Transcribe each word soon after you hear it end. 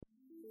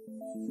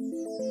Hey,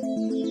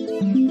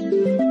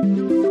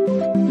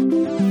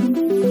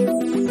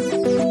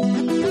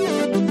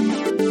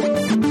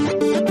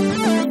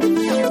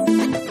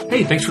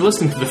 thanks for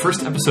listening to the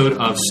first episode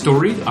of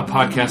Storied, a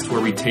podcast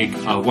where we take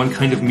one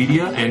kind of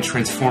media and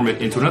transform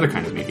it into another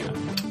kind of media.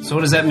 So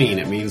what does that mean?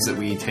 It means that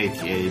we take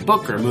a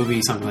book or a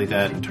movie, something like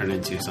that, and turn it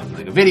into something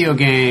like a video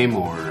game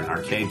or an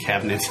arcade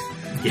cabinet.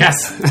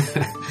 Yes.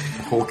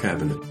 Whole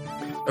cabinet.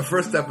 Our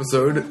first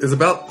episode is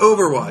about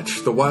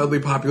Overwatch, the wildly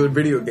popular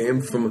video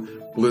game from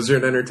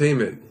Blizzard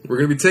Entertainment. We're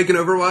going to be taking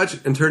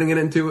Overwatch and turning it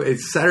into a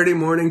Saturday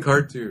morning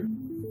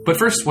cartoon. But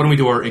first, why don't we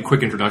do our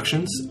quick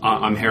introductions?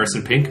 I'm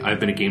Harrison Pink. I've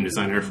been a game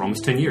designer for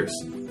almost 10 years.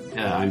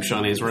 I'm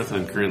Sean Ainsworth.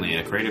 I'm currently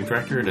a creative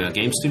director at a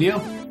game studio.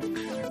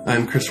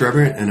 I'm Chris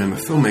Robert, and I'm a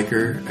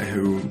filmmaker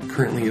who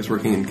currently is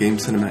working in game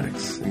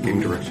cinematics and game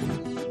direction.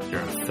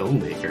 You're a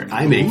filmmaker.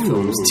 I make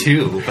films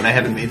too, but I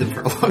haven't made them for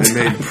a long time.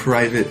 I made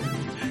private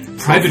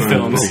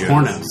films.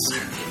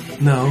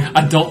 Pornos. No.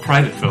 Adult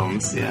private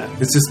films. Yeah.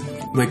 It's just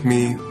like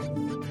me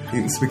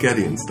eating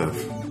spaghetti and stuff.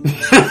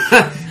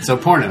 So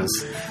pornos.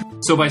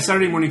 So by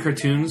Saturday morning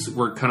cartoons,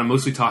 we're kind of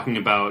mostly talking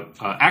about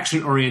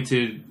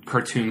action-oriented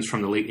cartoons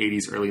from the late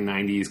 80s, early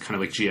 90s, kind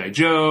of like G.I.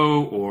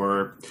 Joe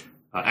or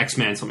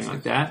X-Men, something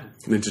like that.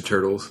 Ninja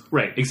Turtles.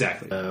 Right,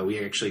 exactly.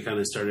 We actually kind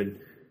of started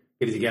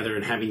getting together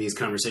and having these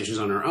conversations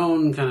on our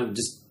own, kind of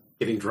just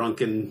getting drunk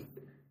and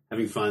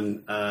having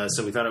fun.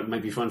 So we thought it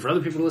might be fun for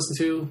other people to listen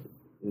to.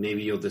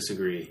 Maybe you'll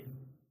disagree.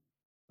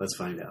 Let's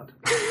find out.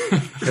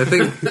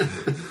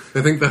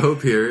 I think the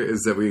hope here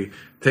is that we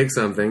take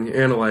something,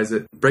 analyze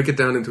it, break it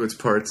down into its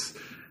parts,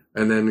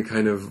 and then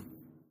kind of,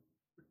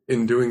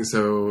 in doing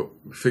so,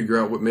 figure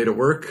out what made it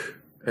work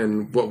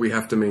and what we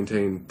have to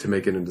maintain to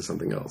make it into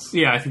something else.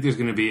 Yeah, I think there's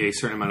going to be a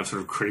certain amount of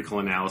sort of critical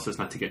analysis,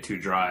 not to get too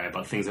dry,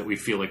 about things that we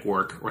feel like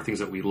work or things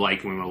that we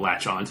like and we want to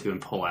latch onto and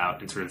pull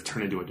out and sort of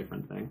turn into a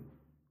different thing.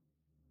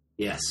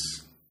 Yes.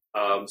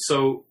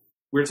 So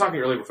we were talking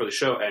earlier before the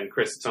show, and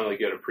Chris, it sounded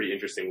like you had a pretty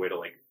interesting way to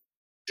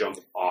jump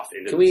off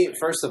into. Can we,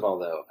 first of all,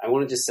 though, I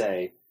want to just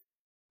say,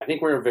 I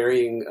think we're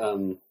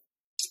varying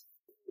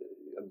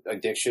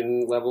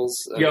addiction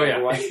levels.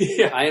 Yeah.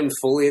 I am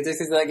fully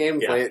addicted to that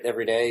game. Play it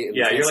every day.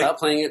 Yeah, I stop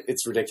playing it.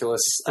 It's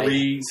ridiculous.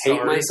 I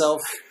hate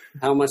myself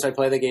how much I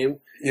play the game.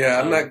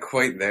 Yeah, I'm not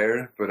quite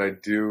there, but I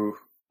do,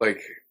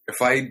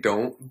 if I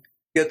don't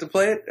get to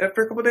play it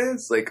after a couple of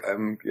days,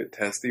 I'm get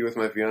testy with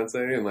my fiance,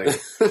 and I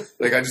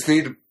just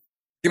need to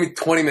give me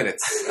 20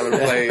 minutes. I'm going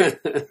to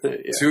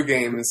play 2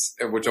 games,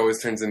 which always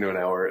turns into an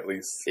hour at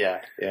least. Yeah.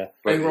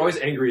 But and we're always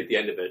angry at the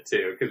end of it,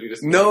 too. Because we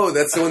just... No,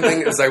 that's the one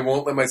thing is I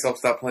won't let myself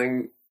stop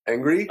playing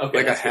angry.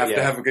 Okay, I have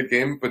to have a good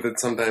game, but then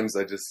sometimes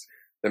that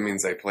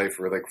means I play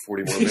for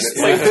 40 more minutes.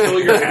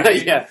 Until you're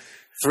happy. Yeah.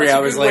 3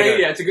 hours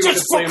later. It's a good way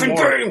to play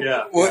more.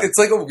 Yeah. Well, it's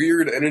like a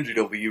weird energy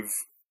to leave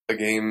a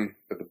game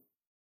at the...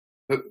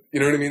 You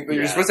know what I mean?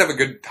 You're supposed to have a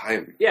good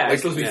time. Yeah,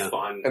 it's supposed to be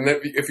fun. And then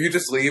if you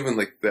just leave and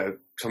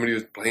somebody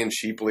was playing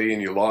cheaply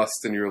and you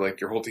lost and you're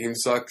your whole team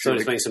sucks. So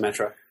just playing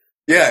Symmetra.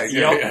 Yeah.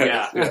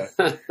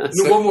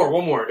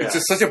 One more. It's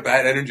just such a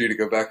bad energy to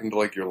go back into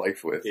your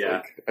life with.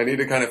 Yeah. I need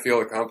to kind of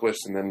feel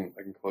accomplished and then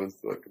I can close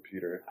the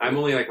computer. I'm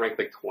only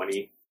ranked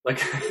 20. I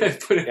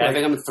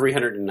think I'm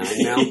 309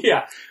 now.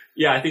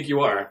 Yeah, I think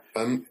you are.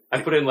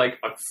 I put in a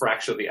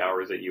fraction of the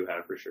hours that you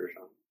have for sure,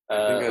 Sean.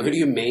 Who do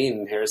you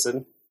main,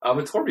 Harrison? I'm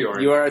a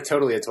Torbjorn. You are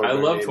totally a Torbjorn. I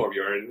love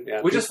Torbjorn.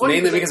 Yeah. Which is funny.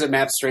 Mainly because it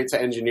maps straight to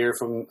Engineer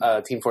from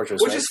Team Fortress.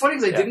 Which is funny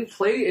because I didn't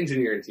play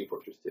Engineer in Team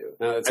Fortress 2.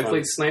 No, I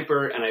played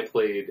Sniper, and I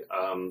played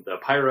the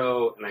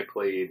Pyro, and I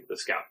played the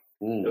Scout.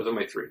 Those are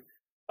my 3.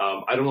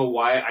 I don't know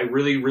why. I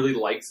really, really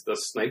liked the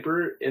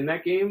Sniper in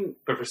that game,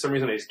 but for some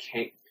reason I just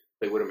can't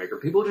play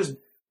Widowmaker. People just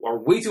are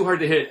way too hard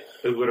to hit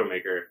with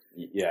Widowmaker.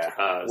 Yeah.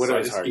 So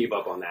I just gave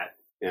up on that.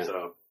 Yeah.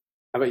 So.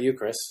 How about you,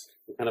 Chris?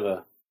 You're kind of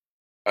a...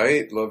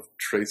 I love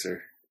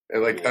Tracer.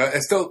 I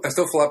still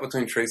flop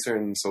between Tracer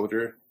and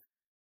Soldier,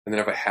 and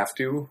then if I have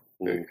to,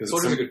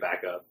 Soldier's a good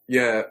backup.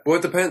 Yeah, well,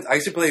 it depends. I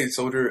should play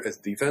Soldier as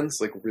defense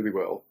really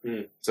well.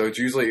 So it's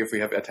usually if we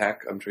have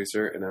attack, I'm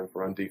Tracer, and then if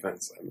we're on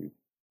defense, I'm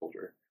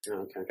Soldier.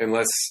 Oh, okay.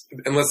 Unless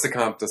the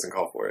comp doesn't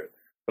call for it.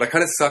 But I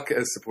kind of suck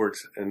as support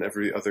in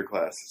every other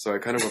class, so I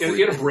kind of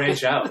you gotta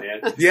branch out,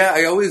 man. Yeah,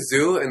 I always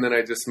do, and then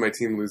my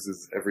team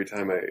loses every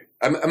time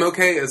I'm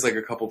okay as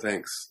a couple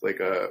tanks,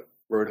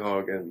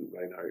 Roadhog and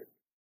Reinhardt.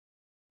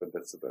 But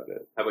that's about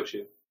it. How about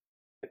you?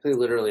 I play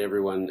literally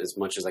everyone as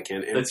much as I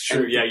can. And, that's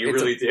true. Yeah, you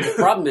really do. The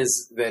problem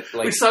is that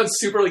we sound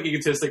super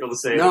egotistical to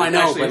say. No, I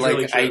know, but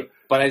really I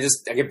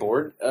get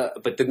bored.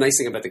 But the nice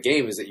thing about the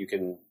game is that you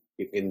can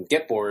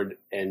get bored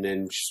and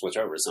then switch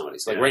over to somebody.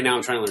 So right now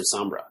I'm trying to learn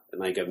Sombra,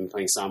 and I've been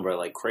playing Sombra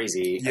like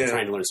crazy. Yeah. I'm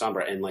trying to learn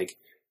Sombra, and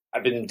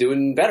I've been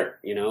doing better,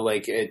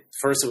 at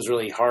first it was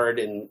really hard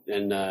and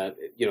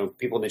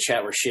people in the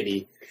chat were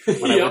shitty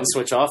when I wouldn't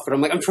switch off, but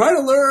I'm trying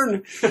to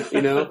learn,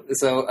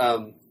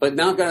 so, but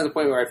now I've gotten to the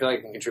point where I feel like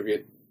I can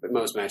contribute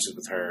most matches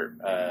with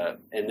her.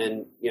 And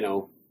then,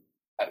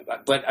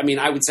 but I mean,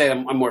 I would say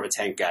I'm more of a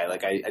tank guy.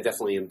 I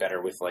definitely am better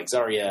with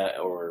Zarya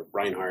or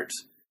Reinhardt.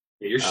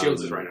 Yeah, your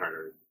shields as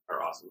Reinhardt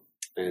are awesome.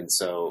 And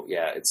so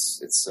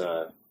it's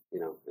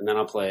and then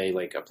I play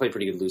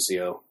pretty good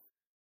Lucio.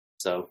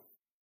 So,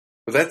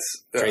 but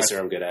that's Tracer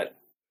I'm good at.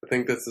 I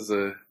think this is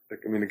a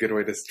good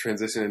way to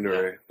transition into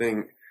a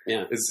thing.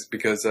 Yeah, is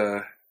because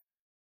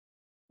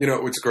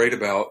what's great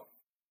about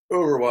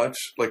Overwatch,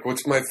 like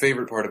what's my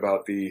favorite part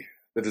about the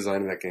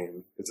design of that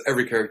game. It's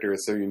every character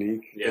is so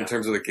unique in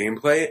terms of the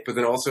gameplay, but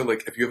then also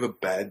like if you have a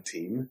bad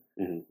team,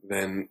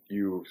 then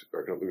you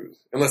are going to lose.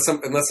 Unless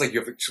like you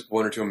have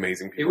one or two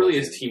amazing people. It really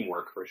is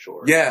teamwork for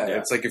sure. Yeah,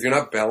 it's like if you're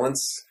not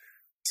balanced.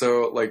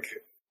 So like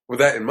with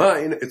that in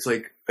mind, it's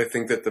like I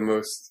think that the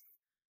most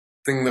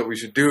thing that we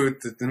should do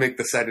to make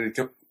the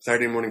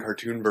Saturday morning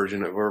cartoon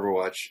version of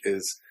Overwatch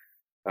is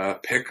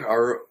pick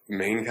our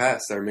main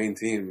cast, our main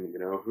team.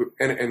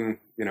 And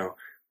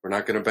we're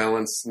not going to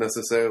balance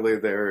necessarily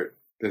their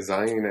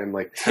design and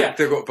like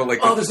tactical, but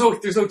like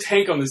there's no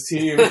tank on this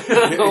team. But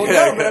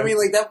I mean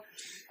like that.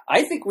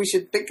 I think we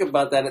should think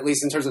about that at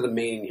least in terms of the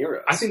main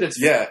heroes. I think that's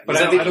but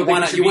I think you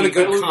want a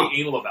good comp.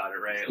 Be anal about it,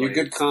 right? Your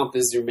good comp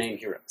is your main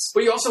heroes,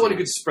 but you also want a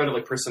good spread of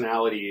like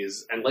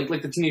personalities and like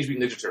the Teenage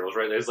Mutant Ninja Turtles,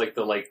 right? There's like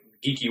the like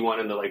geeky one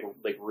and the like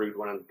rude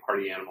one and the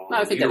party animal. No,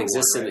 I think that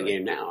exists in the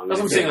game now. That's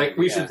what I'm saying. Like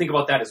we should think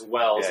about that as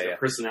well, so their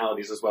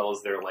personalities as well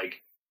as their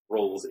like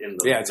roles in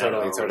the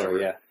totally.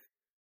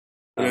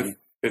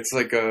 It's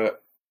like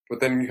but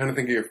then you kind of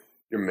think of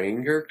your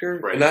main character,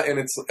 right? And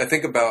it's I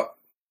think about.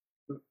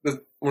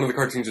 One of the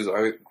cartoons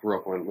I grew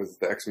up on was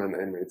the X-Men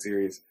animated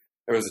series.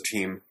 There was a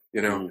team,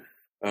 and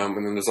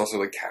then there's also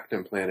like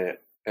Captain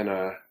Planet, and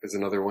is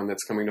another one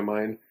that's coming to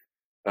mind.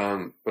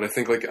 But I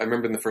think like I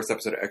remember in the first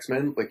episode of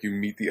X-Men, like you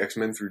meet the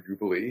X-Men through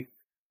Jubilee. It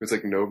was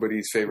like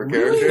nobody's favorite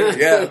character.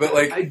 Yeah, but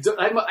like I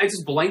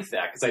just blanked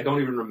that because I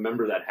don't even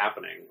remember that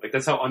happening. Like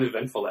that's how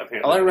uneventful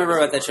that. All I remember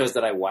about that show is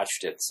that I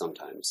watched it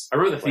sometimes. I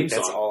remember the theme song.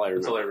 That's all I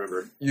remember. That's all I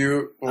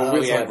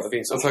remember.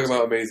 Let's talk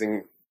about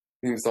amazing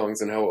theme songs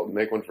and how we'll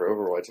make one for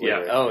Overwatch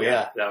later.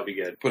 That would be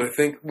good. But I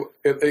think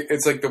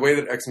it's like the way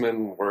that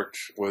X-Men worked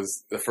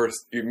was the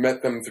first, you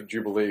met them through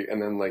Jubilee,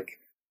 and then like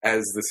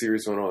as the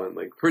series went on,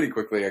 like pretty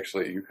quickly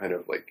actually you kind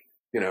of like,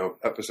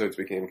 episodes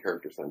became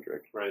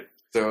character-centric. Right.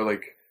 So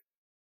like...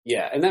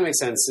 Yeah, and that makes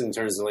sense in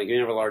terms of like, you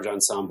have a large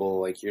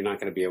ensemble, like you're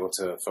not going to be able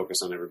to focus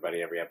on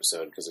everybody every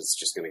episode because it's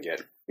just going to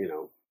get,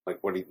 like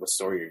what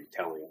story are you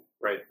telling?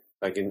 Right.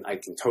 I can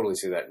totally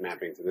see that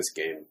mapping to this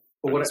game.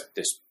 But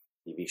this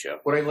TV show.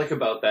 What I like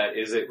about that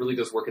is it really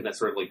does work in that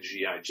sort of like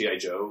G.I.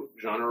 Joe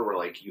genre where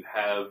like you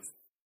have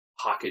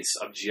pockets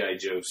of G.I.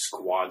 Joe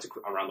squads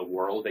around the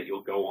world that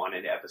you'll go on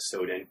an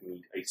episode and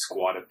meet a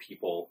squad of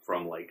people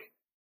from like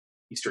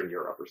Eastern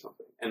Europe or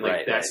something. And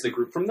like that's the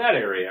group from that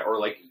area or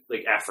like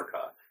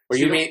Africa. Where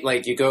so you meet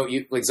like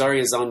like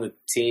Zarya's on the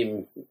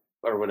team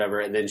or whatever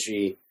and then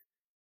you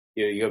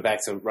go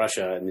back to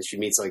Russia and then she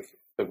meets like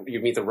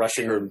you meet the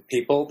Russian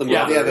people, that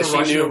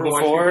she knew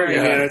before.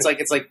 And it's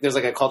like there's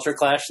like a culture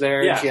clash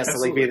there. Yeah, and she has to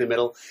like be in the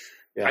middle.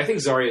 Yeah. I think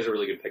Zarya is a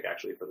really good pick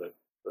actually for the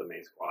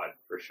main squad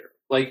for sure.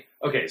 Like,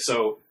 okay,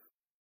 so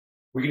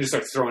we can just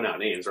start throwing out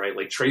names, right?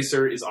 Like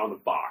Tracer is on the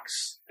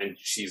box, and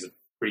she's a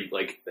pretty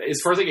like as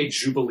far as like a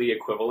Jubilee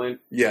equivalent.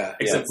 Yeah,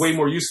 except way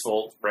more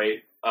useful,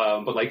 right?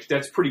 But like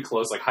that's pretty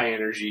close. Like high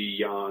energy,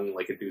 young,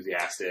 like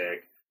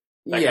enthusiastic.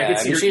 Like,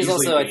 she's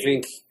also I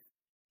think.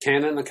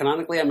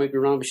 Canonically, I might be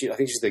wrong, but I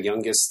think she's the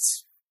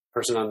youngest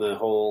person on the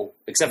whole,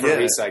 except for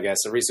Arisa, I guess.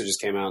 Arisa just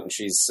came out, and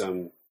she's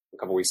a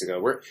couple weeks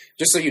ago.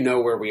 Just so you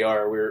know where we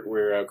are,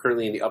 we're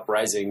currently in the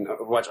Uprising.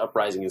 Overwatch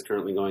Uprising is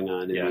currently going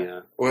on.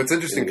 Well, it's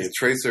interesting because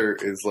Tracer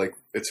is like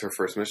it's her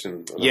first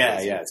mission. Totally.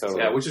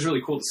 Yeah, which is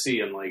really cool to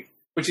see, and like,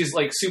 but she's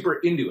like super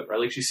into it, right?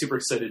 Like she's super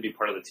excited to be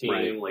part of the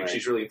team.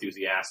 She's really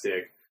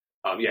enthusiastic.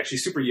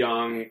 She's super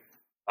young.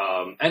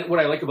 And what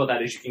I like about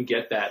that is you can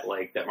get that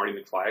like that Marty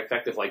McFly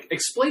effect of like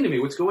explain to me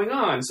what's going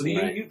on, so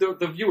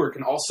the viewer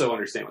can also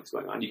understand what's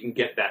going on. You can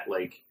get that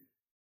like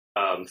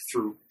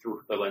through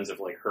the lens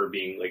of like her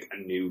being like a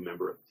new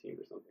member of the team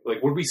or something.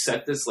 Like would we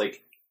set this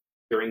like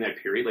during that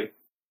period? Like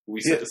would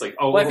we set this like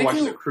Overwatch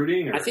is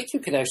recruiting? Or? I think you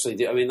could actually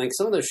do. I mean, like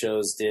some of those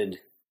shows did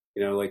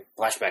like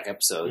flashback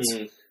episodes,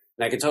 and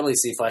I could totally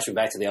see flashing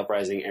back to the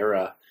Uprising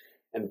era.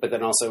 But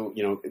then also,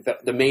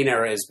 the main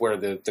era is where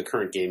the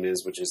current game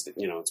is, which is,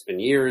 it's been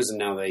years, and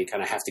now they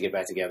kind of have to get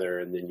back together,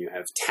 and then you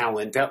have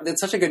Talon.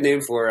 It's such a good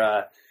name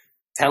for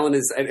Talon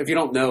is, if you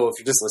don't know, if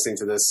you're just listening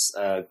to this,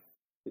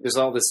 there's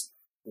all this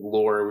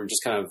lore we're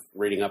just kind of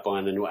reading up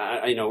on, and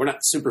we're not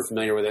super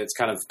familiar with it. It's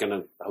kind of going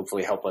to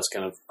hopefully help us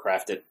kind of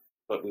craft it,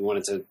 but we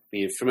wanted to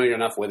be familiar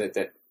enough with it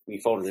that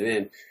we folded it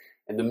in.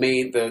 And the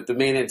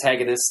main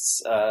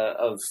antagonists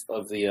of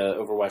the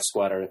Overwatch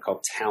squad are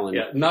called Talon.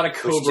 Yeah, not a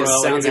Cobra. Which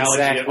just sounds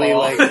exactly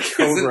like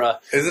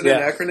Cobra. Is it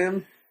an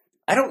acronym?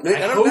 I don't know.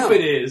 I hope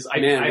it is. I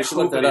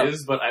hope it up.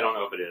 is, but I don't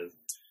know if it is.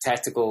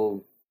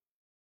 Tactical.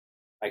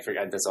 I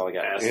forgot. That's all I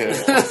got.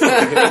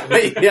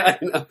 Yeah, I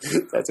know.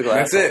 Tactical.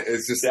 That's it.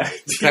 It's just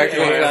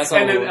tactical asshole.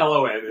 And then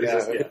LON.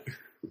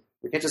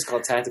 We can't just call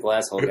it tactical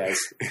asshole, guys.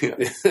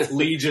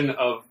 Legion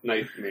of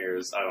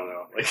Nightmares. I don't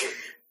know. Like.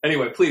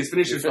 Anyway, please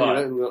finish your thought.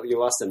 You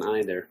lost an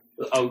eye there.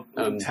 Oh,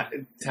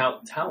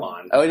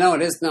 Talon. Oh no,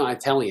 it is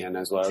Italian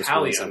as well.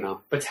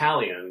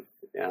 Battalion.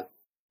 Yeah.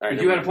 Right,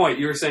 you had a point.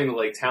 You were saying that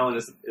like Talon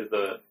is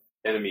the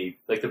enemy,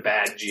 like the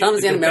bad G.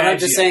 Talon's the enemy. I'm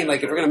just saying,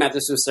 like, if we're gonna map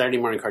this to a Saturday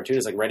morning cartoon,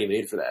 it's like ready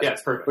made for that. Yeah,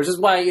 it's perfect. Which is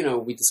why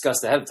we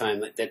discussed ahead of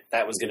time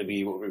that was going to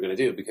be what we were going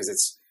to do, because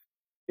it's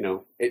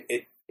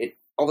it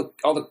all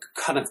the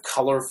kind of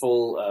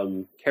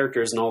colorful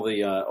characters and all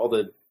the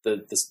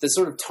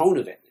sort of tone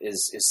of it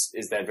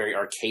is that very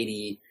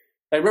arcadey.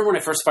 I remember when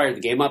I first fired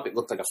the game up, it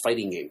looked like a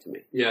fighting game to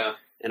me. Yeah,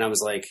 and I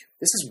was like,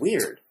 this is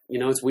weird.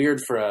 It's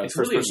weird for a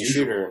first-person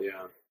shooter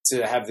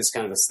to have this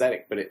kind of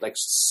aesthetic, but it like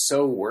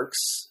so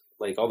works.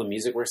 Like all the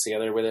music works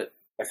together with it.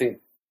 I think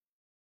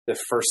the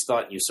first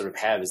thought you sort of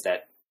have is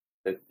that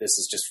this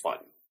is just fun,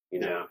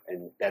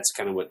 and that's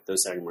kind of what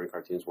those Saturday morning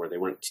cartoons were. They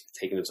weren't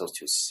taking themselves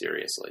too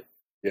seriously.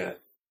 Yeah.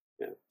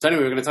 Yeah. So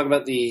anyway, we're going to talk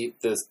about the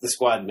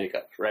squad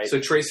makeup, right? So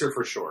Tracer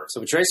for sure.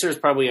 So Tracer is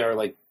probably our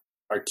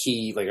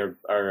key, like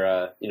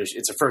our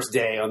it's her first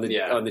day on the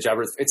job.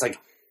 It's like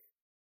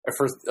her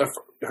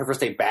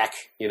first day back,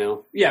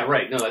 Yeah,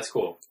 right. No, that's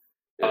cool.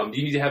 Yeah.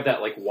 You need to have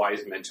that like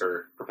wise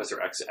mentor,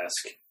 Professor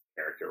X-esque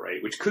character,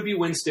 right? Which could be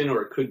Winston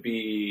or it could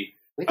be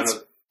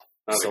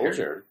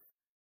Soldier.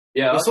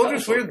 Yeah,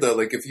 Soldier's weird though.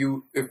 Like if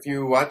you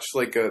watch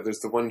there's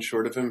the one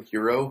short of him,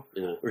 Hero,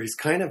 where he's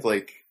kind of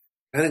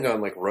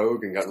gone like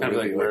rogue and gotten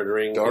really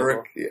murdering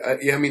dark.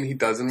 Yeah, I mean he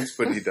doesn't,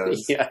 but he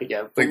does. yeah.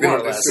 Like more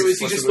or less. So is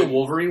he just the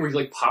Wolverine where he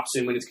like pops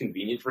in when it's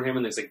convenient for him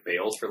and then it's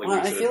bails for weeks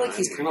I feel like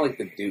he's kind of like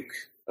the Duke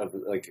of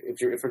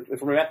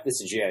if we're at this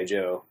is G.I.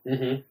 Joe.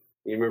 Mm-hmm.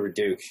 You remember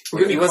Duke?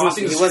 He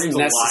wasn't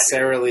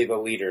necessarily the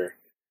leader,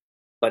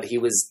 but he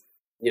was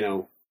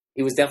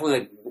he was definitely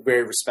like a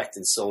very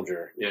respected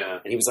soldier. Yeah,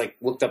 and he was like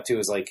looked up to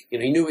as like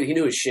he knew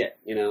his shit.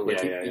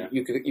 Yeah.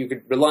 You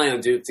could rely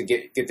on Duke to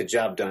get the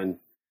job done.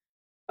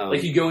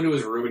 Like he'd go into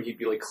his room and he'd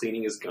be like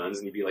cleaning his guns,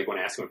 and he'd be like, when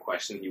I ask him a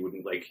question, he would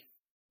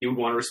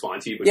want to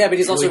respond to you. But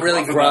he's also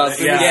really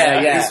gruff.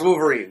 Yeah. He's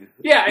Wolverine.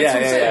 Yeah, that's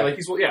what I'm saying. Like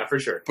he's for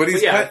sure. But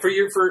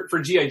for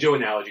GI Joe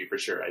analogy, for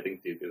sure, I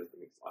think Duke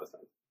makes a lot of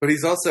sense. But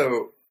he's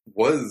also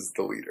was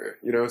the leader,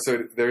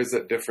 So there's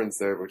that difference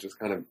there, which is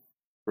kind of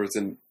throws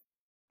in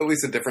at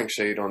least a different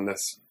shade on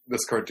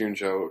this cartoon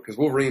show, because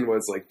Wolverine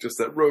was like just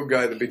that rogue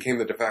guy that became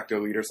the de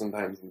facto leader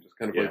sometimes, and just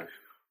kind of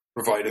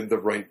provided the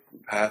right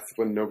path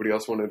when nobody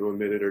else wanted to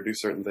admit it or do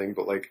certain things.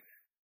 But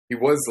he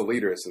was the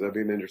leader, so that'd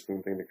be an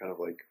interesting thing to kind of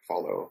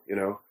follow,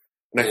 And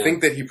I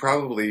think that he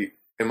probably,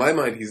 in my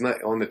mind, he's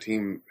not on the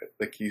team.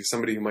 Like he's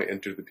somebody who might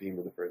enter the team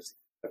in the first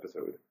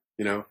episode,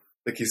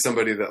 Like he's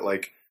somebody that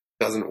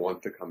doesn't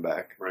want to come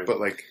back, right? But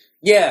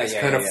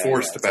kind of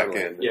forced back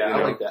in. Yeah,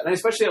 I like that, and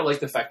especially I like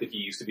the fact that he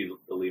used to be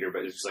the leader,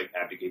 but it's just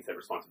abdicates that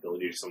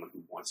responsibility to someone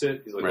who wants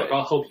it. He's like, look,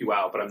 I'll help you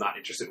out, but I'm not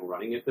interested in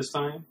running it this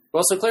time.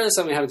 Well, so clearly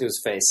something happened to his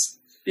face.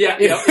 Yeah,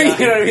 you know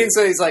what I mean.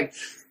 So he's like,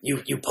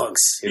 you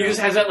punks. He just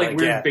has that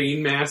weird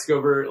Bane mask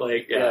over,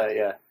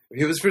 yeah.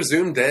 He was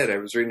presumed dead. I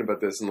was reading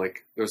about this, and there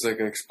was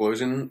an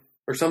explosion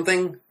or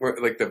something where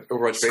the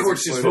Overwatch base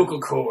scorched his vocal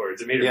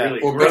cords. It made it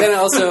really. But then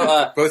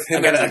also, both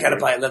him I gotta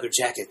buy a leather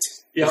jacket.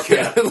 Yeah.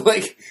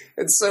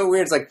 It's so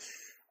weird.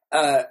 It's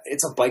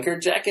it's a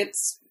biker jacket.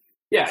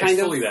 Yeah, it's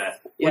fully that.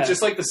 With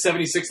just the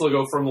 76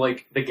 logo from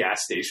the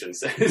gas station.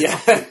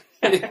 Yeah.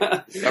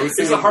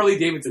 It's a Harley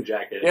Davidson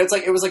jacket. Yeah,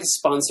 it was a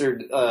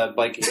sponsored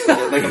bike,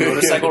 like a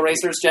motorcycle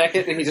racer's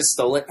jacket, and he just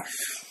stole it.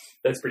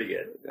 That's pretty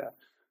good. Yeah.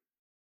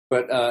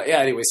 But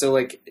anyway, so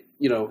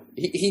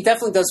he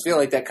definitely does feel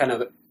like that kind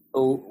of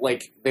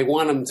they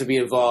want him to be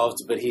involved,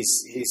 but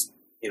he's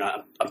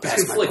I'm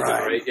past my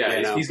prime, right?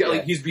 Yeah, he's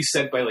got he's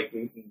beset by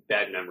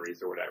bad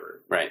memories or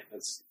whatever. Right.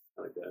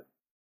 I like that.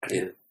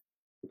 Yeah.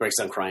 He breaks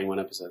down crying one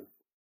episode.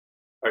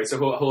 All right, so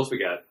who else we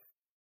got?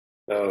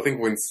 I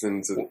think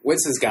Winston's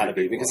got to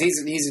be, because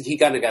he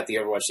kind of got the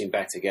Overwatch team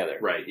back together,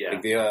 right? Yeah,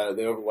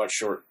 the Overwatch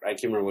short. I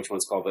can't remember which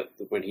one's called, but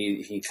when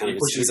he's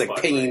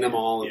pinging them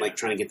all and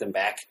trying to get them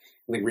back,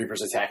 and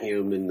Reaper's attacking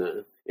him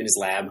in his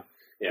lab,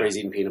 where he's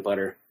eating peanut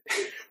butter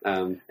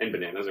and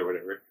bananas or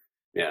whatever.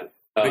 Yeah,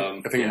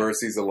 I think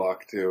Mercy's a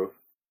lock too.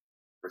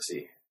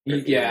 Mercy,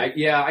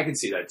 yeah, I can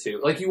see that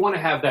too. You want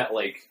to have that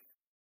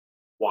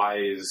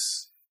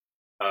wise,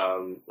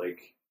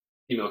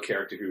 female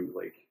character who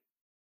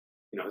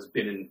has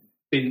been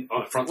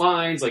on the front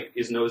lines,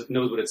 knows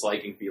what it's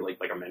like, and be like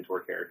a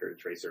mentor character to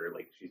Tracer,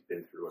 she's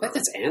been through. I think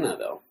that's Anna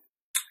though.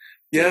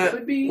 Yeah,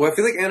 could be. Well, I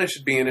feel like Anna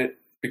should be in it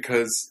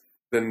because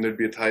then there'd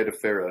be a tie to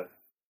Farah.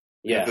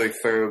 Yeah, I feel like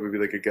Farah would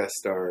be a guest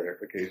star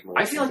occasionally.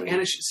 I feel like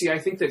Anna should I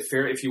think that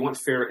Farah, if you want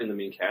Farah in the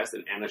main cast,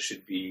 then Anna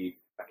should be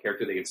a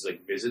character that gets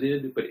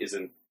visited, but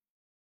isn't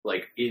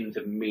in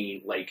the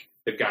main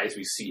the guys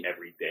we see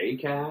every day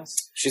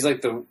cast. She's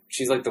the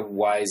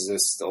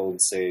wisest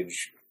old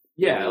sage.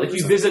 Yeah,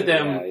 you visit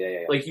them.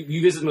 Yeah.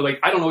 You visit them.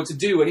 I don't know what to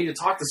do. I need to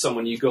talk to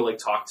someone. You go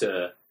talk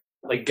to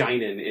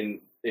Guinan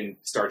in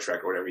Star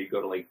Trek or whatever. You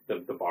go to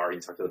the bar and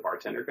you talk to the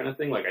bartender kind of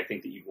thing. I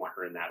think that you'd want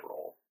her in that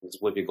role.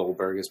 Whoopi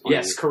Goldberg is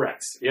playing. Yes,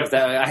 correct. Yep.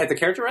 I had the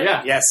character right.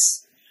 Yeah. Yes.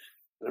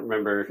 I don't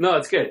remember. No,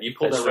 it's good. You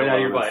pulled that right out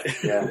of your butt.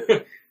 Yeah.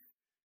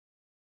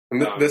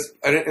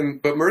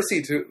 But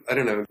Mercy too. I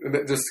don't know.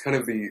 Just kind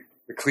of the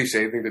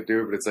cliche thing to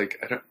do, but it's like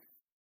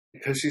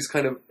because she's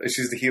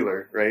the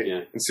healer, right?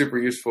 Yeah. And super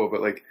useful,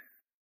 but like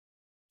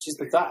she's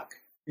the doc.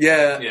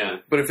 Yeah. Yeah.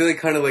 But I feel like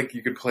kind of like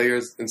you could play her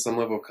as in some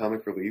level of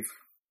comic relief.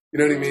 You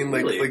know what I mean?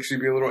 Really? Like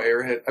she'd be a little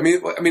airhead. I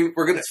mean,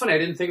 we're gonna. That's funny. I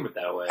didn't think of it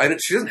that way.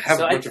 She doesn't have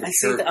much of a I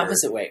see it character. the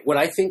opposite way. What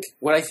I think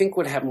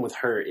would happen with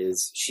her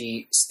is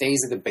she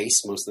stays at the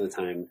base most of the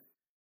time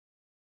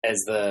as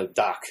the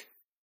doc.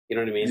 You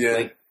know what I mean? Yeah.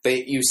 Like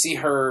you see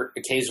her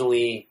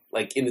occasionally,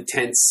 like in the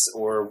tents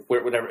or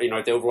whatever,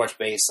 at the Overwatch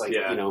base. Like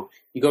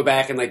you go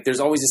back and like there's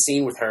always a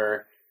scene with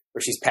her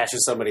where she's patching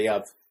somebody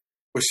up.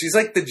 Well, she's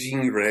like the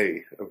Jean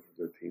Grey of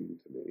the team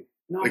to me.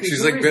 No, like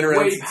she's like been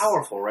around. Way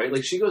powerful, right?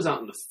 Like she goes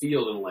out in the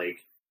field and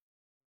like.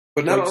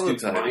 But not all the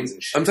time.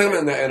 I'm talking about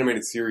in the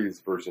animated series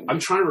version. I'm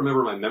trying to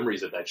remember my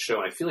memories of that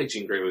show. I feel like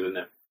Jean Grey was in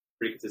that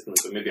pretty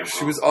consistently, but maybe I'm wrong.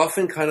 She was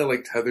often kind of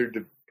like tethered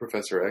to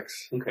Professor X.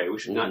 Okay, we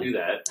should not do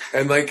that.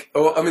 And like,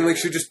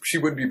 she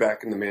would be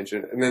back in the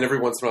mansion, and then every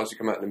once in a while she'd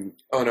come out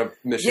on a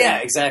mission. Yeah,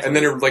 exactly. And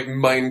then her like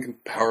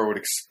mind power would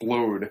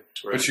explode,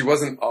 right. but she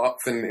wasn't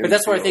often. But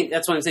that's what I think.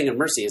 That's what I'm thinking.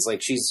 Mercy is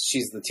like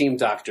she's the team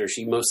doctor.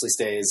 She mostly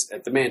stays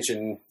at the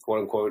mansion,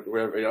 quote unquote,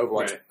 wherever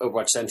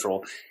Overwatch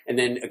Central, and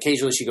then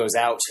occasionally she goes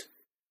out.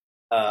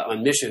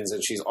 On missions,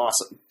 and she's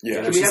awesome.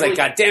 Yeah, she's like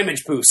got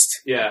damage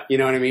boost. Yeah, you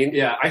know what I mean.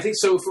 Yeah, I think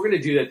so. If we're gonna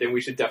do that, then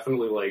we should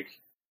definitely like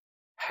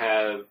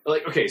have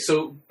like okay.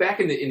 So back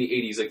in the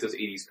 80s, like those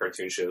 80s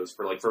cartoon shows,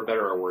 for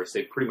better or worse,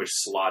 they pretty much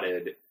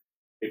slotted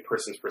a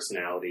person's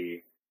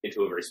personality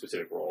into a very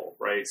specific role,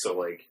 right? So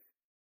like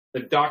the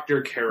doctor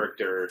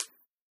character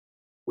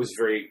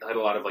had a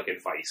lot of like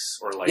advice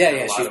or like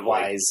she's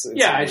wise.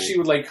 And she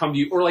would like come to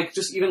you or like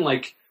just even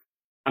like.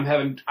 I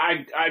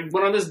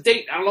went on this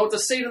date. I don't know what to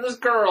say to this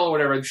girl or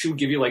whatever. She would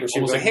give you like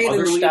almost like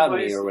motherly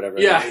advice or whatever.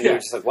 Yeah, You're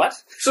just like what?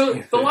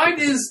 So the line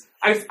is,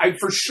 I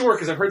for sure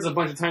because I've heard this a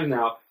bunch of times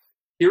now.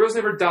 Heroes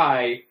never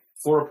die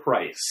for a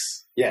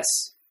price. Yes,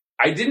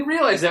 I didn't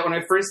realize that when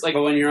I first like.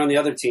 But when you're on the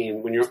other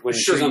team,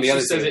 she's on the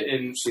other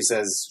team, she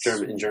says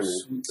German. In German.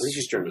 I think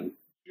she's German.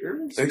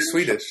 German? I think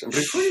Swedish. I'm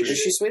pretty sure. Is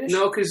she Swedish?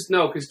 No, because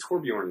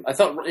Torbjorn. I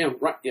thought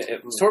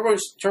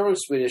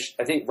Torbjorn's Swedish.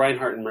 I think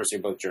Reinhardt and Mercy are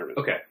both German.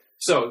 Okay.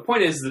 So the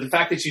point is that the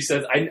fact that she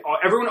says,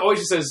 everyone always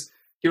just says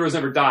heroes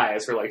never die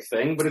as her like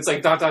thing, but it's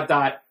like ... for a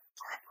price.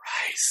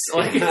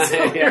 Like,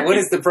 what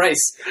is the price?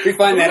 We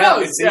find that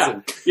out in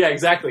season. Yeah,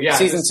 exactly. Yeah,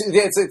 season 2.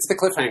 It's the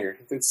cliffhanger.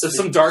 There's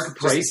some dark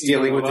price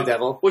dealing with the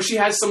devil. Well, she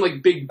has some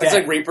like big. It's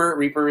like Reaper.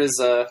 Reaper's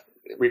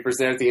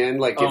there at the end,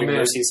 like giving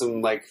Mercy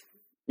some like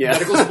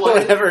medical supply,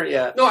 whatever.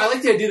 Yeah. No, I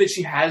like the idea that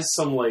she has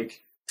some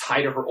like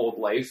tie to her old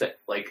life that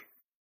like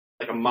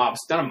a not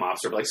a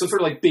mobster, but like some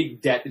sort of like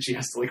big debt that she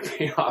has to like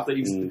pay off. That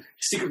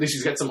secretly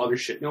she's got some other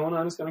shit going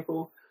on. It's kind of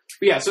cool.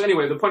 But yeah. So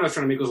anyway, the point I was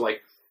trying to make was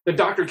like the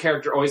doctor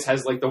character always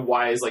has like the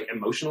wise like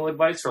emotional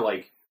advice for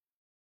like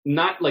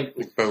not like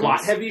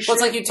plot heavy shit. Well,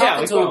 it's like you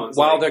talk to them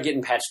while like, they're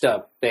getting patched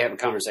up. They have a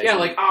conversation. Yeah,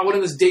 like I went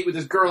on this date with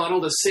this girl. I don't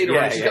know what to say to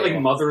her. She's got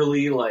like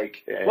motherly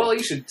like. Well,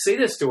 you should say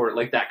this to her.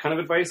 Like that kind of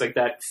advice. Like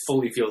that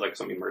fully feels like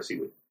something Mercy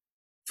would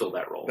fill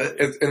that role.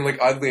 And like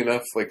oddly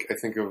enough, like I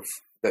think of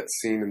that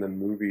scene in the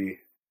movie.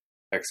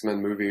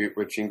 X-Men movie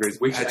with Jean Grey's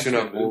patching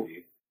up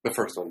the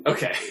first one.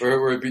 Okay.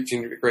 Where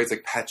Jean Grey's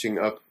like patching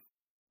up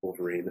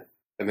Wolverine,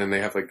 and then they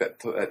have like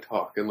that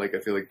talk, and like I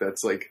feel like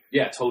that's like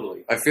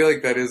totally. I feel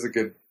like that is a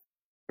good.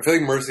 I feel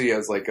like Mercy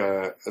as like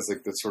the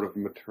sort of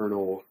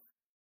maternal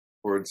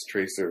towards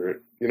Tracer,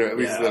 at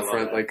least in the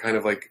front, that. Like kind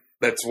of like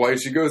that's why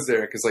she goes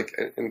there because like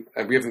and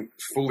we haven't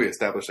fully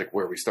established like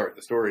where we start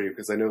the story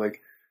because I know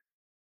like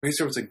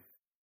Tracer was like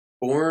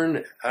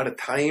born out of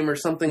time or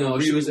something. No,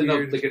 really she was in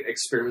weird. an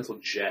experimental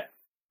jet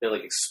that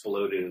like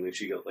exploded and then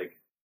she got like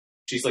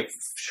she's like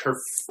her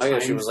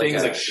she was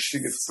things like she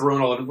gets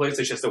thrown all over the place.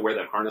 So she has to wear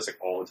that harness like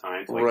all the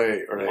time to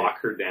like lock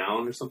her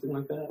down or something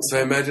like that. So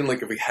I imagine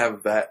like if we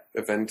have that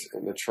event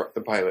in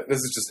the pilot, this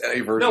is just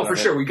a version. No, for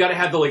sure, we got to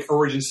have the like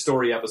origin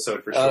story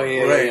episode for sure. Oh,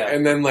 yeah, right? Yeah.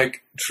 And then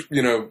like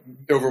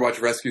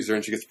Overwatch rescues her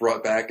and she gets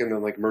brought back, and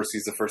then like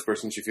Mercy's the first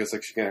person she feels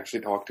like she can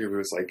actually talk to,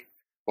 who is like.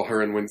 Well,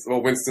 her and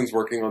Winston's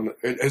working on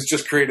has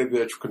just created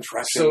the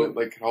contraption that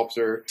like helps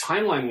her.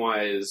 Timeline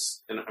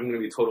wise, and I'm going to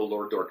be a total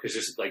lore dork because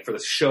just like for the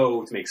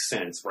show to make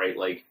sense, right?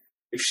 Like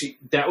if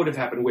that would have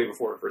happened way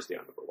before her first day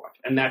on Overwatch,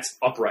 and that's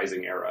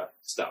Uprising era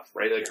stuff,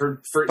 right? Like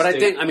her first. But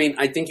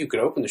I think you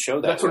could open the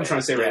show. That's what I'm trying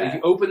to say, right? Like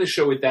you open the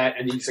show with that,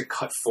 and then you just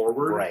cut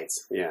forward, right?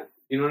 Yeah.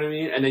 You know what I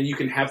mean? And then you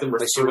can have them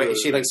refer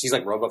she's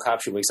like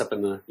RoboCop. She wakes up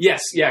in the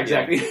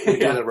exactly.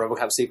 Yeah. The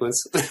RoboCop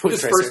sequence.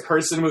 This first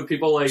person with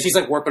people like she's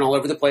like warping all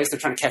over the place. They're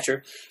trying to catch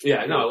her.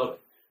 Yeah, no, I love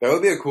it. That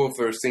would be a cool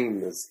first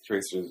scene as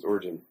Tracer's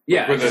origin.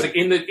 Yeah, just like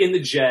in the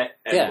jet,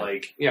 and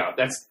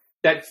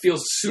that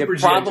feels super.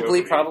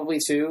 Probably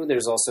too.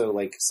 There's also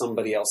like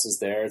somebody else is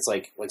there. It's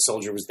like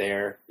Soldier was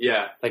there.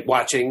 Yeah, like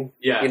watching.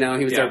 Yeah,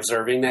 he was there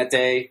observing that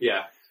day.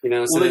 Yeah,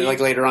 so then, like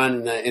later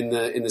on in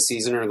the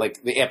season or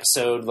like the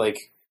episode, like.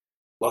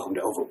 welcome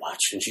to Overwatch,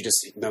 and she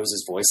just knows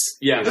his voice.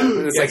 Yeah,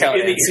 it's like how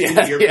it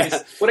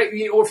ends. Or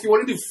if you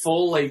want to do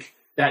full like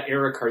that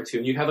era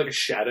cartoon, you have like a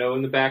shadow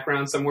in the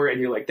background somewhere, and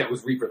you're like, that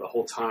was Reaper the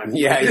whole time.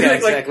 Yeah,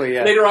 exactly.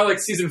 Yeah. Later on, like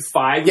season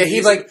 5. Yeah,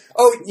 he's like,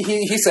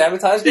 he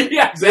sabotaged it.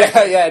 Yeah,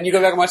 exactly. Yeah, and you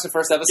go back and watch the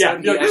first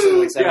episode.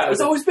 Yeah,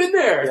 it's always been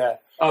there. Yeah.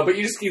 But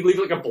you leave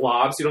it like a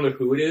blob, so you don't know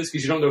who it is,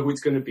 because you don't know who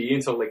it's going to be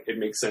until like it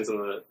makes sense in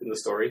the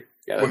story.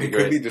 Yeah, well, it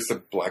could be just a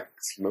black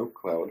smoke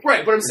cloud.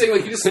 Right, but I'm saying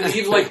like you just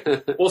leave like,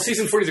 well,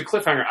 season 40 is a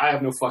cliffhanger. I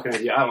have no fucking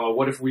idea. I don't know.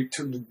 What if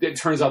it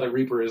turns out that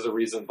Reaper is the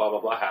reason blah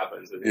blah blah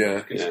happens? And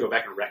you can just go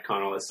back and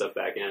retcon all that stuff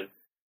back in.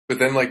 But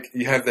then like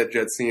you have that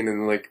jet scene,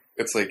 and like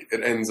it's like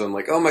it ends on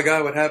like, oh my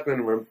god, what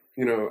happened? We're,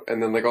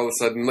 and then like all of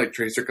a sudden like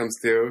Tracer comes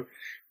to.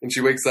 And she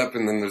wakes up,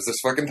 and then there's this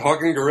fucking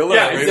talking gorilla.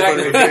 Yeah,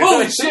 exactly.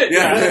 Holy shit!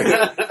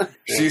 Yeah.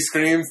 She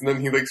screams, and then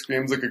he like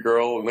screams like a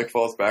girl and like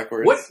falls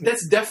backwards.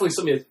 That's definitely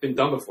something that's been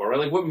done before, right?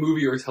 Like what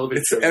movie or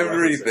television show? It's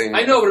everything.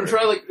 I know, but I'm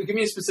trying to like give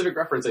me a specific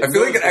reference. I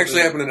feel like it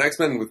actually happened in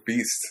X-Men with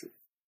Beast.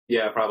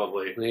 Yeah,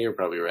 probably. Yeah, you're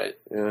probably right.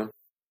 Yeah.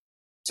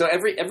 So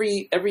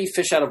every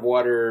fish out of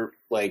water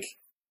like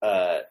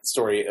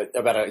story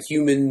about a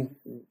human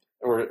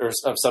or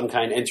of some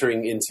kind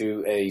entering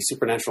into a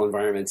supernatural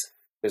environment,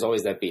 there's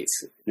always that beat.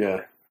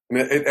 Yeah. I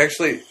mean, it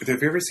actually,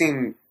 have you ever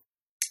seen,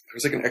 there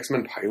was like an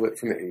X-Men pilot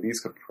from the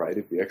 80s called Pride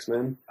of the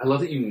X-Men? I love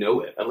that you know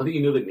it. I love that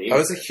you know the name. I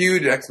was a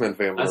huge X-Men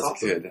fan when I was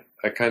awesome. a kid.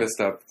 I kind of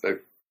stopped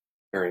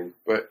caring,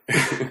 but...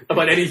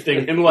 about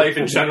anything in life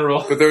in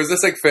general. But there was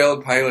this like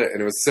failed pilot,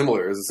 and it was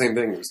similar. It was the same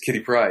thing. It was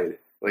Kitty Pryde.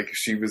 Like,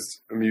 she was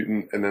a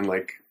mutant, and then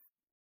like,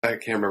 I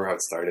can't remember how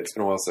it started. It's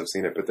been a while since I've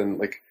seen it, but then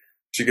like,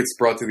 she gets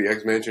brought to the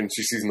X-Mansion,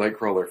 she sees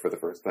Nightcrawler for the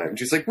first time.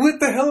 She's like, what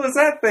the hell is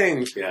that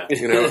thing? Yeah.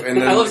 And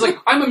then... I was like,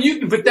 I'm a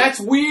mutant, but that's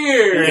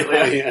weird!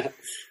 Yeah.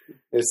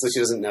 So she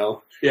doesn't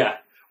know. Yeah.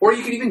 Or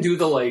you could even do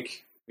the,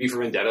 like, V for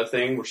Vendetta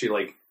thing, where she,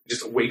 like,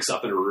 just wakes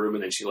up in a room,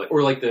 and then she, like...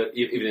 Or, like,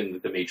 even in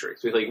The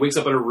Matrix. Where he, like, wakes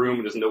up in a room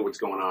and doesn't know what's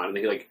going on, and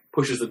then he, like,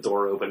 pushes the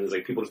door open, and there's,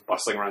 like, people just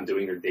bustling around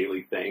doing their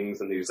daily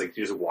things, and he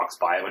just walks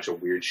by a bunch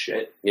of weird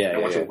shit. And a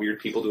bunch of weird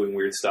people doing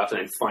weird stuff, and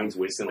then finds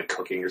Winston, like,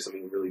 cooking or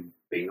something really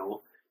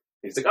banal.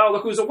 He's like, oh,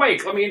 look who's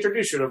awake. Let me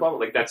introduce you to blah, blah.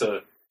 Like, that's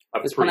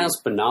it's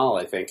pronounced banal,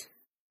 I think.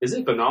 Is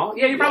it banal?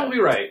 Yeah, you're probably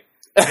right.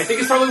 I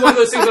think it's probably one of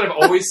those things that I've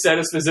always said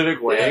a specific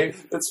way. Yeah,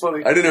 that's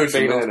funny. I didn't know what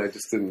you meant. I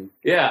just didn't.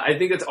 Yeah, I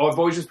think I've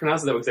always just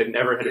pronounced it that way because I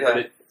never had heard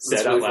it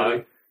said out loud.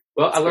 Funny.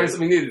 Well, I learned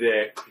something new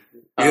today.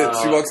 Yeah,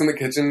 she walks in the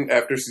kitchen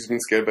after she's been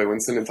scared by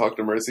Winston and talked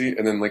to Mercy,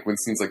 and then like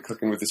Winston's like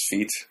cooking with his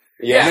feet.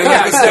 Yeah, and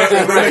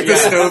then the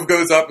stove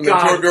goes up, and then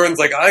Torgoron's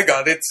like, "I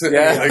got it."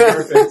 Yeah, like,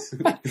 perfect.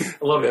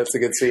 I love it. That's a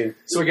good scene.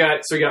 So we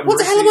got. What Mercy.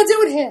 the hell am I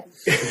doing here?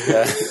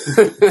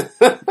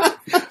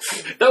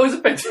 That was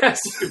a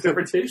fantastic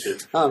interpretation.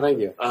 Oh, thank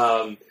you.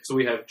 So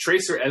we have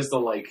Tracer as the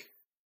like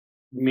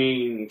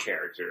main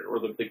character, or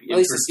the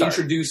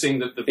introducing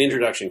the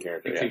introduction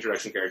character. The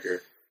introduction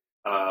character.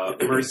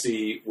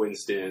 Mercy,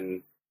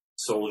 Winston,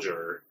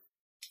 Soldier.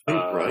 I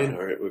think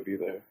Reinhardt would be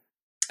there.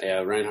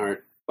 Yeah,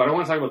 Reinhardt. But I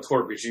want to talk about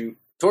Torb because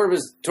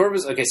Torb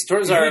is okay. So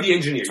Torb's our the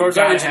engineer. Torb's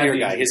our engineer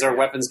guy. He's our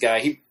weapons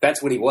guy.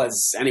 That's what he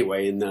was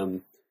anyway in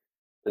the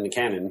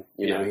canon.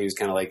 You know, he was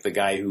kind of like the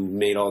guy who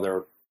made all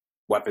their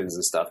weapons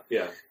and stuff.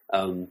 Yeah.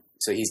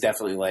 So he's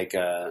definitely like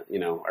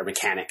our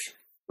mechanic,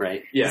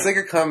 right? Yeah. It's like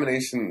a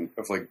combination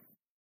of like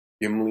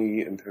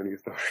Gimli and Tony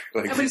Stark.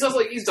 Like, but he's also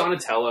like he's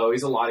Donatello.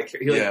 He's a lot of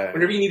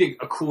whenever you need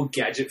a cool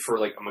gadget for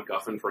like a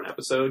MacGuffin for an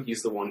episode,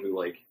 he's the one who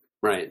like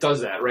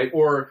does that, right?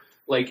 Or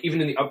like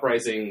even in the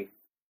Uprising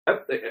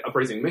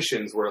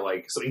missions where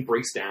like something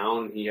breaks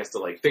down, he has to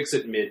like fix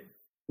it mid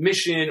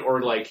mission,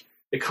 or like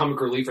the comic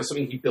relief or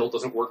something he built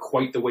doesn't work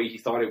quite the way he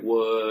thought it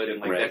would,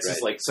 and like that's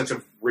just like such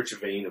a rich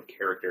vein of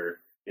character,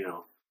 you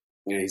know.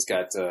 Yeah, he's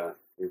got a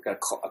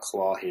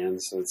claw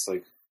hand, so it's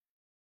like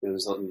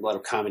there's a lot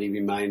of comedy to be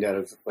mined out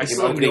of like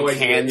him opening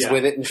cans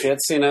with it and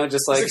shits, you know,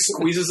 just like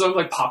squeezes them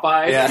like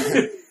Popeye.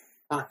 Yeah.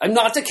 I'm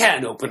not a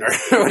can opener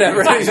or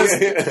whatever.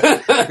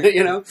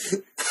 You know?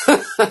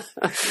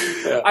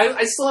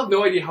 I still have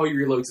no idea how he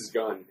reloads his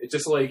gun. It's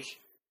just like...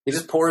 He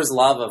just pours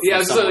lava from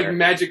it's just like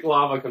magic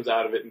lava comes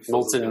out of it.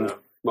 And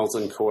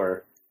molten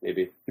core,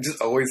 maybe. He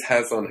just always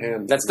has on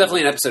hand. That's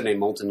definitely an episode named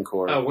Molten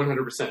Core. Oh,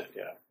 100%,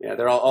 yeah. Yeah,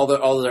 they're all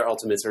of their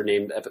ultimates are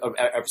named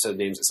episode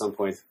names at some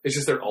point. It's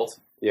just their ult.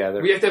 Yeah.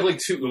 We have to have like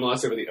 2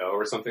 umlauts over the O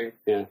or something.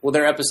 Yeah. Well,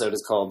 their episode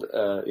is called,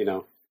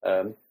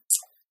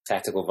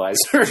 Tactical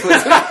Visor.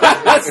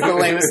 That's the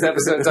lamest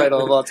episode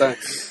title of all time.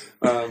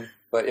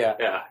 But yeah.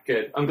 Yeah,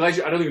 good. I'm glad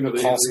I don't even know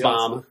the Pulse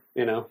Bomb,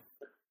 you know.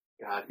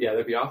 God, yeah,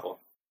 that'd be awful.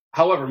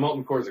 However,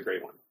 Molten Core is a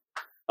great one.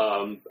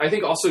 I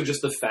think also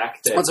just the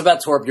fact that... It's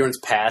about Torbjorn's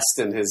past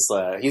and his...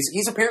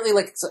 He's apparently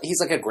like...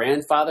 He's like a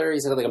grandfather.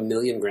 He's got like 1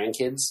 million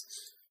grandkids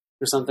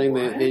or something.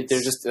 They're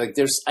just like...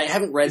 I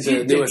haven't read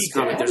the newest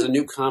comic. There's a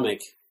new comic.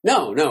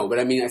 No, but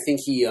I mean, I think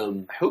he... I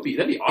hope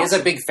that'd be awesome. He has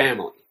a big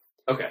family.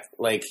 Okay.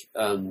 Like,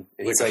 and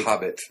he's like a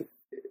hobbit.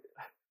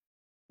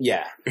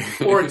 Yeah.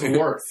 Or a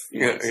dwarf.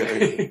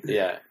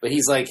 Yeah. But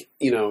he's like,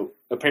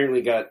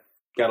 apparently got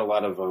a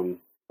lot of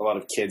a lot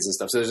of kids and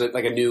stuff. So there's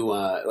like a new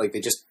like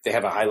they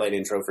have a highlight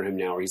intro for him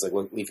now where he's like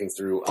leafing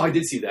through. I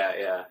did see that.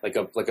 Yeah, like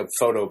a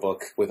photo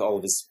book with all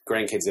of his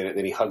grandkids in it. And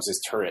then he hugs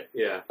his turret.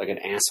 Yeah, like an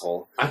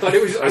asshole. I thought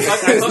it was. I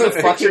thought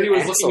the picture he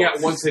was looking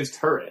at was his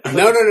turret.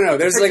 No.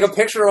 There's like a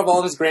picture of all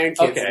of his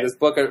grandkids in this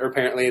book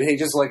apparently, and he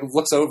just like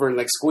looks over and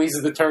like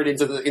squeezes the turret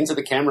into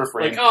the camera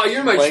frame. Like, oh,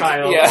 you're my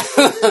child. Yeah,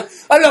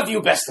 I love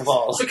you best of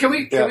all. So can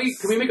we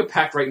make a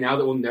pact right now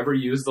that we'll never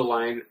use the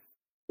line,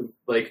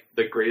 like,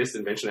 the greatest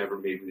invention I ever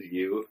made was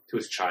you, to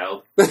his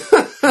child?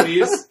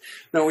 Please?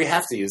 No, we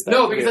have to use that.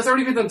 No, because that's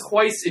already been done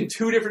twice in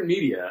 2 different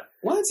media.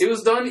 What? It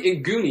was done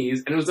in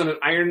Goonies, and it was done in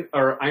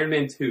Iron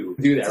Man 2.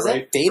 Do that, Is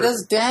right? that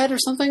Data's dad or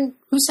something?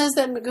 Who says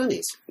that in the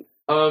Goonies?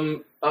 I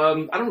don't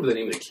remember the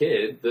name of the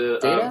kid.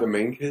 The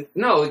main kid?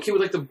 No, the kid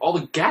with, like, all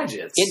the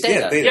gadgets.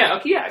 Yeah, Data. Yeah,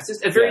 okay, yeah. It's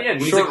just at the very end.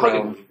 When he's, like,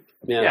 hugging him.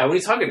 Yeah, when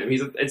he's hugging him,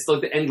 it's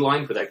like the end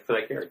line for that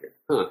character.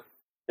 Huh.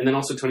 And then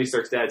also Tony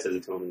Stark's dad says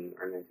it to him in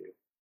Iron Man 2.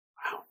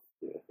 Wow.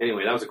 Yeah.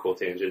 Anyway, that was a cool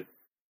tangent.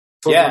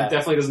 Yeah.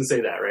 Definitely doesn't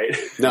say that, right?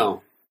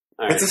 No.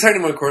 Right. It's a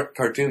Spider-Man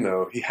cartoon,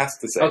 though. He has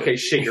to say okay,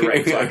 shit, you're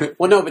right. Sorry.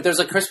 Well, no, but there's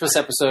a Christmas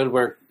episode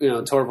where,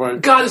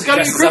 Torborn... God, there's got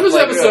to be a Christmas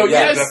episode,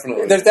 yes!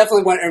 Definitely. There's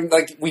definitely one, and,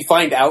 like, we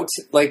find out,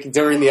 like,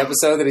 during the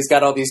episode that he's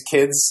got all these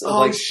kids. Oh,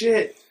 like,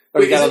 shit.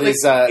 Or he got all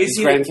these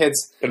grandkids.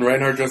 And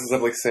Reinhardt dresses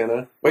up like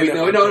Santa. Wait,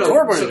 no.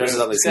 Torborn dresses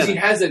up like Santa. Because he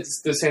has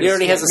the Santa. He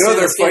already has a No, Santa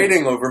they're skin.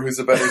 fighting over who's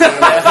a better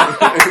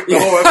Santa. The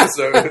whole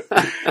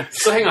episode.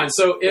 So hang on,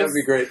 so if... That'd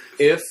be great.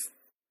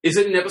 Is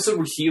it an episode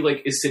where he,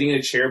 like, is sitting in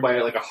a chair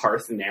by, like, a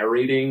hearth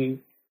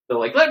narrating... So,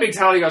 like, let me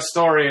tell you a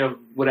story of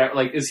whatever.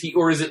 Like, is he,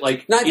 or is it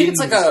like? No, I think it's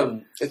like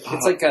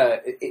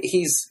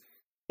he's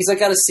like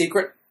got a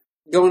secret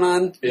going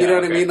on. You know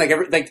what I mean?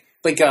 Like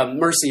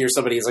Mercy or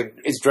somebody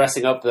is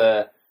dressing up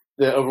the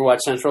Overwatch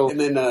Central, and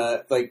then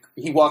like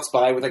he walks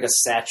by with like a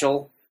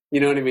satchel.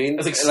 You know what I mean?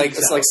 It's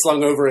like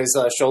slung over his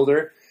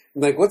shoulder.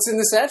 I'm like, what's in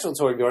the satchel,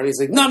 Torbjorn?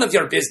 He's like, none of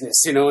your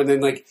business. You know, and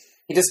then like.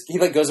 He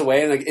goes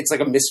away and like it's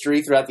like a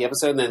mystery throughout the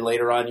episode, and then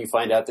later on you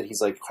find out that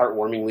he's like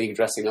heartwarmingly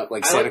dressing up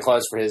like Santa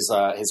Claus for his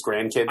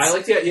grandkids. I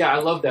like that. Yeah, I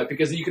love that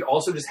because you could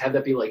also just have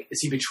that be like,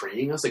 is he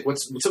betraying us? Like,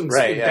 what's something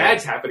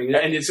bad's happening?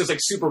 And it's just like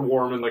super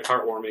warm and like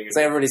heartwarming.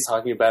 So everybody's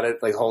talking about it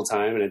like the whole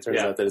time, and it turns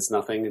out that it's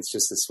nothing. It's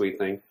just a sweet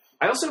thing.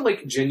 I also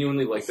like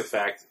genuinely like the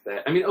fact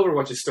that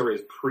Overwatch's story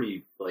is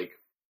pretty like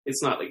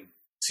it's not like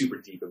super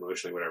deep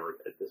emotionally, whatever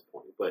at this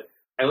point, but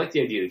I like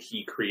the idea that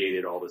he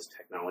created all this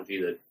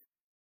technology that.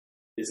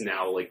 Is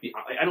now like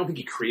I don't think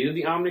he created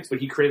the Omnics, but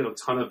he created a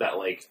ton of that.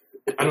 Like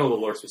I don't know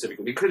the lore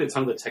specifically. He created a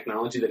ton of the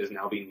technology that is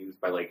now being used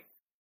by like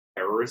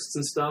terrorists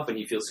and stuff, and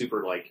he feels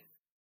super like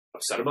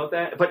upset about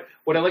that. But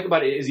what I like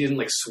about it is he isn't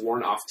like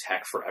sworn off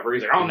tech forever.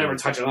 He's like, I'll never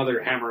touch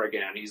another hammer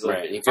again. He's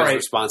like, he feels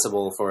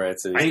responsible for it.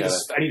 And I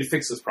need to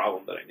fix this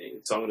problem that I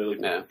made, so I'm going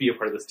to like, be a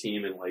part of this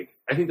team. And like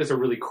I think that's a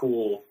really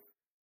cool.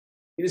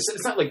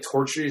 It's not like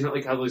torture. He's not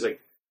like how those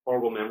like.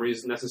 Horrible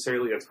memories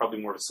necessarily. That's probably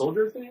more of a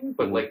soldier thing,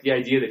 but like the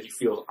idea that he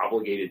feels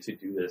obligated to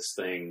do this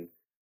thing,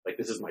 like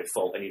this is my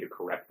fault, I need to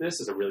correct this,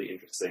 is a really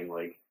interesting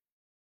like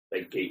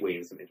gateway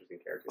into some interesting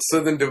characters. So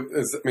then,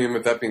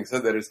 with that being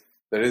said, that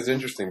is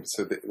interesting.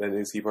 So then,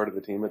 is he part of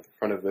the team at the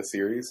front of the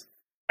series?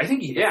 I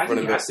think he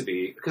has to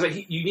be because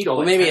you need all.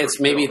 Well,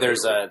 maybe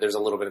there's a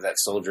little bit of that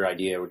soldier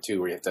idea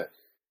too, where you have to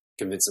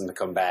convince him to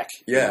come back.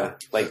 Yeah, you know?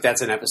 Like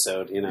that's an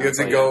episode. You know, you have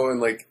to go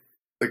and like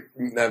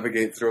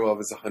navigate through all of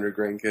his 100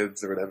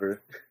 grandkids or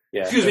whatever.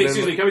 Yeah.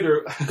 Excuse me, coming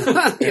through.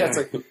 Yeah, it's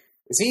like,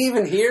 is he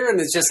even here?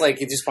 And it's just like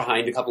he's just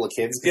behind a couple of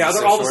kids. Yeah,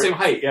 they're all the same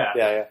height. Yeah,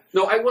 yeah.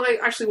 No,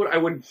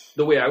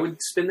 the way I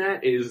would spin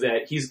that is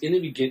that he's in the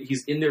beginning.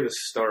 He's in there to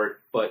start,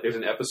 but there's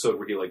an episode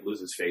where he like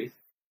loses faith,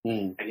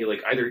 and he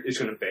like either is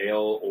going to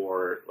bail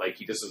or like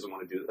he just doesn't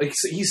want to do it. Like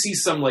so he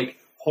sees some like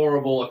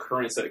horrible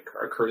occurrence that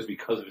occurs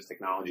because of his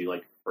technology,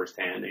 like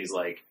firsthand, and he's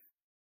like,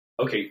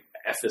 okay.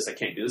 F this, I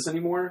can't do this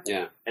anymore.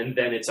 Yeah. And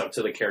then it's up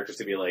to the characters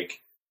to be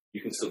like,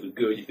 you can still do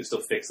good, you can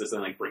still fix this,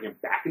 and like bring him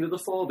back into the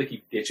fold. Like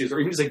he ditches,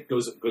 or even just like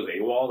goes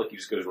AWOL, like he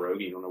just goes rogue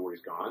and you don't know where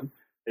he's gone.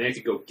 And they have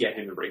to go get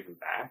him and bring him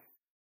back.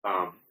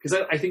 Because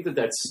I think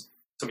that's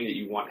something that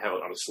you want to have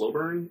on a slow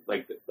burn.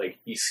 Like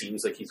he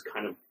seems like he's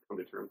kind of come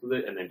to terms with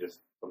it, and then just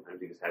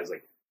sometimes he just has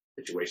like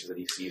situations that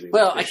he sees. And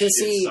I can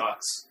see.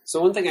 Sucks.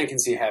 So one thing I can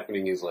see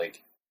happening is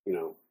like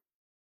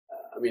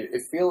I mean,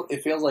 it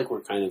feels like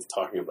we're kind of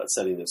talking about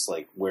setting this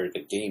like where the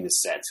game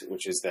is set,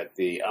 which is that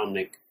the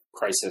Omnic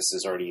crisis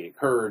has already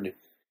occurred.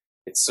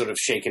 It's sort of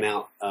shaken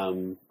out.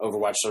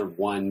 Overwatch sort of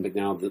won, but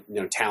now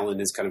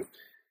Talon is kind of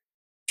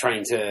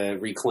trying to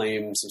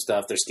reclaim some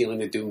stuff. They're stealing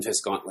the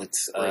Doomfist gauntlet.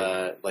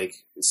 Right.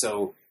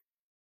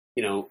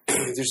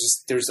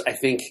 There's I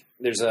think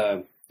there's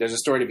a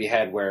story to be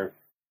had where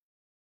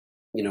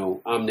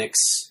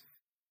Omnics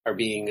are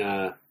being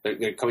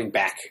they're coming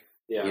back.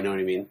 Yeah. You know what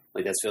I mean?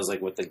 Like that feels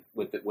like what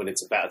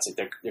it's about. It's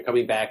like they're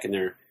coming back and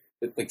they're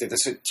like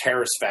there's a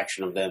terrorist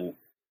faction of them,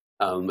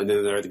 and then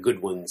there are the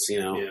good ones,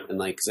 and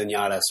like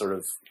Zenyatta sort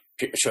of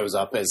shows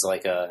up as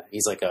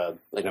he's like an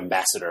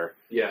ambassador.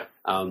 Yeah.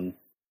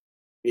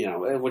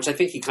 Which I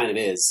think he kind of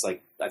is.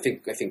 Like I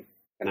think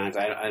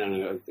canonical. I don't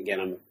know.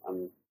 Again,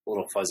 I'm a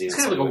little fuzzy. It's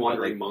kind of like a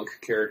wandering monk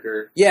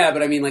character. Yeah,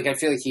 but I mean, like, I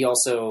feel like he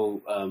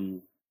also,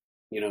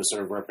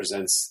 sort of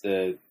represents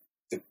the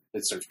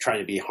sort of trying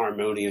to be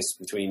harmonious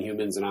between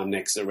humans and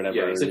Omnics or whatever.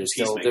 Yeah,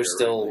 there's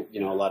still a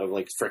lot of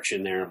like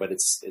friction there, but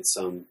it's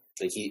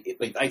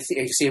like I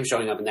see him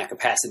showing up in that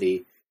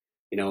capacity,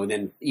 and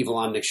then evil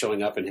Omnic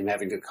showing up and him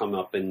having to come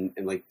up and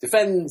like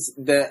defend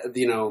that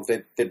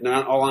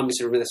not all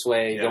Omnics are this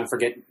way. Yeah. Don't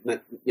forget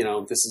that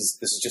this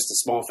is just a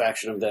small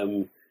faction of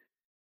them.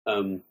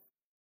 And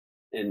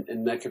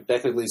that could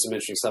lead to some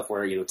interesting stuff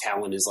where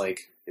Talon is like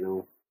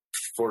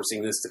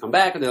forcing this to come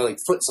back, and they're like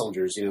foot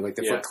soldiers, like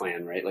the Foot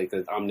Clan, right? Like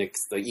the Omnics,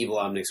 the evil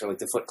Omnics are like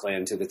the Foot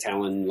Clan to the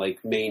Talon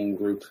like main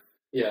group.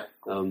 Yeah,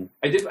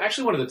 I did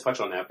actually wanted to touch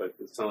on that, but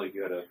it's not like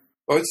you had a.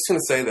 I was just going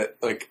to say that,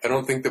 like, I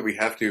don't think that we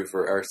have to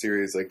for our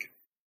series, like,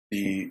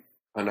 be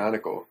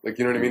canonical. Like,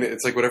 you know what I mean?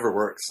 It's like whatever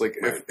works. Like,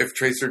 right. if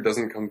Tracer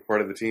doesn't come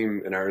part of the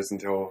team in ours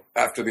until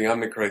after the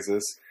Omnic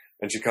Crisis,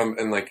 and she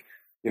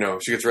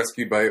she gets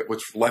rescued by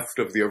what's left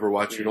of the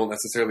Overwatch, who don't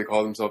necessarily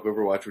call themselves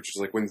Overwatch, which is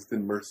like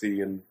Winston,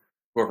 Mercy, and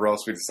whoever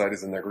else we decide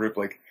is in that group.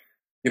 Like,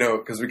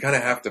 because we kind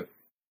of have to.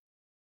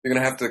 You're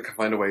gonna have to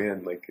find a way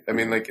in. Like, I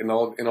mean, like in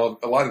all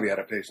a lot of the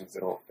adaptations,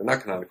 they're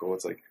not canonical.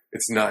 It's like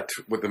it's not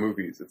with the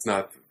movies. It's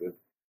not the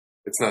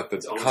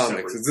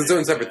comics. It's its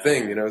own separate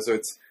thing. So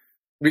it's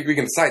we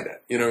can decide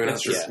that. We don't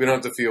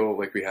have to feel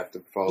like we have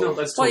to follow. No,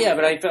 that's totally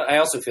but I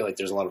also feel like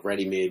there's a lot of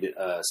ready-made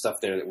stuff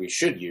there that we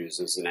should use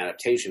as an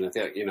adaptation. I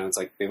think it's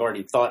like they've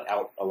already thought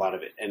out a lot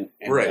of it, and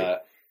right.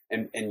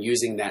 And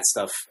using that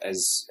stuff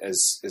as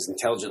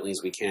intelligently as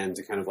we can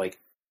to kind of like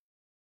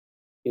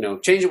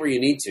change it where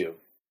you need to,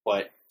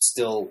 but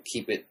still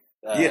keep it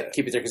there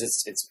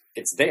because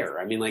it's there.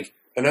 I mean, like,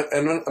 and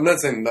I'm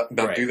not saying not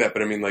right. do that,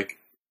 but I mean, like,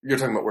 you're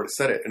talking about where to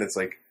set it, and it's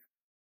like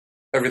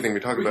everything we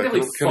talk about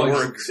can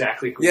work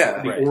exactly.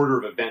 The order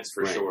of events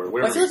for sure.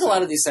 Well, I feel like a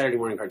lot of these Saturday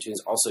morning cartoons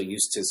also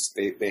used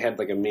to they had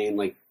like a main,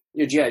 like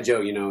G.I.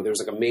 Joe. There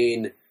was like a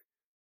main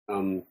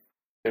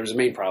there was a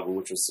main problem,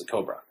 which was the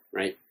Cobra,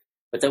 right?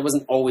 But that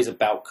wasn't always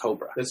about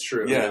Cobra. That's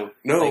true. Yeah,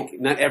 no, like,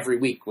 not every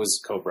week was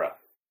Cobra.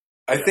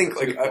 I think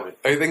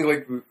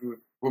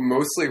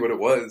mostly what it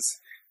was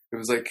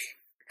like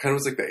kind of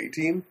was like the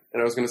A-Team,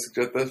 and I was going to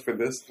suggest this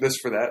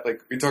for that.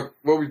 Like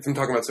what we've been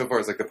talking about so far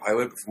is like the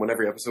pilot, when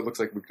every episode looks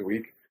like week to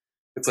week.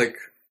 It's like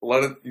a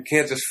lot of you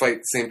can't just fight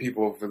the same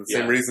people for the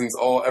same reasons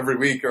every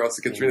week, or else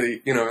it gets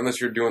really unless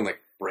you're doing like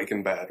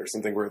Breaking Bad or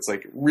something where it's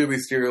like really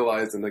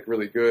serialized and like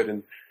really good,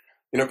 and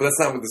but that's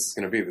not what this is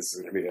going to be. This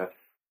is going to be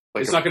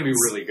it's not going to be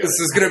really good. This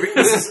is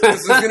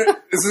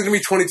going to be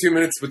 22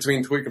 minutes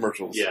between toy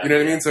commercials. Yeah, you know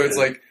what I mean? So it's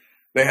like.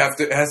 It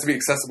has to be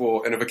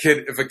accessible, and if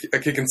a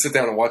kid can sit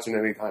down and watch it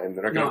any time,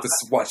 they're not going to have to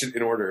watch it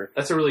in order.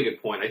 That's a really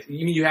good point.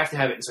 You have to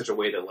have it in such a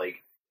way that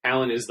like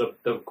Talon is the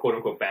quote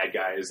unquote bad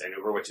guys, and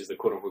Overwatch is the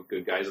quote unquote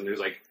good guys, and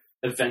there's like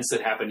events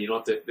that happen. You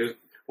don't have to. There's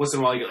once in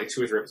a while you get like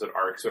 2 or 3 episode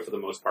arcs, but for the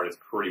most part, it's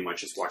pretty much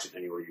just watch it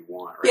anywhere you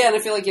want. Right? Yeah, and I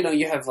feel like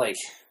you have like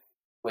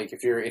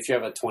if you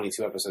have a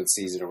 22 episode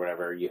season or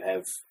whatever, you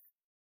have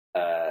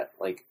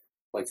like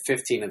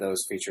 15 of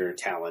those feature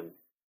Talon.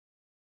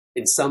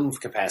 In some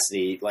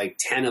capacity, like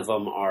 10 of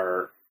them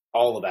are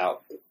all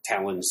about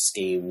Talon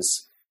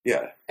schemes.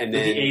 Yeah, and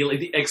then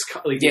the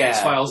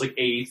X-Files like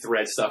A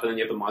thread stuff, and then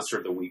you have the Monster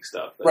of the Week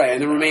stuff. Right,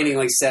 and the remaining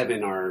like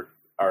 7 are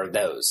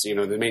those. The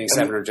remaining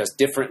 7 are just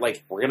different.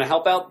 Like we're gonna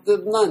help out the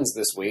nuns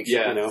this week.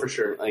 Yeah, for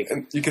sure. Like,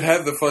 and you could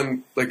have the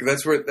fun. Like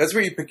that's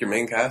where you pick your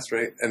main cast,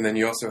 right? And then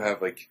you also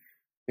have like.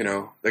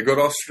 They go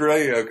to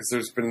Australia because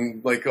there's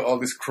been like all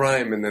this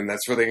crime, and then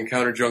that's where they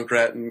encounter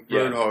Junkrat and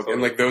Roadhog, totally.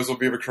 And like those will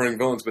be recurring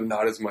villains, but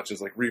not as much as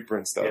like Reaper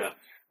and stuff. Yeah.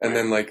 And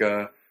then like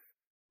and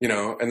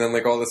then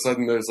like all of a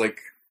sudden there's like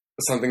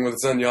something with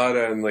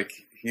Zenyatta, and like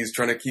he's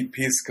trying to keep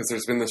peace because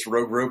there's been this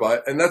rogue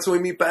robot, and that's when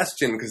we meet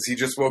Bastion because he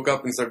just woke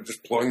up and started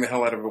just blowing the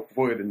hell out of a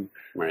wood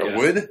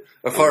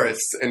a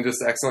forest, and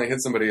just accidentally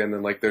hit somebody, and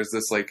then like there's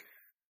this like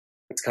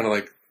it's kind of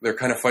like. They're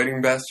kind of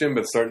fighting Bastion,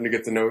 but starting to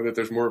get to know that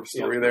there's more of a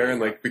story there,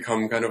 and like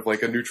become kind of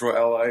like a neutral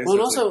ally. Well,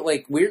 and also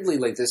like weirdly,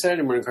 like the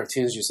Saturday morning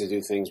cartoons used to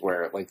do things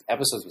where like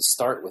episodes would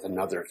start with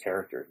another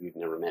character you've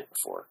never met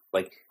before.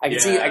 Like I can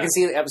see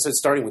the episode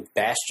starting with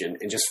Bastion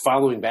and just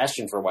following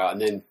Bastion for a while, and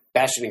then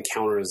Bastion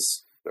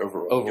encounters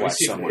Overwatch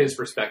from his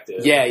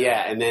perspective. Yeah,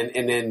 and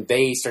then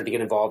they start to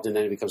get involved, and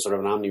then it becomes sort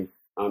of an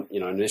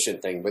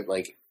omniscient thing. But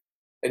like.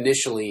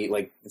 Initially,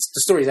 like the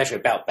story is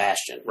actually about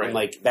Bastion, right? And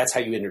like that's how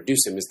you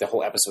introduce him. Is the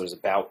whole episode is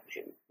about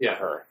him,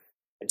 her.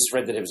 I just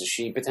read that it was a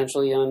she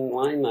potentially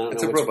online. I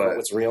don't know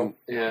what's real.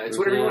 Yeah, it's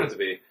whatever you want it to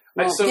be.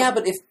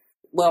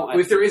 Well, but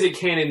if there is a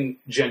canon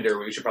gender,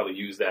 we should probably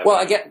use that. Well,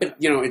 I get, but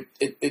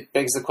it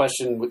begs the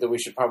question that we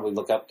should probably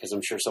look up because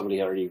I'm sure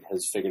somebody already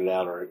has figured it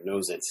out or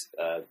knows it.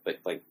 But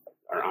like,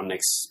 are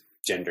Omnics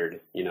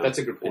gendered? That's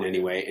a good point. In any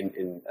way,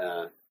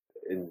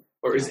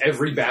 or is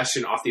every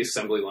Bastion off the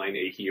assembly line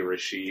a he or a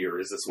she, or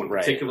is this one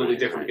particularly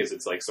different because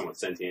it's like somewhat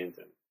sentient?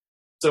 And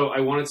so I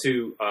wanted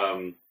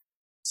to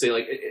say,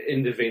 like,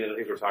 in the vein of the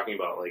things we're talking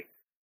about, like,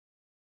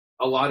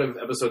 a lot of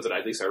episodes that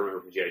at least I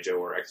remember from G.I. Joe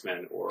or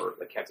X-Men or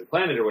like Captain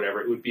Planet or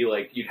whatever, it would be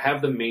like you'd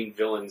have the main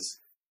villains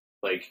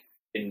like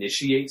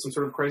initiate some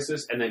sort of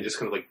crisis and then just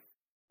kind of like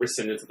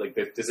rescind into like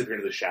they disappear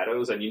into the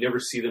shadows and you never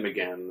see them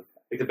again.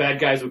 Like the bad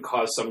guys would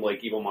cause some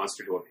like evil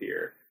monster to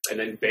appear and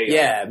then bail.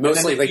 Yeah,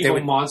 mostly the like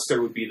evil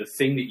monster would be the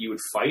thing that you would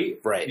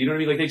fight. Right. You know what I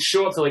mean? Like they'd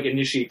show up to like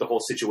initiate the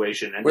whole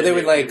situation and where they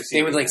would like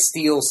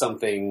steal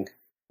something.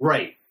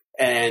 Right.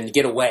 And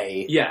get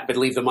away, yeah, but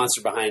leave the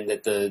monster behind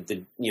that the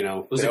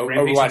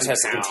Overwatch has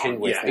to contend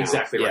with. Yeah, now.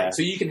 Exactly right. Yeah.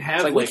 So you can have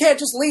it's like we can't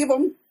just leave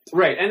them,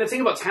 right? And the thing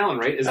about Talon,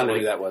 right, is I don't know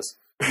like, who that was.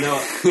 No,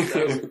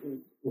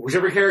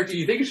 whichever character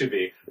you think it should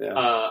be. Yeah.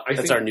 I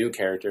That's think, our new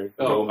character.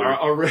 Oh, Gomer.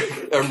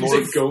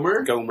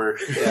 Gomer. Gomer.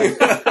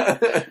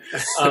 Yeah.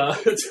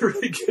 It's a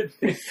really good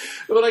name.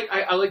 But like,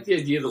 I like the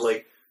idea that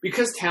like.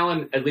 Because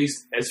Talon, at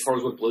least as far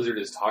as what Blizzard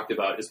has talked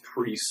about, is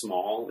pretty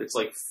small. It's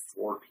like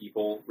 4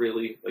 people,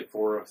 really, like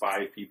 4 or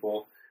 5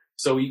 people.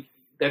 So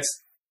that's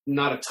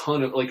not a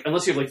ton of like,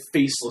 unless you have like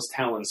faceless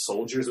Talon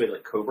soldiers, the way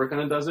like Cobra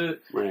kind of does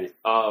it, right?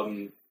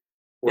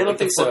 I don't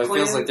think so. It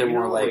feels like they're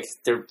more like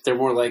they're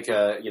more like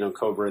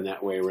Cobra in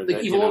that way, where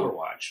like evil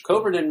Overwatch.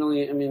 Cobra didn't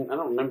really. I mean, I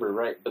don't remember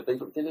right, but they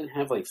didn't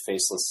have like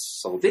faceless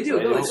soldiers. They do.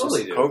 Right? No, they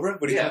totally do. Cobra?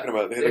 What are you talking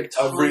about? They had like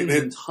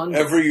tons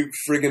every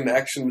friggin'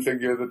 action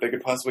figure that they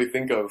could possibly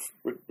think of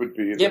would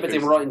be. Yeah, but they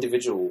were all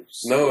individuals.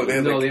 No, they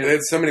had they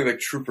had so many like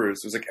troopers.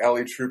 It was like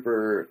Alley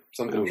Trooper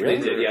something. Oh, really?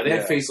 They did. Yeah, they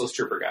had faceless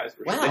trooper guys.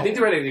 Wow. I think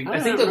they were. I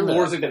think the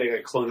lore's like that, like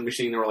a clone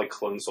machine. They were like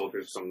clone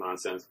soldiers or some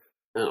nonsense.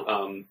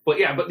 Oh. But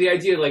the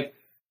idea like.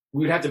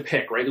 We'd have to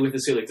pick, right? We have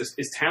to say, like, this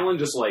is Talon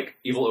just like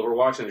evil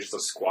Overwatch, and there's just a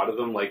squad of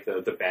them, like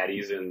the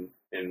baddies in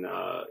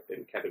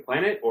Captain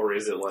Planet, or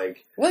is it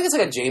like? I think it's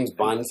like a James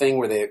Bond thing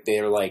where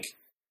they're like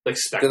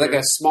Spectre. They're like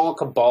a small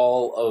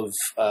cabal of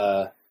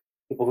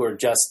people who are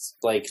just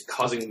like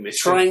causing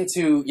mischief.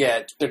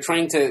 They're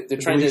trying to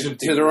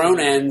their own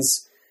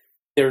ends.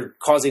 They're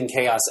causing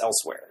chaos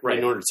elsewhere, right?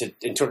 In order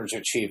to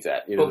achieve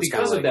that. You know, but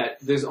because of that,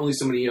 there's only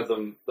so many of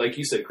them. Like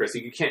you said, Chris,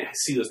 you can't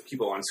see those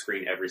people on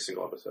screen every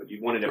single episode.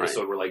 You want an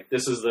episode where, like,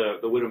 this is the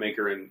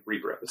Widowmaker and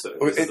Reaper episode.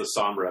 This is the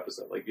Sombra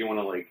episode. Like, you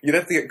want to like. You'd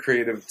have to get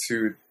creative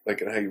too, like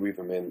in how you weave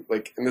them in.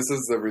 Like, and this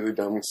is the really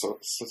dumb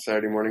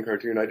Saturday morning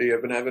cartoon idea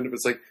I've been having. It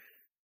was like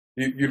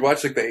you'd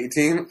watch like the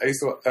A-Team.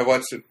 I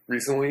watched it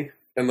recently,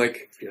 and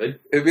like it'd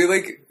be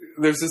like.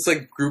 There's this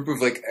like group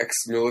of like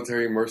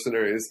ex-military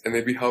mercenaries, and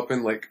they'd be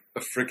helping like a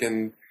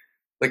freaking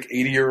like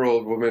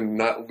 80-year-old woman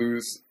not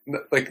lose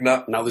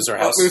her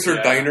house, lose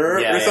her diner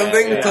or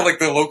something to like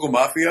the local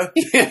mafia.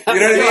 You know what I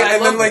mean?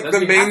 And then like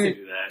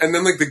and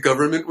then like the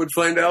government would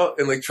find out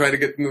and like try to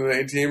get into the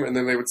A-Team, and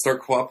then they would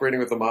start cooperating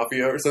with the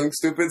mafia or something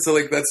stupid. So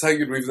like that's how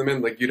you'd weave them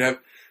in. Like you'd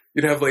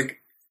have like.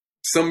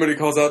 Somebody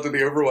calls out to the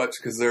Overwatch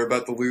because they're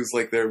about to lose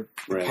like their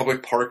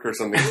public park or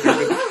something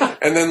stupid.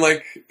 And then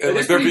like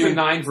it's pretty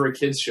benign for a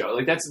kids show.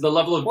 Like that's the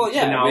level of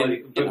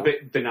banality.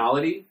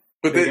 Banality.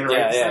 But they,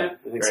 I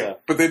think so.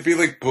 But they'd be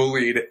like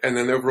bullied, and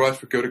then the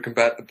Overwatch would go to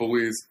combat the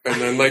bullies,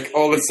 and then like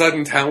all of a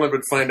sudden Talon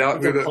would find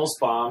out pulse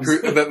bombs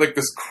that like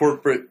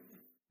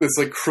this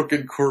like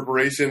crooked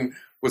corporation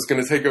was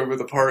going to take over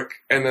the park,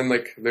 and then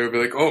like they would be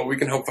like, "Oh, we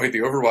can help fight the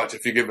Overwatch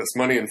if you give us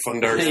money and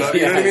fund our stuff."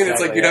 You know what I mean? It's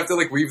like you'd have to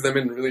like weave them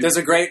in really. There's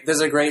a great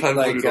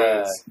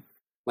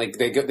like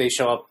they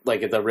show up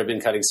like at the ribbon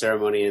cutting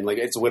ceremony, and like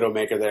it's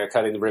Widowmaker there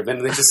cutting the ribbon,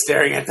 and they're just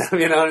staring at them,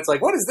 you know. And it's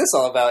like, what is this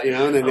all about, you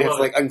know? And then they have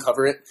to like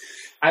uncover it.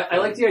 I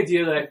like the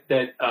idea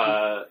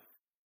that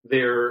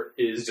there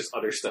is just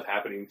other stuff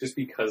happening, just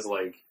because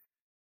like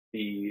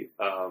the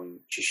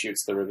she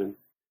shoots the ribbon.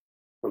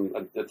 From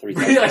a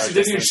 3,000 yeah, she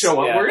didn't even show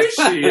up. Yeah. Where is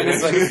she?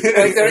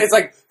 it's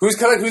like who's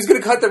going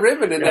to cut the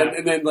ribbon?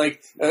 And then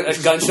like a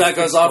gunshot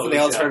goes off, and they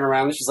all turn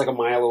around, and she's like a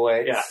mile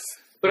away. Yeah,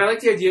 but I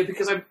like the idea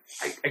because I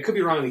could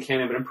be wrong in the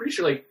canon, but I'm pretty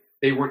sure like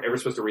they weren't ever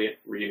supposed to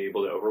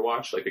re-enable the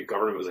Overwatch. Like the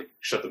government was like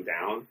shut them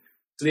down.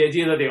 So the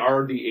idea that they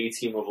are the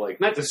A-Team of like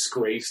not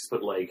disgraced,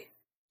 but like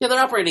they're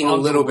operating a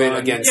little bit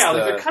against. Yeah,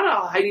 like they're kind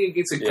of hiding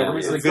against the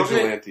government. So the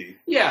vigilante.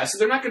 Yeah, so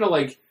they're not going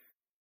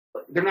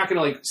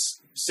to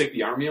stick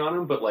the army on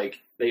them, but like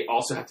they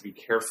also have to be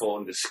careful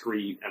and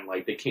discreet, and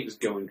like they can't just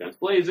go in guns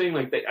blazing.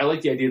 Like I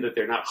like the idea that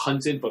they're not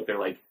hunted, but they're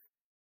like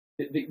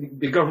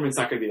the government's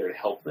not going to be there to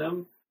help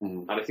them.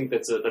 Mm-hmm. And I think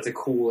that's a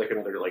cool like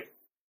another like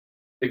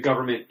the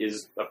government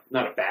is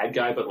not a bad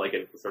guy, but like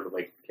it sort of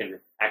like can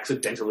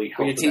accidentally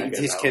help. You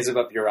teach kids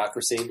about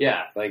bureaucracy.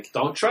 Yeah, like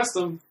don't trust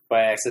them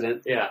by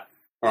accident. Yeah,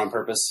 or on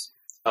purpose.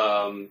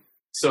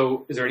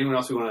 So, is there anyone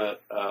else we want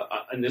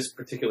to in this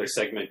particular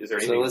segment? Is there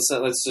anything?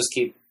 So let's just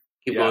keep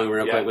going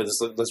real quick with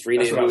this. Let's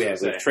rename who we have.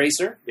 We have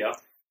Tracer. Yeah.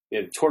 We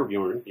have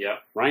Torbjorn. Yeah.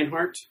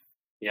 Reinhardt.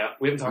 Yeah.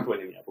 We haven't talked about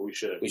him yet, but we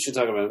should. We should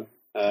talk about him.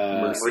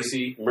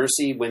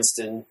 Mercy,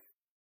 Winston.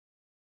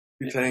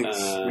 2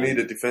 tanks. We need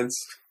a defense.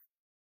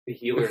 The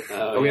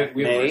healer. We have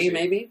May,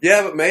 maybe?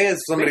 Yeah, but May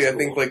is somebody May's I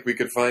think cool. like we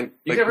could find.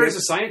 You like, could have her as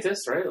a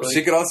scientist, right? Like,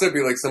 she could also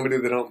be like somebody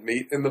they don't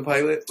meet in the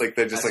pilot. Like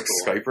they just That's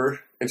like cool. Skype her,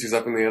 and she's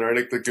up in the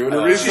Antarctic like doing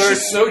her she's research.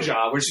 just no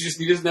job, where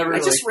you just never. I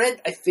just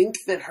read. I think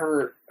that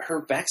her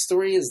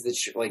backstory is that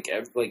she, like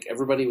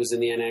everybody was in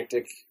the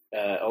Antarctic.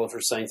 All of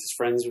her scientist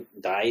friends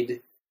died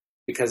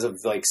because of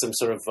like some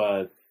sort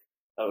of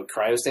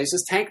cryostasis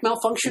tank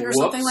malfunction or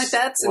something like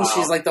that, and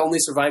she's like the only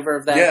survivor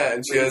of that. Yeah,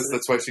 and she has.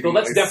 That's why she. Well,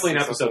 can that's ice definitely an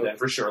herself episode up. then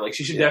for sure. Like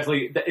she should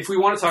definitely. If we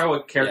want to talk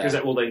about characters Yeah.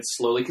 that will then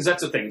slowly, because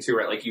that's the thing too,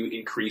 right? Like you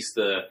increase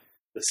the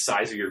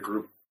size of your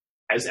group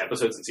as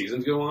episodes and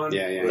seasons go on.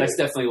 Yeah. That's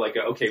definitely like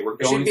okay. We're It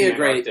going. should be to a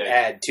great Antarctic.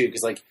 ad too,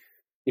 because like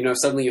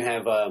suddenly you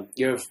have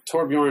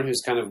Torbjorn,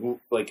 who's kind of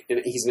like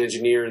he's an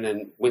engineer, and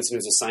then Winston,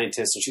 who's a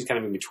scientist, and she's kind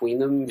of in between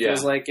them. Yeah.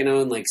 Feels like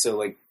and like so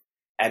like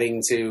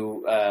adding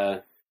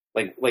to.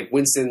 Like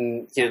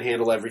Winston can't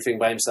handle everything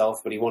by himself,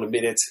 but he won't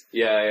admit it.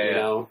 Yeah. You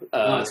know,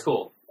 Oh, that's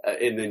cool.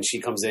 and then she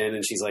comes in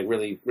and she's like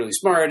really, really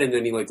smart, and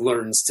then he like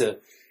learns to,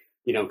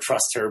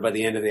 trust her by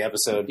the end of the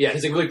episode. Yeah,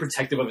 he's like really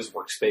protective of his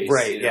workspace.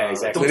 Right, you yeah, know, like,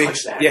 exactly. Don't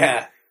touch that.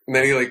 Yeah, And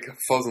then he like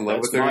falls in love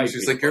That's with her, my and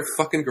she's like, "You're a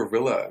fucking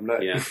gorilla." I'm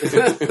not. yeah.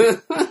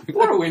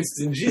 Poor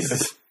Winston,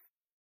 Jesus.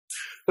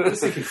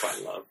 Just thinking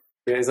find love.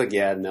 Yeah, he's like,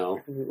 yeah, no.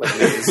 Like,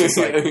 he's just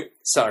like,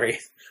 sorry.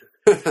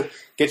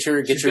 get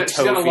your She's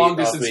toe got a feet long off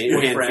distance me,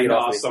 your hand boyfriend feet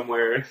off off me.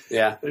 somewhere.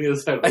 Yeah, On the other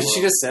side of the and she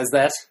world. just says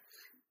that.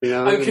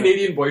 I'm a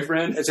Canadian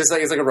boyfriend. It's just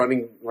like it's like a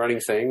running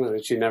thing.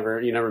 Like you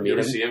never You meet ever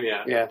him. see him?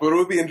 Yeah. Yeah, But it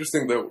would be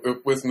interesting though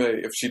with May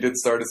if she did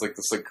start as like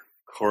this like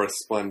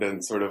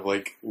correspondent sort of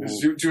like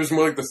she was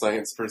more like the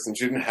science person.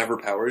 She didn't have her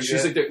powers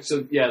She's yet.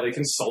 like, they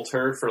consult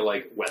her for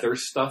like weather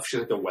stuff. She's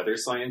like the weather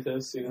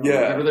scientist, you know.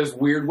 Yeah. Whenever there's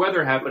weird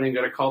weather happening,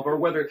 gotta call up our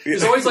weather.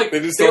 There's Yeah. always like They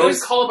they, just always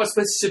always- call up a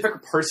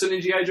specific person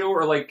in GI Joe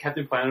or like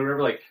Captain Planet or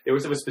whatever. Like they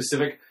always have a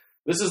specific.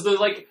 This is the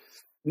like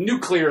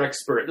nuclear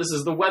expert. This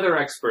is the weather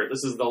expert.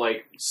 This is the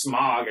like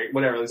smog,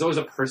 whatever. There's always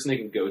a person they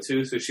can go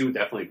to. So she would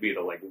definitely be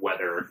the like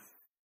weather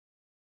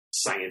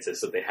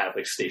scientist that they have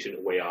like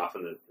stationed way off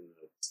in the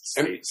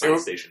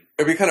science station.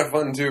 It'd be kind of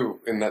fun too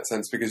in that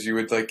sense because you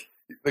would like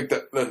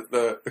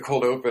the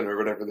cold open or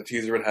whatever the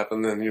teaser would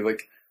happen, then you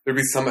like there'd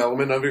be some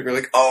element of it. You're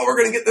like, oh, we're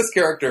gonna get this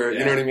character. Yeah.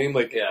 You know what I mean?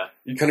 Like, Yeah.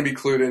 you kind of be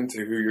clued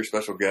into who your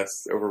special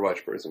guest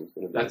Overwatch person is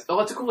gonna be. That's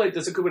a cool.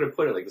 That's a good way to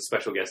put it. Like the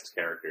special guest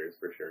characters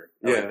for sure.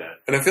 I like that.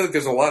 And I feel like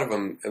there's a lot of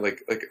them.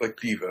 Like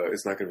Diva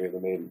is not going to be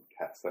in the main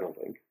cast. I don't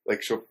think.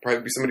 Like she'll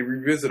probably be somebody we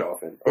revisit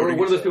often. Or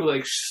one of those people that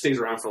like stays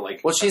around for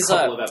like. well, she's a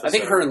couple of I episodes.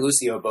 think her and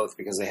Lucio both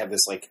because they have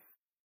this like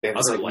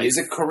Other life.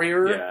 music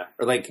career Yeah.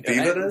 or like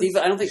Diva does?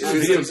 Diva. I don't think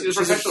She's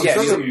professional. yeah,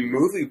 She's she's on some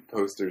movie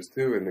posters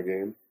too in the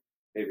game.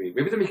 Maybe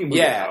they're making movies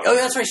yeah. out. Oh,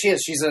 that's right. She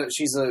is.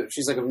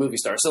 She's like a movie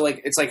star. So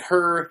like it's like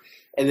her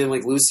and then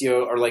like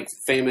Lucio are like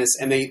famous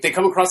and they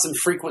come across them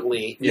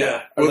frequently.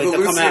 Yeah. Or like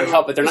they'll come out and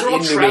help, but they're not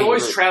in the main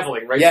always group.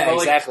 traveling, right? Yeah, They're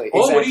like, exactly. oh,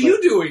 what are exactly.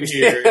 you doing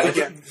here? Yeah.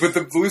 Like, But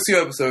the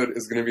Lucio episode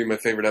is going to be my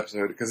favorite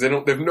episode because they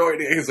have no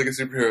idea he's like a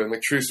superhero, and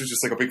like Trish was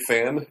just like a big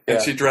fan, Yeah.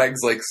 and she drags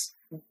like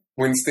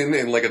Winston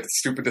in like a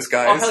stupid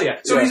disguise. oh hell yeah!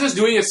 So Yeah. he's just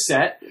doing a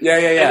set, Yeah,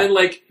 yeah, and yeah. then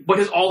like,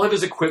 but all of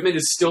his equipment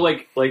is still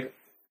like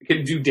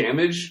can do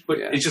damage, but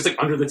Yeah. it's just like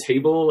under the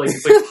table, like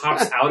it's like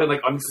pops out and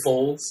like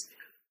unfolds.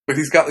 But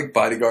he's got like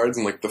bodyguards,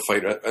 and like the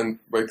fight and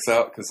breaks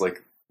out because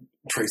like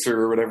Tracer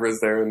or whatever is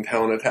there, and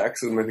Talon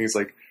attacks, and then he's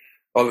like,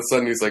 all of a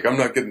sudden he's like, I'm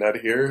not getting out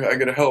of here. I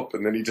gotta help,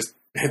 and then he just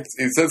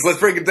he says, let's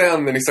break it down,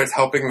 and then he starts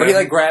helping. But he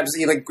them. like grabs,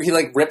 he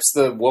rips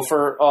the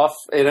woofer off,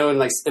 and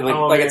like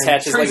Oh, man.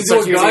 attaches, Turns like it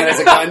starts into a using it gun? as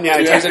a gun. Yeah,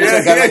 he turns it into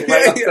a gun. Like,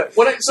 right off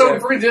the- So Yeah.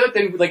 if we're gonna do that,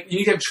 then like you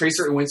need to have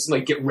Tracer and Winston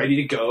like get ready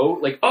to go.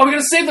 Like, oh, we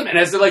gotta save them, and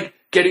as they're like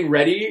getting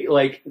ready,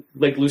 like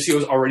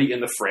Lucio's already in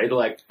the fray. They're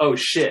like, oh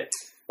shit.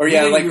 Or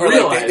yeah, You like, didn't or, like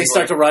realize, they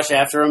start to rush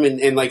after him,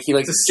 and like he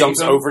like To save jumps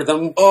them? over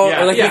them. Oh,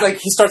 Yeah. Or like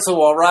he starts a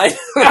wall ride.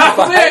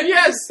 Oh man,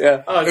 yes.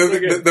 Yeah. Oh,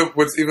 it's so good.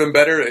 What's even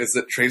better is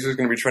that Tracer's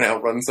going to be trying to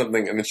outrun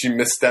something, and then she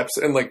missteps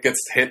and like gets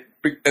hit,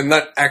 and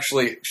not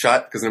actually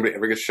shot because nobody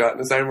ever gets shot in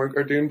a Cyberpunk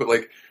cartoon. But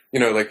like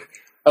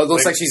Oh, it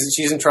looks like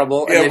she's in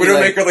trouble. yeah, and then he,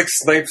 like, Widowmaker like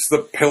snipes the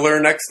pillar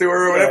next to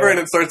her or whatever, Yeah. and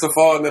it starts to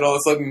fall, and then all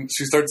of a sudden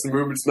she starts to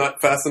move. It's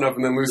not fast enough,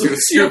 and then Lucio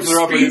scoops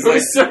her up, and he's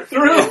like,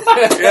 through.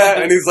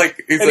 yeah, and he's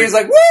like, and he's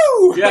like,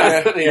 woo!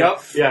 Yeah. yeah.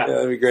 Yep. Yeah.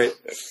 That'd be great.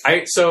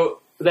 So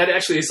that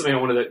actually is something I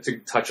wanted to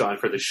touch on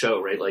for the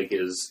show, right? Like,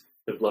 is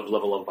the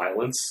level of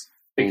violence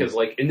because,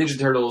 like, in Ninja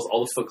Turtles,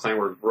 all the Foot Clan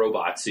were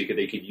robots, so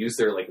they could use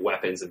their like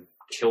weapons and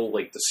kill,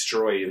 like,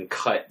 destroy and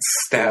cut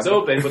stab. things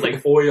open, but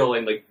like oil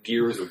and like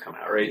gears would come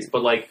out, right?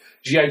 But like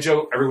GI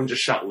Joe, everyone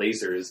just shot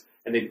lasers,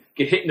 and they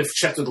get hit in the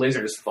chest with a laser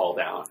and just fall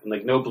down, and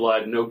like no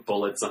blood, no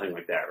bullets, nothing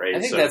like that, right? I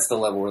think So- that's the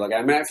level we're like.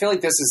 I mean, I feel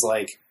like this is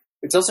like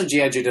it's also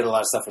G.I. Joe did a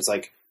lot of stuff. It's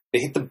like they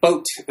hit the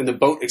boat and the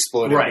boat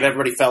exploded, Right. but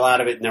everybody fell out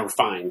of it and they were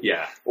fine.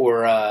 yeah.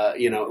 Or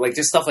like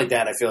just stuff like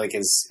that. I feel like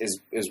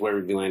is where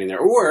we'd be landing there.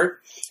 Or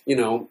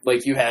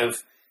like you have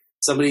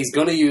somebody's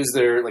going to use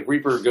their like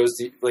Reaper goes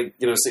to like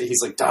so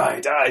he's like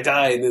die,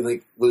 and then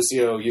like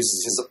Lucio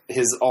uses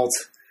his alt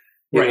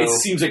Right, know? it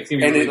seems like it's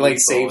gonna be and really it like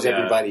lethal, saves yeah.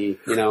 everybody.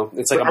 You know,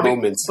 it's like But, a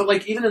moment. But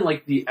like even in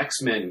like the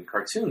X-Men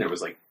cartoon, there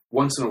was like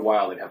once in a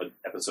while they'd have an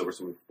episode where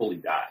someone fully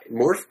died.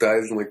 Morph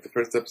dies in like the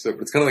first episode,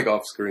 but it's kind of like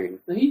off screen.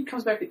 And he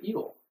comes back to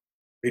evil.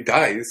 He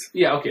dies.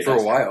 Yeah, okay. For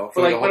a while.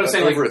 But like what I'm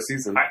saying, over like a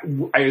season.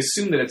 I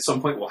assume that at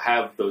some point we'll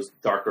have those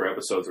darker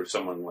episodes where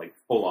someone like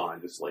full on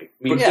just like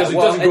Yeah, it doesn't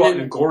well, go out then-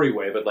 in a gory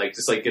way, but like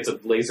just like gets a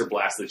laser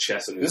blast to the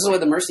chest. And This is why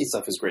the Mercy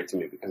stuff is great to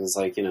me because it's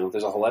like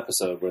there's a whole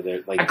episode where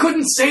they're like I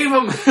couldn't save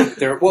him.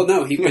 they're but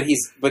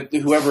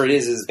whoever it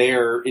is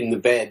there in the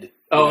bed.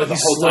 Oh, the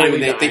he's whole time slowly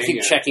they dying, keep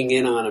yeah. checking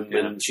in on him,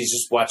 Yeah. and she's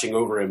just watching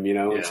over him. And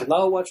Yeah. she's like,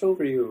 "I'll watch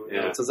over you."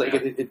 Yeah. So it's like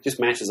it just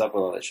matches up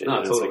with all that shit. No,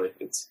 you know? It's totally. like,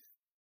 it's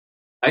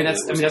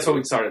that's why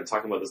we started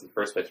talking about this in the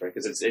first place, right?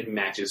 Because it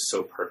matches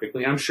so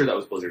perfectly. I'm sure that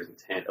was Blizzard's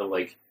intent of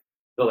like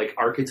the like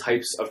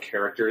archetypes of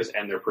characters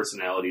and their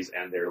personalities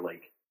and their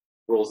like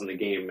roles in the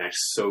game match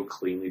so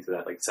cleanly to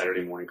that like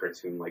Saturday morning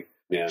cartoon. Like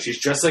yeah. she's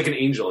just like an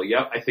angel.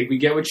 Yep, I think we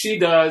get what she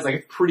does. Like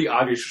it's pretty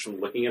obvious just from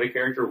looking at a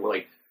character where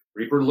like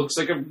Reaper looks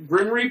like a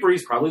Grim Reaper.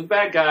 He's probably the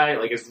bad guy.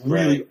 Like it's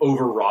really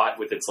overwrought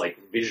with its like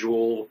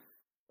visual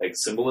like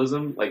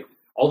symbolism. Like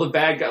all the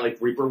bad guy, like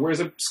Reaper wears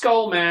a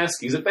skull mask.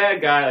 He's a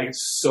bad guy. Like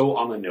it's so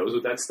on the nose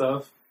with that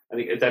stuff. I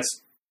think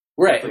that's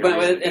Right, like, but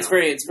really, it's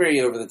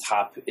very over the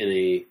top in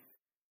a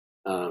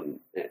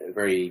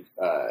very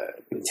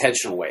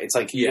intentional way. It's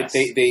like Yes.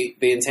 they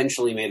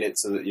intentionally made it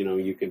so that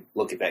you could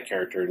look at that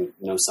character and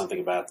know something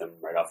about them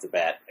right off the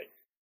bat.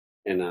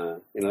 And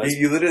that's,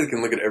 You literally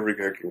can look at every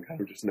character and kind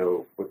of just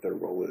know what their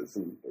role is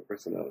and their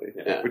personality.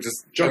 Yeah. Which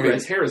is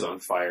Junkrat's hair is on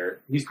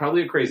fire. He's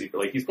probably a crazy, but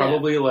like he's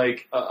probably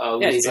like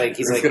he's like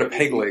he's got a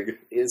peg leg,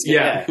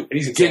 and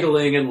he's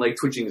giggling and like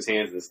twitching his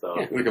hands and stuff.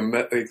 Yeah. like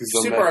he's a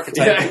super meth.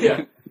 archetypal.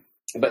 Yeah.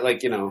 But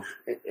like I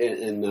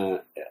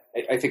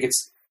think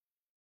it's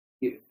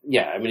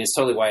I mean it's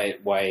totally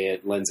why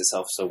it lends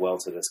itself so well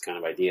to this kind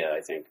of idea. I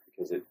think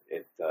because it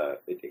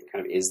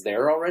kind of is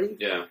there already.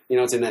 Yeah.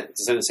 It's in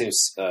the same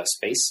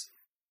space.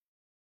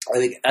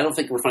 I don't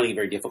think we're finding it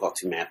very difficult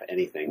to map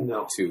anything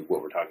to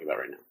what we're talking about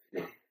right now.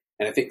 No.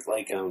 And I think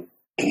like I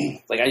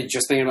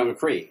just thinking about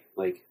McCree,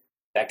 like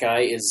that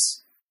guy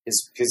is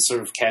his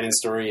sort of canon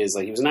story is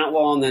like he was an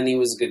outlaw and then he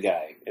was a good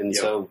guy, and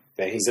so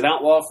he's an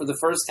outlaw for the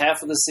first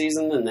half of the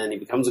season and then he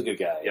becomes a good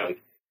guy. Yep.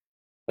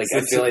 Like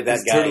I feel like that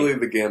it's guy totally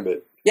the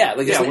Gambit. Yeah,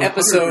 like there's an 100%.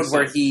 episode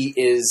where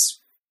he's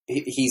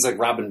like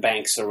robbing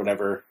banks or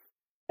whatever,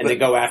 and they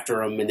go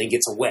after him and he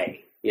gets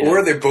away.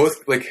 Or they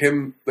both like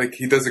him, like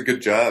he does a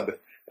good job.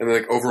 And then,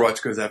 like,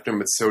 Overwatch goes after him,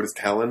 but so does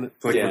Talon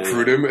to, like,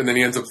 recruit him. And then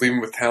he ends up leaving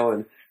with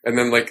Talon. And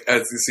then, like,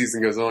 as the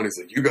season goes on, he's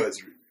like, you guys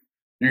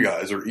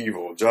are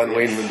evil. John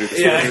Wayne would do this.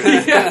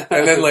 Yeah.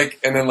 And then,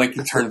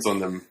 he turns on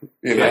them.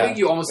 You know? I think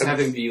you almost have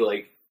him be,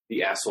 like,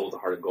 the asshole with the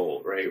heart of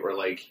gold, right? Where,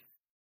 like,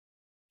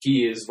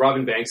 he is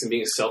robbing banks and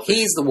being a selfish...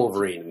 He's the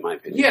Wolverine, in my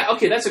opinion. Yeah,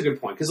 okay, that's a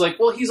good point. Because, like,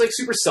 well, he's, like,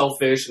 super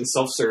selfish and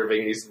self-serving,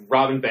 and he's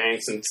robbing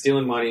banks and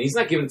stealing money. He's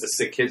not giving it to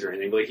sick kids or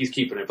anything, but, like, he's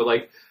keeping it. But,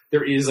 like,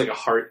 there is, like, a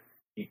heart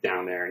deep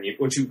down there, and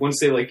once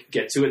they like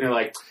get to it, and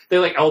they're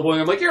like elbowing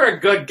him, like you're a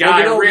good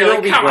guy,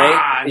 really. Come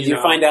on, you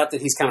find out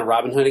that he's kind of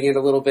Robin Hooding it a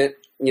little bit,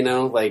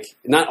 like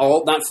not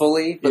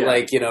fully, but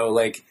like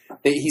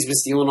he's been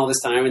stealing all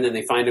this time, and then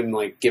they find him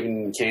like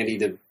giving candy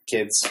to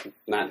kids,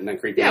 not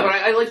creepy. Yeah, but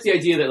I like the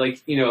idea that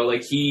like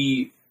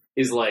he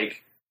is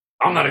like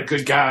I'm not a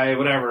good guy,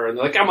 whatever, and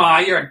they're like come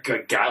on, you're a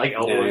good guy, like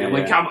elbowing him,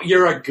 like come on,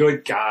 you're a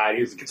good guy.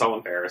 He gets all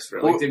embarrassed,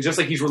 like just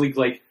like he's really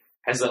like.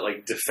 Has that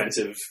like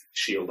defensive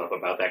shield up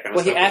about that kind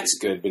of stuff. Well, he acts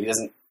good, but he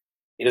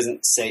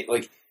doesn't say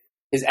like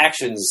his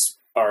actions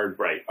are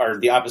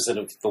the opposite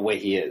of the way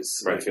he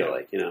is. Right, I feel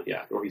like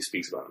yeah, or he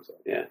speaks about himself.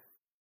 Yeah,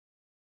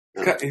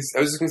 I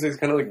was just gonna say he's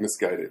kind of like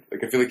misguided.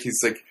 Like I feel like he's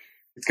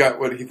got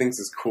what he thinks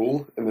is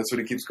cool, and that's what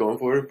he keeps going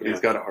for. But he's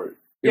got a heart.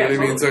 You know what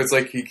I mean? So it's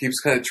like he keeps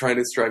kind of trying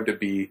to strive to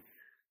be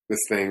this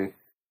thing.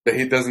 That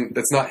he doesn't.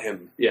 That's not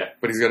him. Yeah,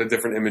 but he's got a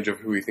different image of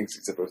who he thinks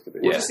he's supposed to be.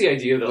 Well, just the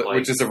idea that, like,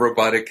 which is a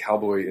robotic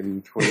cowboy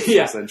in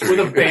 21st century with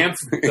a Banff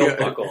belt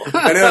buckle.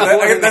 I know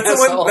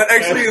that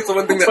actually is the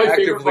one thing that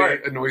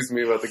actively annoys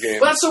me about the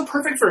game. But that's so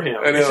perfect for him.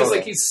 I know. It's just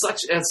like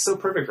that's so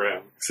perfect for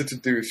him. Such a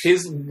douche.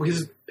 His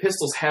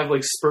pistols have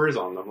like spurs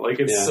on them. Like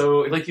it's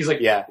so like he's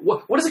like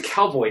what does a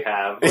cowboy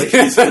have? Like,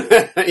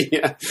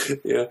 yeah.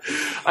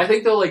 I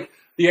think though like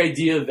the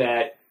idea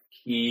that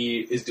he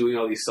is doing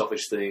all these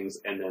selfish things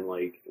and then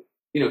like.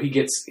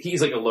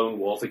 He's like a lone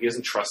wolf. Like he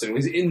doesn't trust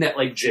anyone. He's in that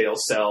like jail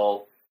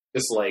cell,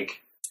 just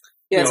like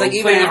it's like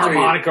even playing a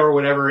harmonica or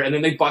whatever. And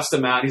then they bust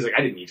him out. And he's like,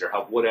 I didn't need your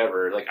help,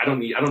 whatever. Like I don't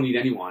need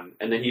anyone.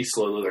 And then he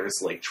slowly learns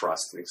to like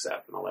trust and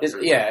accept and all that.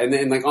 Sort of thing. And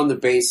then like on the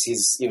base,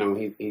 he's he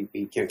kind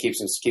of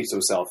keeps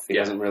himself. He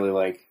doesn't really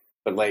like,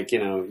 but like you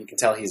can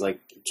tell he's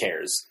like he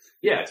cares.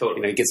 Yeah,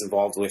 totally. He gets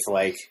involved with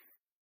like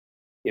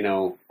I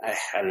don't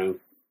know.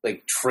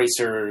 Like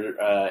Tracer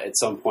at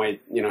some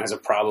point, has a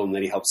problem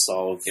that he helps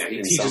solve. Yeah,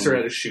 he teaches her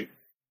how to shoot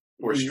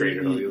more straight.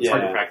 It's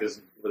hard to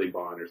practice really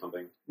Bond or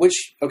something.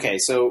 Which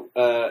so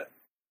the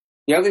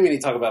other thing we need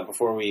to talk about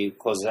before we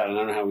close it out, and I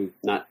don't know how we've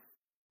not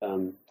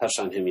touched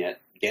on him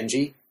yet.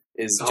 Genji.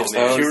 is just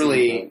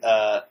purely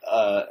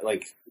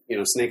like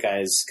Snake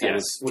Eyes kind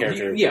of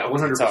character.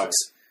 100%. Talks.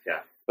 Yeah,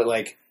 but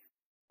like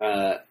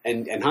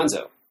and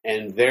Hanzo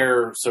and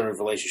their sort of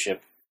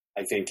relationship,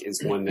 I think,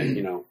 is one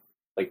that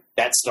like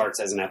that starts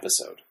as an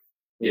episode.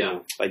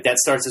 Like that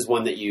starts as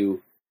one that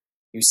you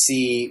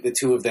see the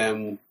two of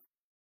them.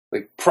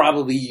 Like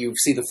probably you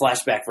see the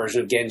flashback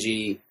version of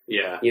Genji.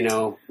 Yeah,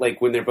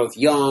 like when they're both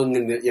young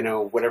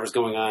and whatever's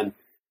going on.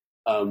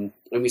 And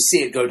we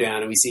see it go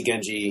down, and we see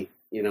Genji,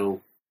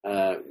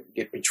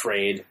 get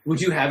betrayed. Would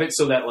you have it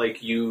so that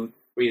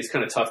it's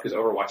kind of tough because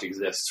Overwatch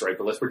exists, right?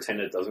 But let's pretend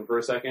it doesn't for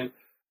a second,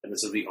 and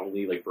this is the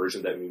only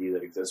version of that media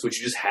that exists. Would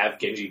you just have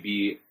Genji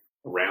be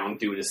around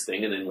doing his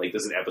thing, and then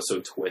there's an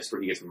episode twist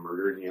where he gets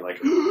murdered, and you're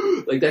like,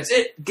 that's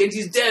it,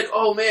 Genji's dead.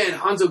 Oh man,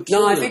 Hanzo killed him.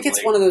 No, I think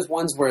it's one of those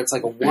ones where it's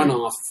like a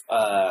one-off.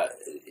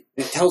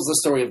 It tells the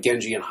story of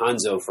Genji and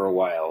Hanzo for a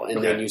while,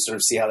 and then you sort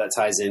of see how that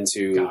ties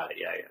into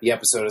the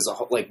episode as a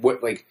whole.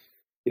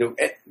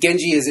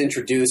 Genji is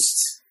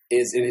introduced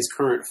in his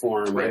current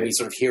form, and we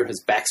sort of hear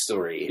his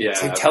backstory. Yeah.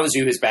 It tells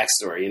you his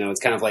backstory.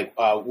 It's kind of like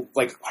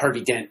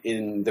Harvey Dent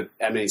in the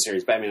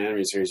Batman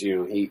animated series.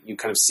 You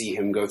kind of see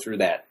him go through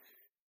that.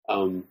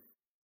 And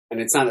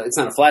it's not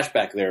a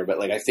flashback there, but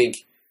I think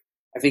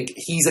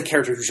he's a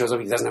character who shows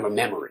up. He doesn't have a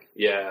memory.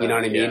 Yeah, you know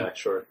what I mean. Yeah,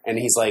 sure. And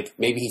he's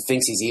maybe he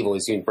thinks he's evil.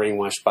 He's getting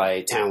brainwashed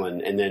by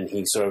Talon, and then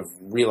he sort of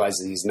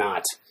realizes he's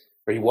not,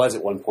 or he was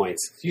at one point.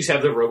 You just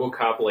have the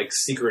RoboCop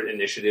secret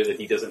initiative that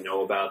he doesn't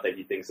know about that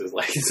he thinks is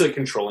it's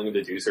controlling him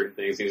to do certain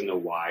things. He doesn't know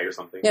why or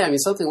something. Yeah, I mean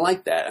something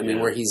like that. I mean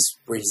where he's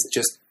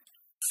just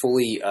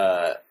fully,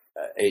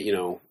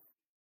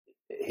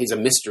 he's a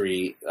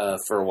mystery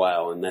for a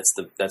while, and that's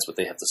what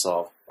they have to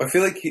solve. I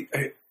feel like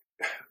it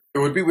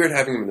would be weird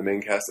having him in the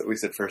main cast, at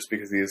least at first,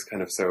 because he is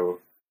kind of so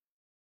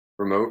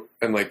remote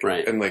and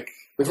right. and it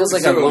feels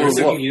like a lone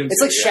wolf.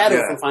 It's like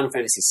Shadow from Final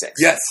Fantasy VI.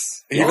 Yes,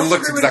 he even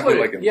looks exactly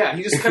like him. Yeah,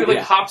 he just kind of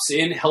hops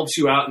in, helps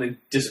you out, and then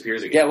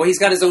disappears again. Yeah, well, he's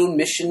got his own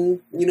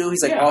mission.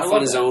 He's off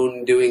on his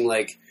own doing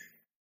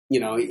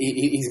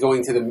he's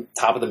going to the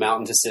top of the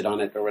mountain to sit on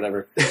it or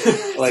whatever.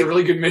 It's a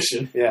really good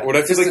mission. Yeah, what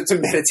I feel to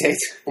meditate.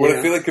 What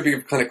I feel like could be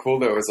kind of cool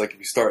though is if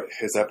you start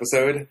his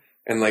episode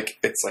and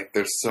it's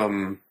there's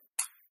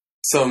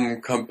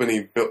some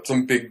company built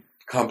some big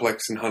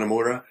complex in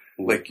Hanamura.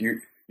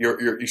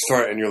 You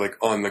start and you're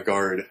on the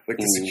guard,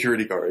 the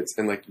security guards,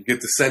 and you get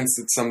the sense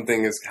that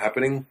something is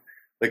happening,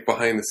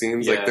 behind the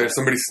scenes, there's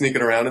somebody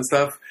sneaking around and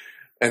stuff,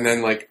 and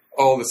then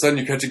all of a sudden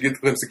you catch a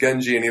glimpse of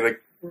Genji and he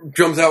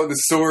jumps out with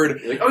his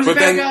sword, but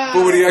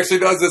what he actually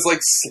does is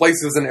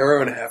slices an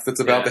arrow in half that's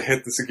about to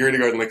hit the security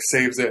guard and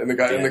saves it, and the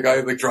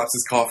guy drops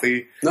his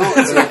coffee. No,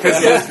 it's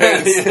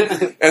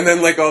and then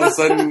all of a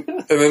sudden,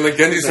 and then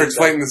Genji starts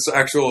fighting this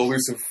actual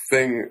elusive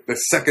thing, the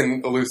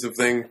second elusive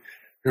thing,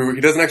 who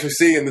he doesn't actually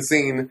see in the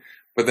scene,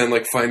 but then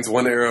finds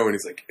one arrow and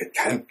he's it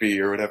can't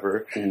be or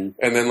whatever, and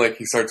then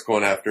he starts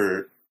going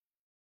after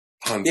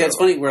Hanzo. Yeah, it's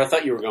funny where I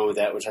thought you were going with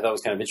that, which I thought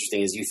was kind of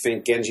interesting, is you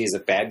think Genji is a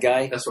bad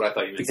guy. That's what I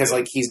thought you meant. Because,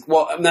 he's...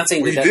 Well, I'm not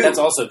saying that's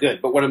also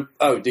good, but what I'm...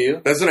 Oh, do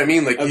you? That's what I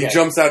mean. He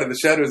jumps out of the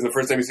shadows the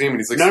first time you see him, and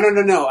he's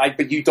No.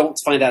 But you don't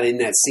find out in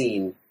that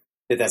scene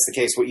that that's the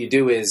case. What you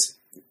do is,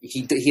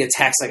 he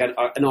attacks,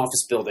 an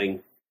office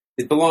building.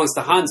 It belongs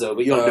to Hanzo,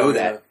 but you don't know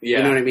that. Yeah.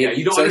 You know what I mean? Yeah,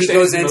 you don't so he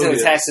goes in to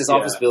attack this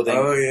office building.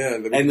 Oh, yeah.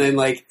 And then,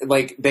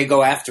 they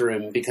go after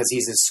him because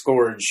he's a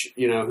Scourge,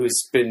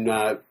 who's been...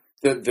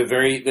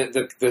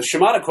 The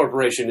Shimada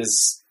Corporation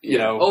is, they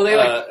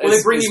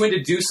bring you in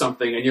to do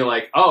something, and you're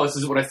this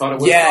is what I thought it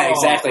was. Yeah,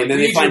 exactly. And then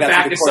they find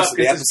out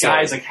this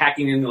guy's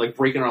hacking in,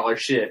 breaking all our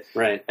shit.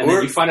 Right. And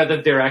then you find out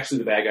that they're actually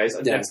the bad guys.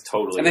 Yeah. That's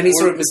totally. And then he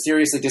sort of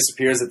mysteriously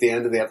disappears at the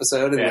end of the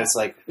episode, and it's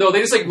no,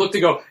 they just look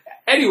to go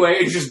anyway,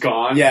 and he's just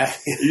gone. Yeah.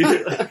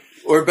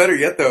 Or better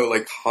yet, though,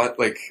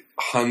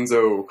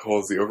 Hanzo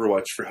calls the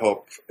Overwatch for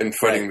help in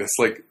fighting this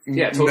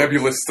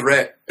nebulous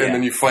threat, and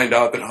then you find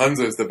out that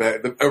Hanzo's the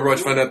bad. The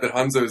Overwatch find out that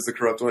Hanzo's the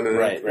corrupt one, and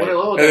right.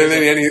 And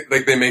then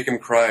they make him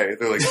cry.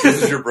 They're like,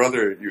 "This is your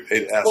brother, you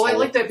hate asshole." Well, I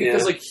like that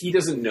because he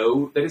doesn't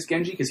know that it's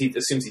Genji because he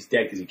assumes he's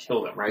dead because he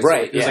killed him, right?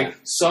 Right. So, there's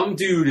some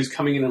dude is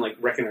coming in and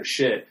wrecking our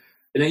shit.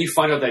 And then you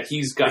find out that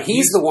he's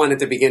the one at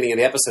the beginning of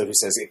the episode who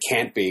says it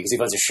can't be because he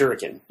finds a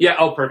shuriken. Yeah.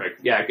 Oh,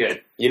 perfect. Yeah.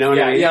 Good. You know what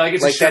I mean? Yeah.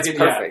 It's a shuriken. That's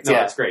perfect. Yeah. No,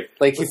 that's great.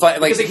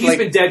 He's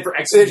been dead for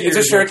X years. It's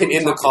a shuriken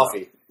in the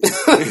coffee.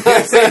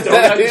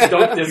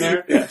 Dunked in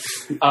there. Yeah.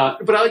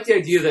 But I like the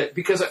idea that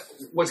because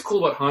what's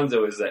cool about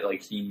Hanzo is that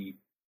he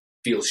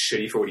feels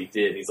shitty for what he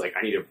did. He's I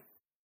need to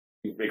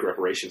make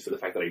reparations for the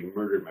fact that I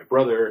murdered my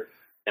brother,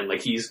 and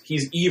he's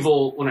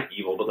evil. Well, not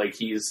evil, but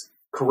he's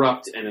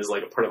corrupt and is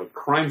a part of a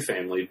crime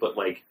family, but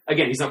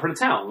again, he's not part of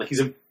Talon.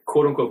 He's a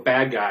quote unquote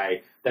bad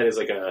guy that is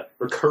a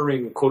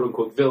recurring quote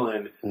unquote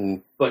villain,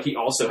 but he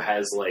also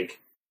has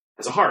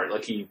a heart.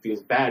 He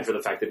feels bad for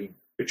the fact that he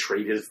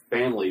betrayed his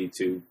family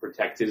to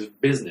protect his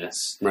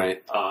business.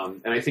 Right.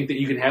 And I think that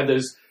you can have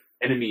those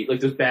enemy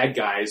those bad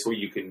guys where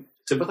you can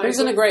sympathize. He's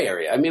in a gray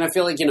area. I mean, I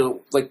feel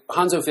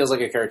Hanzo feels like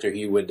a character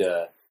he would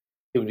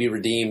be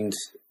redeemed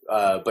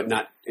but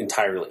not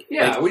entirely.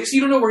 Yeah, you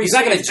don't know where he's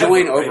not going to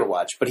join ever, Overwatch,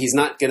 right? But he's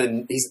not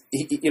going to.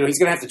 He's going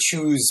to have to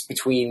choose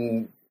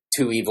between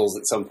two evils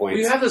at some point.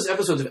 Well, you have those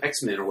episodes of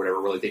X-Men or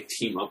whatever where like they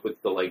team up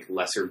with the like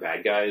lesser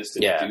bad guys to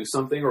do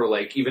something, or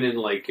like even in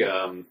like I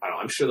don't know,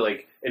 I'm sure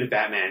like in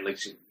Batman like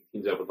she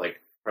teams up with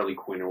like Harley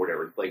Quinn or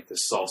whatever, like to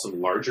solve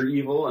some larger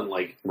evil, and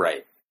like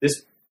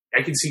this.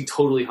 I can see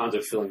totally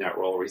Hanzo filling that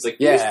role where he's like,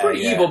 he's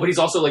pretty evil, but he's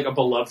also like a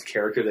beloved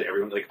character that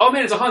everyone's like, oh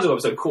man, it's a Hanzo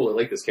episode, cool, I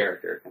like this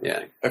character.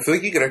 Yeah. I feel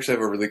like you could actually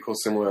have a really cool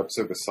similar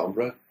episode with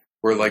Sombra,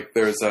 where like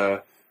there's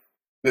the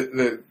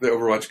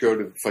Overwatch go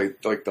to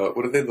fight like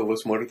the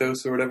Los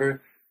Muertos or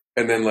whatever,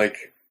 and then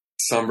like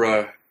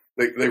Sombra,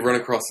 they run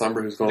across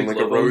Sombra who's going like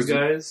a rose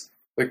guys.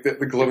 Like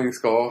the glowing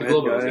skull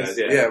guys,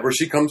 yeah, where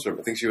she comes from.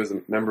 I think she was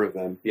a member of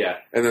them. Yeah.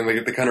 And then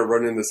they kind of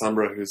run into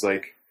Sombra who's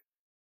like,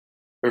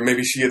 or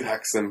maybe she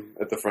attacks them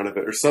at the front of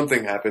it, or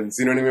something happens.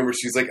 You know what I mean? Where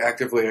she's like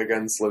actively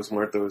against Los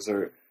Muertos,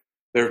 or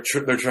they're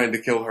trying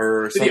to kill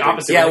her, or something. The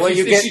opposite. Yeah, well,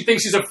 she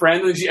thinks she's a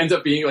friend, and she ends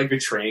up being like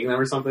betraying them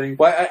or something.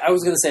 Well, I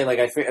was gonna say like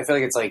I feel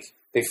like it's like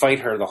they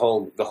fight her the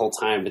whole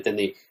time, but then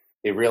they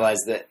realize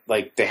that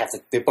like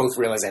they both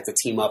realize they have to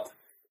team up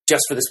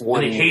just for this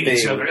one and they hate thing.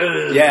 each other.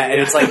 Ugh. Yeah, and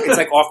it's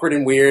like awkward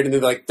and weird, and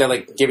they're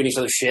like giving each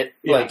other shit,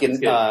 like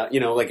in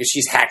like if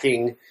she's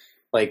hacking.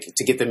 Like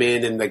to get them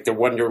in, and like they're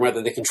wondering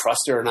whether they can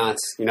trust her or not,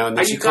 and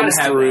then she comes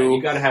through.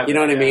 You gotta have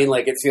what I mean?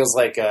 Like it feels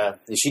like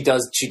she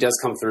does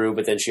come through,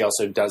 but then she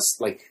also does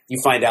like you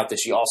find out that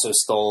she also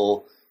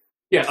stole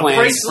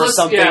plans for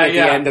something at the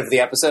end of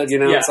the episode.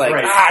 It's like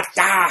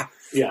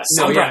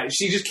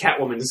she just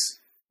Catwoman's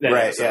that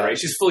episode, right?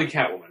 She's fully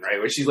Catwoman, right?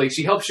 Where she's like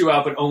she helps you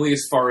out, but only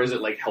as far as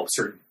it like helps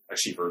her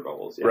achieve her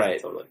goals, right?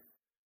 Totally.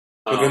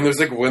 But then there's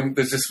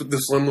just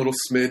this one little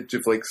smidge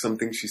of like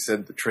something she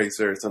said to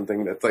Tracer or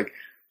something that's like.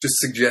 Just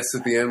suggests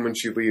at the end when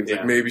she leaves,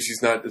 like maybe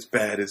she's not as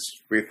bad as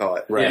we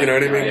thought. Right. You know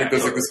what I mean?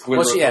 There's like this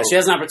glimmer. Well, she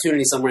has an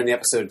opportunity somewhere in the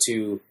episode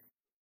to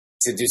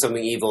do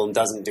something evil and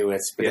doesn't do it,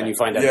 but then you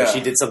find out that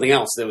she did something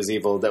else that was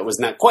evil, that was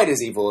not quite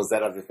as evil as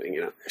that other thing.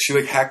 She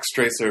like hacks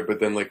Tracer, but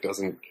then like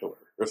doesn't kill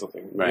her or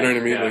something. Right. You know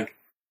what I mean? Yeah. Like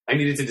I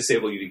needed to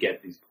disable you to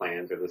get these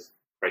plans or this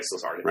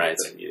priceless artifact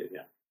that I needed.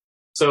 Yeah.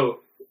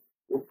 So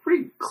we're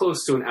pretty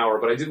close to an hour,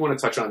 but I did want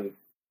to touch on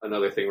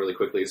another thing really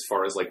quickly as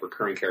far as like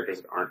recurring characters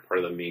that aren't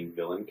part of the main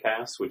villain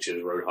cast, which is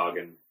Roadhog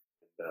and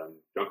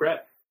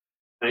Junkrat.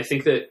 And I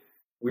think that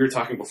we were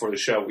talking before the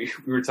show, we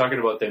were talking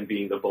about them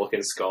being the bulk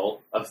and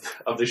skull of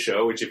the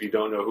show, which if you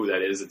don't know who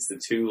that is, it's the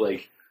two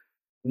like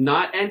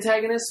not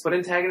antagonists, but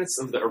antagonists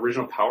of the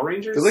original Power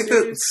Rangers. They're like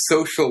the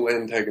social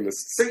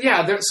antagonists.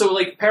 So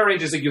like Power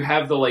Rangers, like you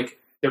have the like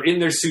they're in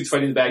their suits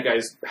fighting the bad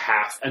guys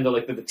half, and they're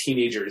like the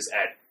teenagers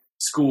at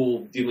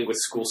school dealing with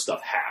school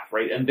stuff half,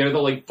 right? And they're the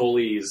like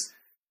bullies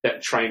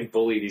that try and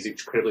bully these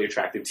incredibly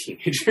attractive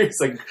teenagers,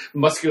 like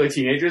muscular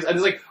teenagers. And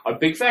there's like a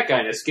big fat guy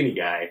and a skinny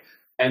guy.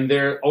 And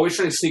they're always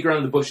trying to sneak around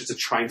in the bushes to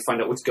try and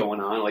find out what's going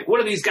on. Like, what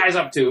are these guys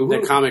up to?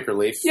 They're comic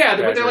relief. Yeah,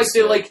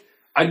 they're like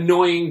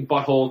annoying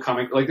butthole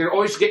comic. Like, they're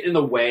always getting in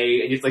the way,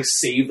 and you have to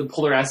like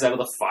pull their ass out of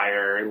the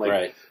fire. And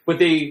like, but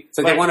they...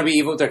 So they want to be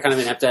evil, they're kind of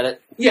inept at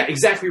it? Yeah,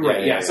 exactly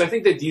right. Yeah. So I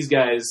think that these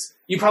guys...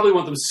 You probably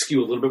want them to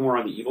skew a little bit more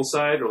on the evil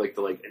side, or like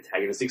the like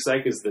antagonistic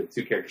side, because the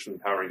two characters from the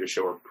Power Rangers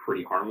show are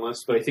pretty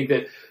harmless. But I think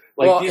that...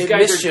 Like these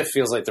guys mischief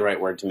feels like the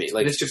right word to me.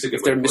 Like mischief's a good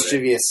if they're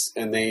mischievous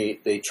and they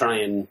try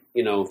and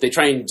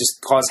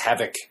just cause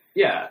havoc.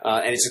 Yeah,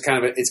 and it's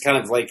just kind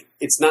of like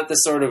it's not the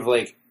sort of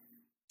like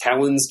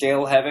Talon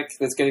scale havoc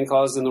that's getting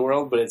caused in the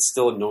world, but it's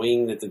still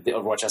annoying that the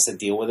Overwatch has to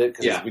deal with it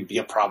because it would be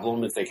a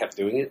problem if they kept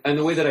doing it. And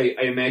the way that I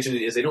imagine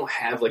it is they don't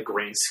have like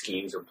grand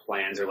schemes or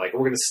plans or like we're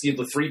going to steal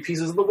the 3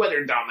 pieces of the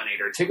Weather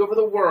Dominator, take over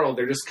the world.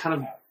 They're just kind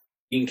of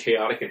being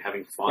chaotic and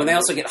having fun. And they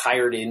also get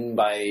hired in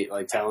by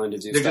like Talon to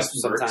do stuff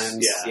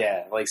sometimes.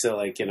 Yeah. Like so,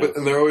 like But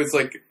and they're always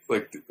like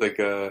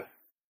they'll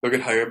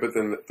get hired, but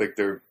then like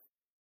they're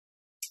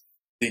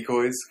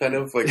decoys, kind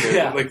of like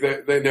like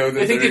they know that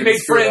they think they've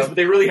made friends, but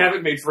they really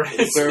haven't made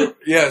friends. So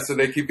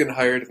they keep getting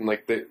hired and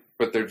like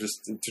but they're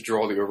just to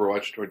draw the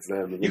Overwatch towards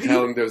them. And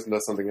Talon does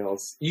something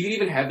else. You can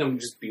even have them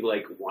just be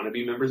like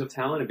wannabe members of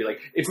Talon and be like,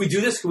 if we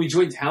do this, can we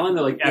join Talon?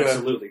 They're like,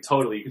 absolutely,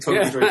 totally. You can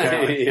totally join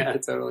Talon. Yeah,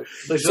 totally.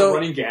 Like so,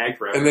 running gag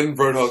forever. And then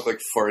Roadhog like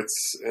farts,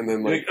 and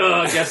then like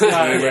guess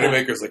not. And then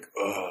Rainmaker's like,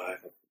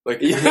 like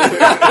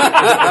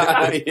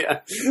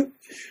yeah.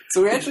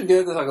 So we actually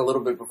did talk a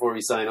little bit before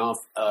we sign off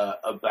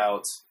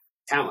about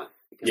Talon.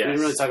 We didn't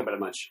really talk about it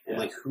much. And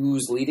like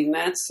who's leading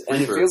that? And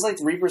Reaper. It feels like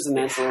Reaper's the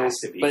natural.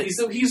 But he's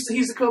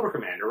the Cobra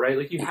Commander, right?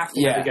 Like you have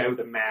to have the guy with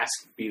the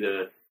mask be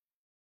the.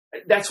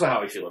 That's how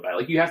I feel about it.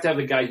 Like you have to have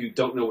the guy who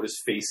don't know what his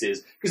face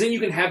is, because then you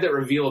can have that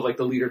reveal of like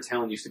the leader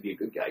Talon used to be a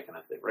good guy kind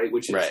of thing, right?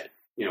 Which is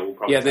we'll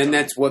probably then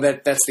that's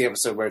the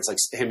episode where it's like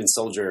him and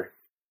Soldier,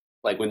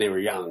 like when they were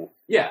young.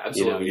 Yeah,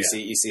 absolutely.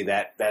 You see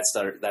that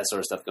sort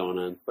of stuff going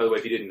on. By the way,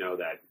 if you didn't know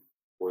that,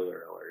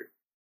 spoiler alert.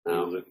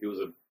 He was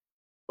a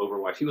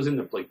Overwatch. He was in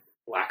the like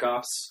Black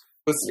Ops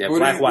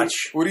Blackwatch.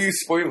 What are you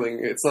spoiling?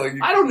 It's like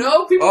I don't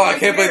know. People I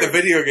can't play the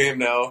video game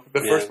now.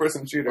 The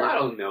first-person shooter. Well, I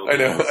don't know. I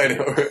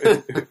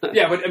know.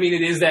 Yeah, but I mean,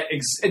 it is that,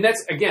 and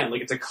that's again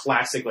like it's a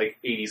classic like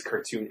 '80s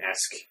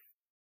cartoon-esque.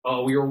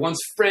 Oh, we were once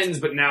friends,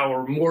 but now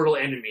we're mortal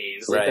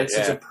enemies. Like, that's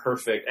such a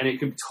perfect, and it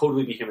could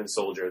totally be him and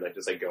Soldier that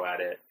just like go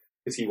at it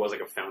because he was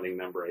like a founding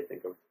member, I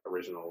think, of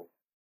original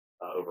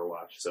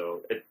Overwatch.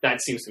 So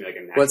that seems to me like a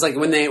natural. Well, it's like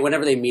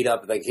whenever they meet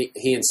up, like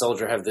he and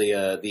Soldier have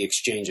the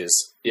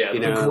exchanges. Yeah, you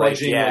know,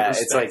 grudging,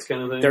 it's like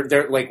kind of thing.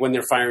 They're like when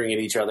they're firing at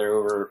each other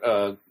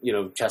over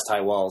chest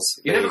high walls.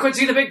 You never quite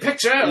see the big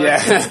picture. Yeah,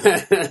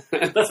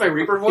 that's my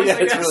Reaper voice. Yeah, I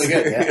guess. it's really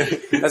good.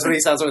 Yeah. That's what he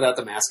sounds without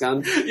the mask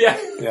on.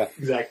 Yeah,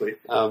 exactly.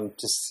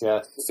 Just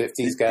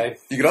 50s guy.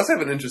 You could also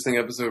have an interesting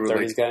episode where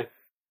 30s guy.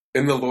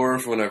 In the lore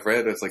of when I've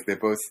read, it's like they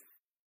both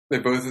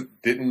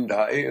didn't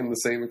die in the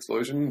same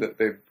explosion that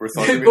they were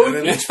thought to be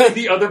dead in.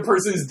 The other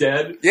person's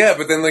dead. Yeah,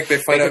 but then like they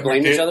find out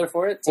blame each other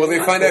for it. Well, they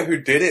find out who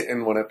did it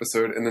in one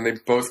episode, and then they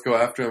both go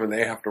after him, and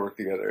they have to work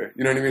together.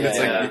 You know what I mean? It's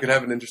like you could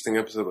have an interesting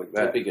episode like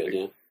that. That'd be good,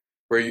 yeah.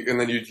 Where and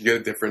then you get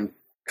a different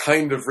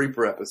kind of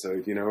Reaper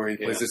episode, where he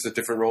plays just a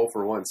different role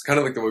for once, kind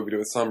of like the way we do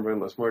with Sombra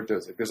and Los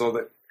Muertos. Like there's all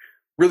that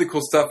really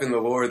cool stuff in the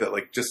lore that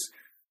like just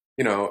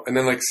and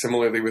then like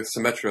similarly with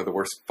Symmetra, the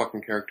worst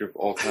fucking character of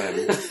all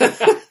time.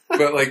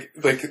 But like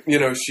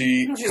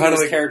she kind of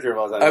like character of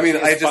all time. I mean,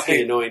 I just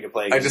hate annoying to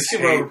play. I just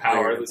super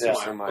overpowered.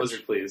 So much.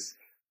 Blizzard, please.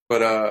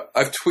 But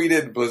I've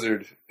tweeted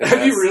Blizzard.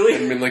 Have you really? I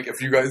mean, like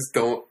if you guys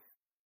don't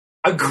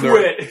I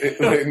quit.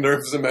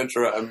 Nerf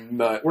Symmetra, I'm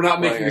not. We're not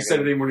making a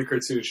Saturday morning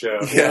cartoon show.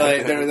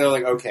 Yeah, they're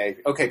like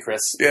okay,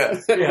 Chris. Yeah,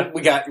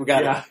 we got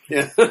it.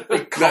 Yeah,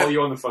 they call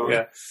you on the phone.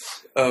 Yeah,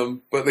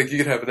 but like you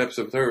could have an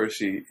episode with her where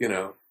she,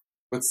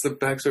 what's the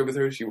backstory with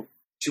her?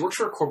 She works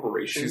for a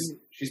corporation.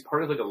 She's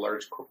part of like a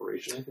large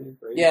corporation, I think.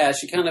 Right? Yeah,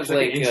 she kind of she's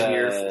like an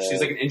engineer. She's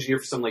like an engineer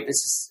for some like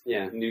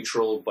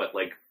neutral but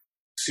like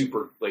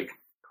super like.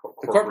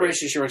 The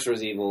corporation she works for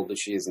is evil, but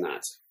she is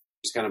not.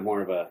 She's kind of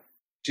more of a.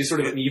 She's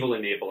sort of an evil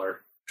enabler.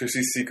 So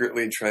she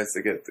secretly tries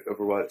to get the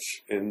Overwatch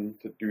in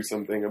to do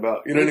something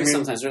about. You know what I mean?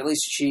 Sometimes, or at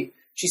least she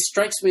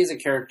strikes me as a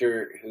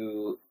character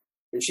who.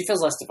 And she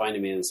feels less defined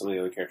to me than some of the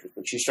other characters,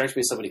 but she strikes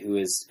me as somebody who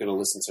is going to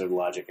listen to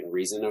logic and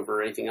reason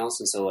over anything else,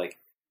 and so like.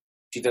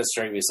 She does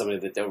strike me as somebody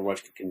that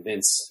Overwatch could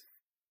convince,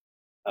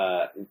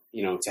 to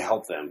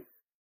help them,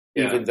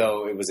 even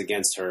though it was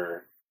against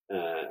her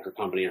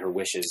company, her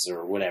wishes,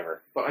 or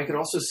whatever. But I could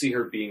also see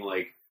her being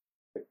like,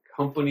 the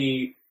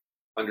company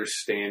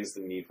understands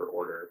the need for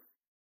order,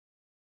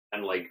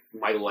 and like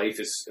my life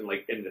is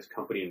in this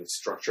company and the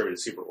structure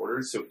is super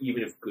ordered. So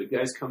even if good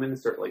guys come in and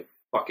start like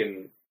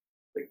fucking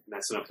like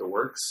messing up the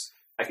works,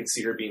 I can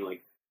see her being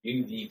like,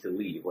 you need to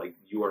leave. Like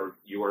you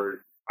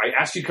are. I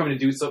asked you to come in to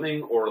do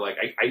something, or like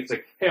it's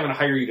like, hey, I'm going to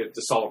hire you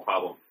to solve a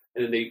problem,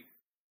 and then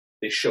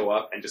they show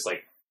up and just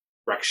like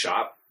wreck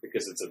shop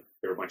because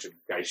there are a bunch of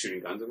guys shooting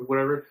guns and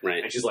whatever,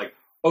 right? And she's like,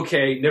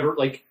 okay, never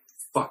like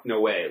fuck,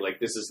 no way, like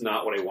this is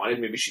not what I wanted.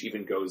 Maybe she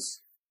even goes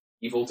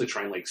evil to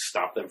try and like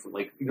stop them from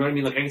like, you know what I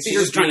mean? Like I can see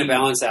she's just trying to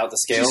balance out the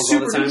scales. She's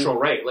super all the time. neutral,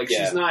 right? Like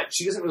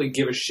she doesn't really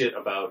give a shit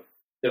about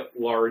the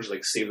large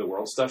like save the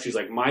world stuff. She's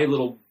like, my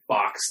little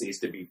box needs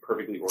to be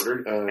perfectly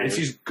ordered, and if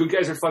she's good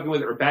guys are fucking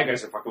with it or bad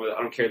guys are fucking with it,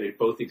 I don't care. They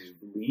both need to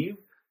leave.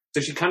 So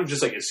she kind of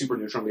just like is super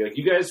neutral and be like,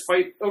 you guys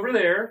fight over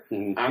there.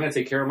 Mm-hmm. I'm going to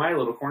take care of my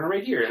little corner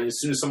right here. And as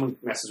soon as someone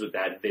messes with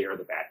that, they are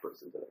the bad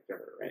person to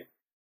her, right?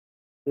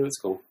 Yeah, that's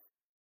cool.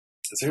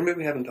 Is there anybody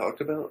we haven't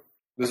talked about?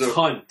 There's a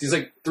ton. There's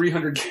like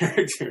 300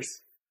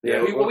 characters.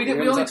 Yeah, we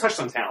only touched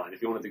on Talon.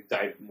 If you wanted to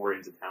dive more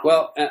into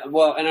Talon,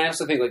 well, and I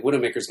also think like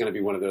Widowmaker's going to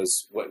be one of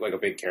those like a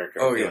big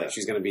character. Oh yeah, like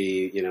she's going to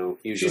be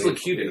usually she's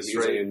Locutus,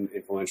 usually right?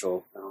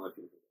 Influential. I don't know if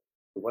you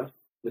what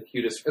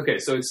Locutus. Okay,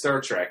 so in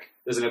Star Trek,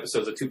 there's an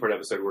episode, it's a 2-part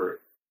episode where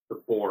the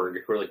Borg,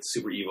 who are like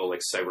super evil,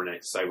 like cyber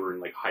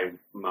and like high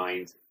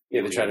mind.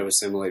 Yeah, they try to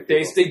assimilate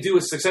people. They do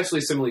successfully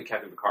assimilate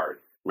Captain Picard.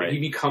 Right. He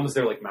becomes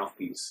their like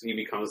mouthpiece. He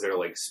becomes their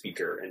like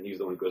speaker, and he's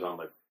the one who goes on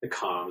like the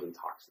comms and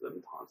talks to them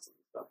and taunts them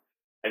and stuff.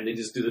 And they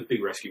just do the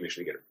big rescue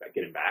mission to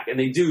get him back. And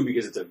they do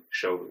because it's a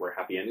show where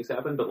happy endings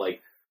happen. But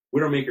like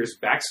Widowmaker's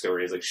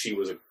backstory is like she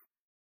was a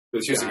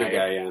good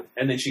guy, yeah.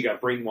 And then she got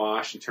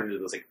brainwashed and turned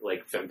into this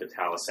like femme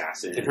fatale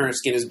assassin. And her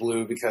skin is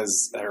blue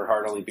because her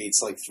heart only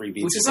beats like 3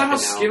 beats. Which is not how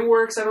skin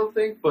works, I don't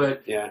think.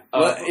 But yeah,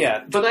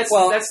 yeah. But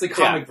that's the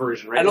comic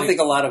version, right? I don't think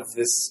a lot of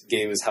this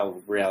game is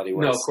how reality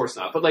works. No, of course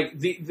not. But like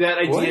that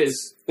idea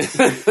is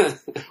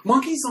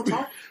monkeys don't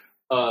talk.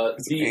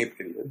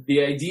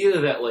 The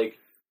idea that like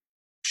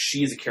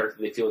she is a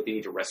character they feel like they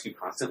need to rescue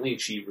constantly,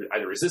 and she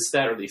either resists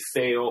that, or they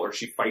fail, or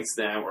she fights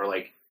them, or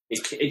like.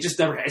 It just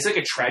never. It's like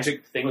a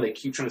tragic thing where they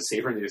keep trying to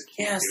save her and they just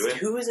can't do it.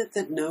 Who is it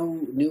that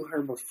knew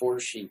her before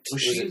she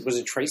was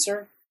it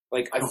Tracer?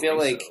 Like I feel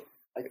like so.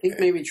 I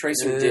think maybe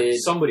Tracer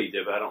did. Somebody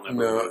did, but I don't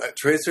remember. No,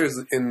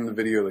 Tracer's in the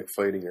video like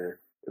fighting her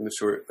in the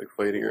short, like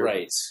fighting her.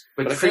 Right,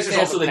 but Tracer's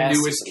also the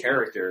newest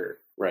character,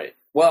 right?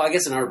 Well, I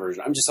guess in our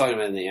version. I'm just talking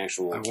about in the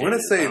actual. I want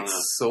to say it's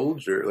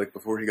Soldier, like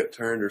before he got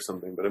turned or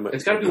something, but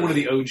it's got to be one of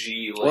the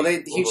OG.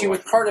 Like, she was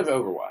part of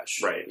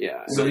Overwatch, right?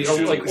 Yeah. So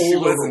she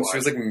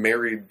was like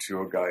married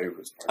to a guy who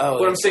was.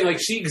 But I'm saying, like,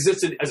 she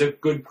existed as a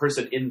good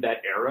person in that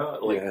era,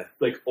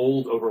 like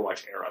old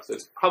Overwatch era. So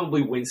it's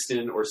probably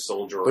Winston or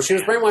Soldier. But she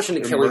was brainwashed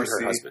into killing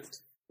her husband.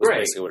 That's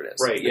basically what it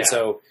is. Right. Yeah. And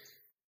so,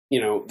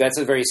 that's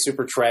a very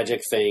super tragic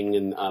thing,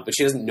 and but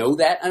she doesn't know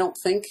that. I don't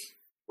think.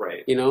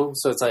 Right.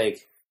 So it's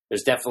like.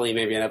 There's definitely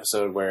maybe an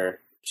episode where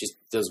she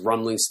does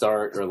rumbling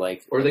start, or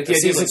like the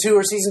season 2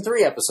 or season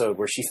 3 episode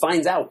where she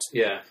finds out.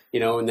 Yeah,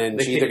 and then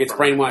she either gets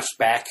brainwashed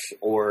back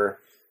or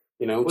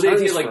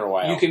turns like, for a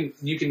while.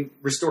 You can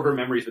restore her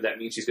memories, but that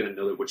means she's going to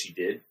know that what she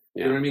did.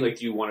 You know what I mean? Like,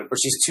 do you want to? Or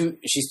she's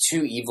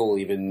too evil.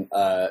 Even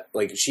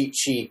like she's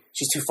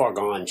too far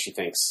gone. She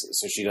thinks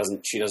so.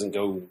 She doesn't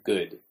go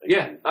good.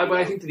 Like, but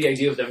I think the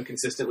idea of them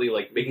consistently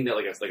like making that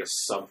like a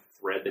sub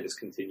thread that just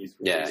continues.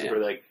 Where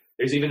like.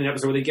 There's even an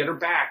episode where they get her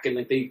back, and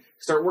like they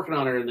start working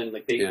on her, and then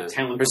like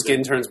talent. Her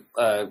skin turns,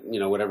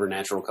 whatever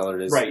natural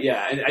color it is. Right.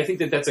 Yeah, and I think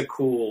that's a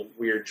cool,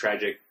 weird,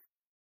 tragic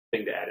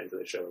thing to add into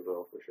the show as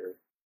well, for sure.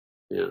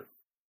 Yeah,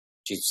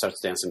 she starts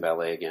dancing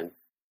ballet again.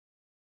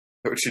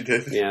 What she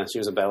did? Yeah, she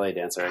was a ballet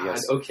dancer, I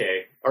guess.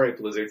 Okay, all right,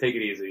 Blizzard, take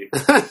it easy.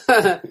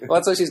 Well,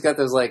 that's why she's got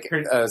those like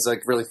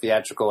really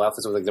theatrical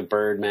outfits with like the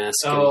bird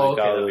mask and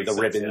the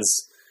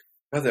ribbons.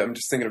 Yeah. I'm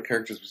just thinking of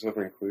characters we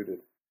haven't included.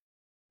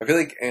 I feel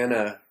like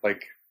Anna,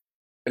 like.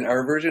 In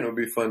our version, it would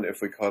be fun if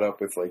we caught up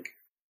with, like,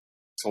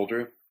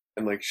 Soldier,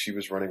 and, like, she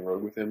was running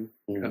rogue with him.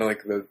 Mm-hmm. Kind of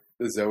like the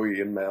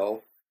Zoe and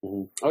Mel.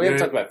 Mm-hmm. Oh, we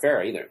haven't talked about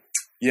Farrah either.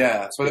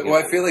 Yeah, but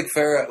I feel like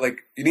Farrah, like,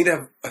 you need to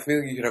have, I feel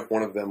like you could have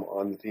one of them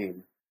on the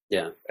team.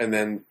 Yeah. And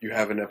then you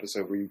have an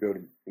episode where you go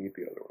to meet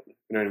the other one.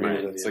 You know what I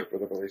mean? That's like where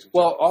the relationship.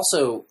 Well,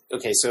 also,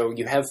 okay, so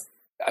you have,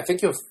 I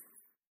think you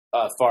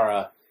have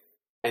Farrah,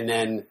 and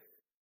then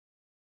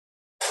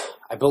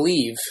I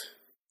believe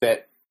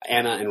that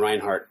Anna and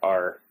Reinhardt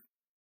are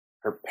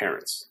her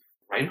parents.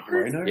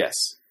 Reinhardt? Yes.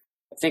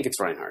 I think it's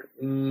Reinhardt.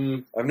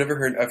 I've never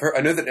heard.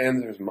 I know that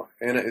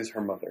Anna is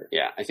her mother.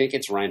 Yeah, I think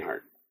it's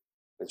Reinhardt.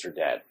 That's her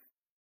dad.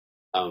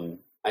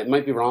 I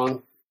might be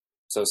wrong.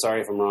 So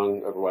sorry if I'm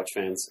wrong, Overwatch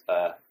fans.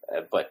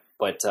 But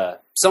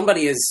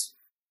somebody is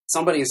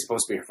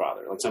supposed to be her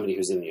father, like somebody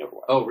who's in the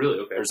Overwatch. Oh, really?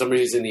 Okay. Or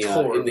somebody who's in the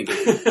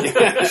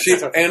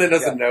game. Anna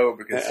doesn't know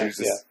because she's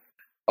just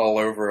all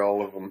over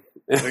all of them.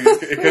 Like,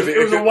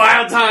 it was a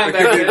wild time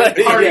back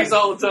then. Parties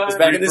all the time. It was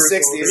back in the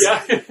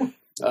 60s.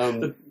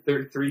 Yeah.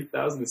 The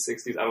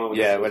 3060s. I don't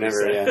know what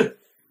whenever,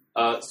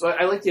 so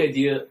I like the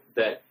idea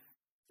that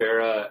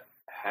Farrah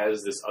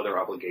has this other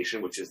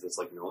obligation, which is this,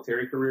 like,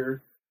 military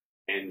career,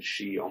 and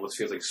she almost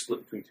feels like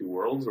split between two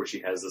worlds, where she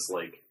has this,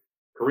 like,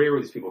 career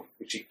with these people.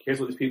 She cares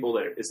about these people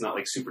that it's not,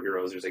 like,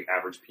 superheroes. There's, like,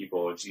 average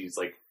people, and she's,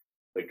 like,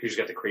 cause she's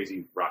got the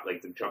crazy rock,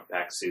 like, the jump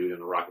pack suit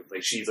and the rocket.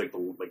 Like, she's, like,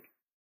 the, like,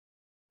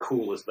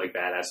 coolest, like,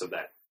 badass of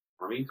that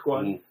army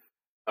squad.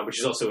 But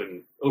she's also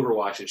in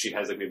Overwatch, and she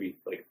has, like, maybe,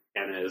 like,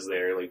 Anna is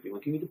there, like, being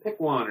like, you need to pick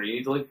one, or you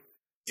need to, like,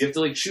 you have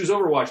to, like, choose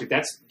Overwatch. Like,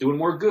 that's doing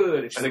more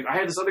good. And she's like, I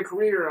had this other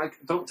career. Like,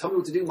 don't tell me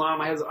what to do,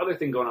 Mom. I have this other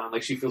thing going on.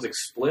 Like, she feels, like,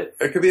 split.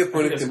 It could be a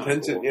point of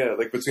contention, cool.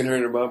 Like, between her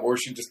and her mom, or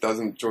she just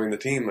doesn't join the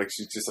team. Like,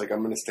 she's just like, I'm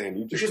going to stay in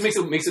Egypt. She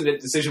just makes a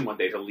decision one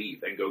day to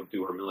leave and go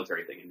do her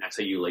military thing, and that's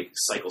how you, like,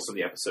 cycle some of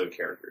the episode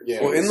characters.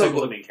 Yeah. Well, in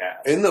the main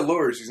cast. In the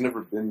lore, she's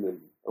never been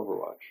in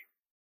Overwatch.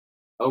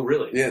 Oh,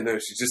 really? Yeah, no,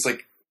 she just,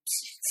 like,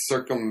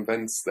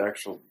 circumvents the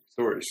actual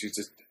story. She's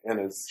just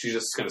Anna's. She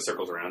just kind of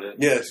circles around it.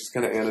 Yeah, she's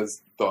kind of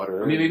Anna's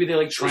daughter. I mean, maybe they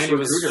like trying to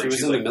recruit her. She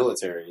was in the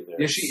military.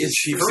 Yeah, she is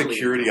chief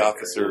security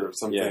officer or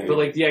something. Yeah. But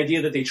like the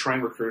idea that they try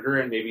and recruit her,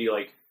 and maybe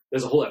like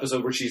there's a whole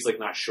episode where she's like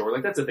not sure.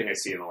 Like that's the thing I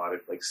see in a lot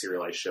of like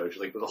serialized shows.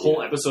 She's like there's a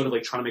whole episode of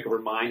like trying to make up her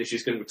mind, and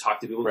she's going to talk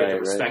to people, get their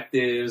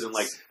perspectives, and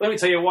like let me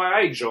tell you why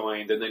I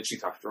joined. And then she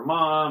talks to her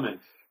mom, and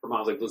her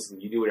mom's like,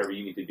 "Listen, you do whatever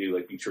you need to do.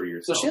 Like be true to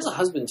yourself." So she has a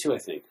husband too, I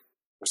think,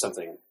 or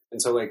something.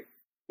 And so like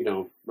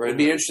it'd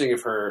be interesting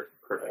if her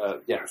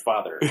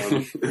father.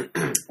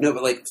 No,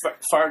 but like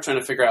Farrah trying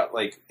to figure out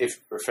like if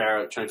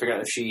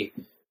she,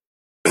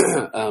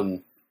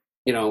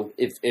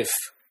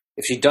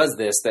 if she does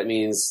this, that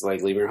means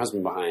like leaving her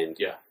husband behind.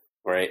 Yeah.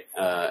 Right.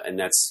 And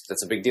that's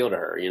a big deal to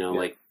her.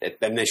 Like,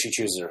 and then she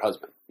chooses her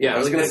husband. Yeah, I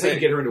was going to say,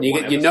 get her into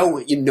you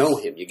know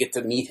him. You get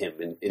to meet him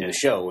in the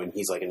show, and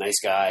he's like a nice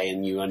guy,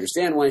 and you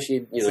understand why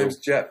she. His name's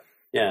Jeff.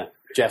 Yeah,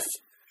 Jeff.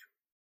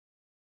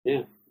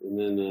 Yeah, and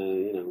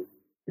then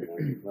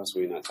what else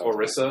were we not talking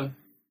Orisa. About?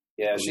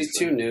 Yeah, she's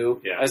too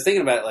new. Yeah. I was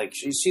thinking about like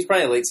she's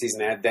probably a late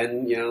season ad.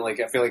 Then like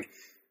I feel like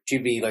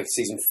she'd be like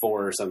season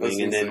 4 or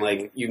something, and then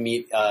like you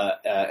meet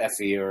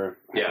Effie or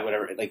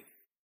whatever. Like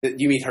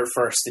you meet her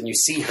first, and you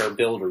see her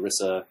build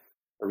Orisa,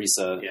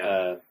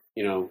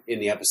 in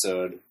the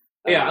episode.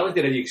 Yeah, I like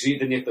that idea because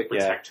then you have to like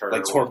protect her.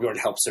 Like Torbjorn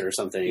helps her or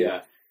something.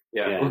 Yeah.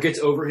 Or gets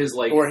over his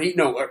like, or he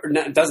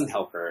doesn't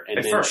help her,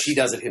 and then she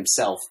does it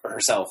herself.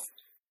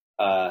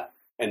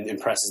 And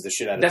impresses the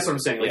shit out of That's what I'm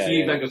saying. Like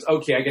he goes,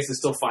 okay, I guess it's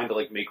still fine to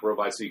like make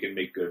robots so you can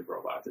make good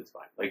robots. It's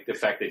fine. Like the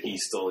fact that he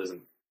still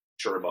isn't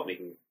sure about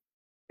making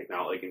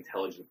technology, like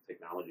intelligent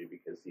technology,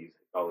 because he's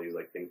all these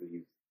like things that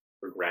he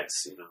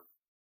regrets,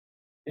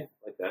 Yeah,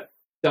 like that.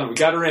 Done. We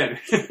got her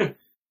in.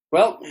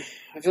 Well,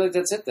 I feel like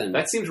that's it then.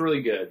 That seems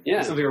really good. Yeah.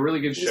 That sounds like a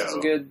really good This show.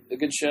 is a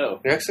good show.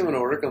 I actually want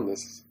to work on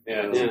this.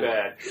 Yeah, not too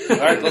bad. All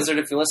right, Blizzard,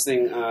 if you're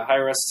listening,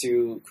 hire us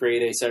to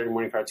create a Saturday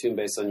morning cartoon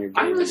based on your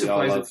game. I'm really that we all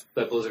love. surprised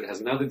that Blizzard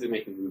has, now that they're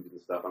making movies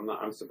and stuff,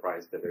 I'm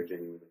surprised that they're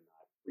genuinely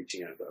not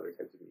reaching out to other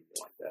types of media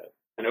like that.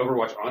 And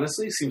Overwatch,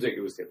 honestly, seems like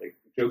it was, like,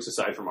 jokes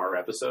aside from our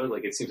episode,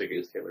 like, it seems like it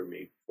was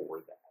tailor-made for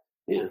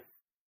that. Yeah.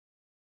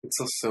 It's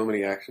so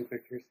many action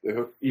figures,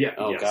 too. Yeah.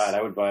 Oh, yes. God,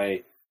 I would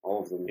buy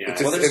all of them. Yeah.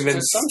 Just, and then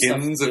some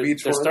skins stuff of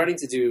each they're one. starting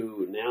to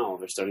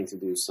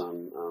do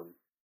some...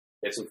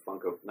 They have some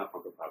not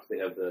Funko Pops, they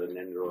have the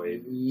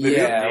Nendoroid.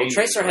 Yeah, well,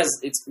 Tracer has...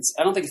 It's.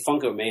 I don't think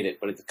Funko made it,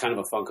 but it's kind of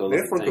a Funko. They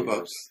have Funko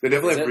Pops. They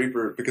definitely have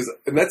Reaper,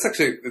 and that's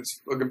actually,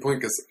 it's a good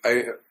point, because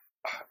I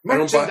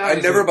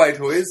never buy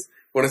toys.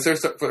 When I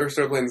first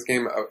started playing this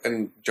game,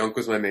 and Junk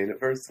was my main at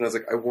first, and I was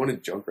like, I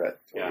wanted Junkrat.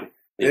 Yeah.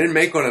 They didn't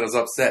make one, and I was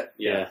upset.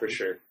 Yeah, for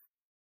sure.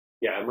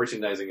 Yeah,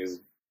 merchandising is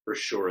for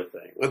sure a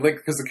thing. Like,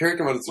 because the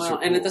character mode is so cool.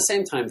 And at the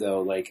same time,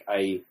 though, like,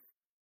 I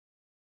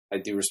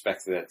do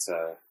respect that,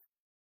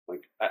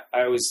 like,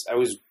 I was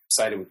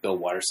sided with Bill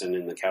Watterson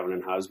in the Calvin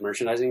and Hobbes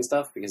merchandising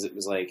stuff, because it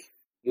was like,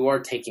 you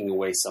are taking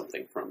away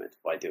something from it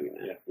by doing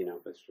that. Yeah,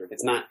 that's true.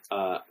 It's not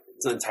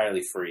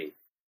entirely free.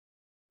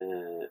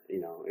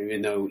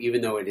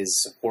 Even though it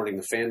is supporting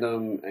the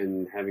fandom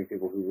and having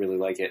people who really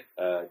like it,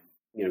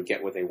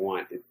 get what they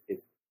want.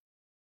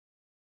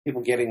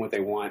 People getting what they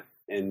want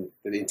and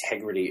the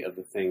integrity of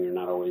the thing are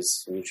not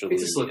always mutually.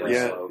 It's a slippery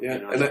slope. Yeah.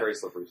 It's a very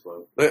slippery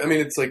slope. I mean,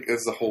 it's like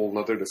it's a whole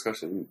other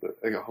discussion, but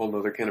like a whole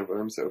other can of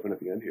worms to open at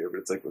the end here. But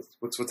it's like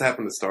what's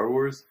happened to Star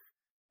Wars.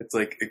 It's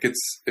like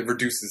it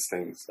reduces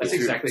things. That's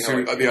exactly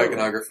how the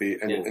iconography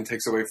and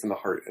takes away from the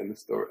heart and the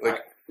story.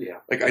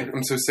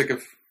 I'm so sick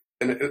of.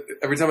 And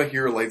every time I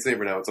hear a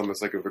lightsaber now, it's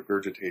almost like a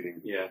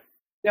regurgitating. Yeah.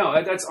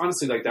 No, that's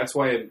honestly, like, that's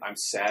why I'm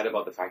sad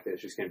about the fact that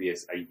it's just going to be a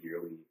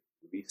yearly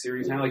movie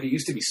series now. Like, it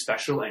used to be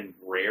special and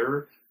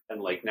rare,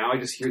 and, like, now I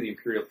just hear the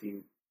Imperial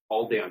theme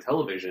all day on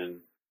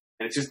television,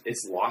 and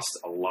it's lost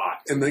a lot.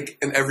 And, like,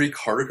 in every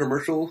car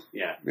commercial,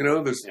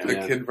 there's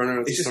a kid running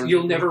around. It's just,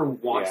 you'll never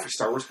want for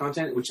Star Wars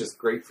content, which is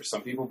great for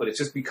some people, but it's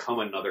just become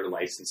another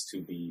license to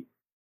be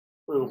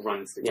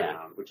runs the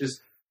ground, which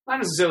is... Not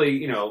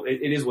necessarily,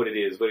 it is what it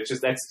is, but it's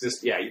just,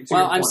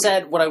 Well, I'm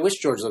sad. What I wish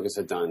George Lucas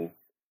had done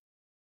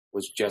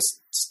was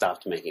just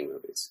stopped making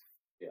movies.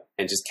 Yeah.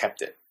 And just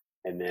kept it.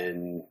 And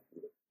then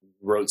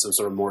wrote some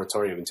sort of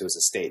moratorium into his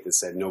estate that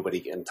said nobody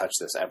can touch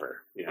this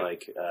ever. Yeah.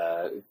 Like,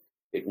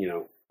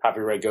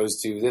 copyright goes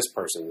to this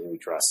person who he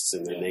trusts,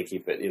 and then they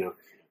keep it,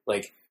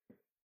 Like,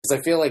 because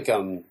I feel like,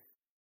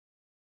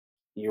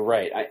 you're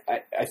right.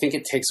 I think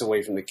it takes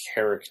away from the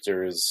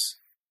characters...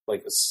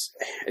 Like,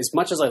 as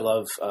much as I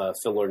love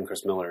Phil Lord and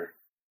Chris Miller,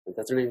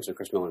 that's their names, or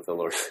Chris Miller and Phil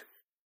Lord?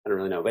 I don't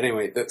really know. But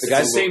anyway, the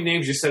guys... the same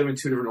names, you said them in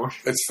two different orders.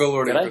 It's Phil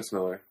Lord and Chris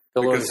Miller.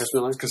 Phil Lord and Chris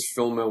Miller? Because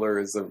Phil Miller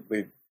is the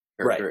lead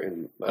character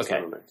in Last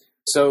Jedi.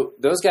 So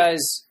those guys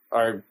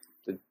are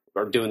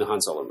doing the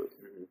Han Solo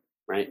movie,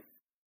 right?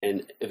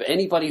 And if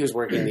anybody who's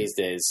working these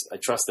days, I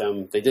trust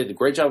them. They did a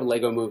great job with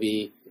Lego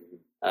Movie.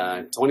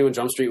 21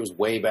 Jump Street was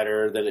way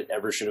better than it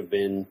ever should have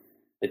been.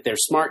 They're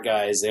smart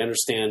guys. They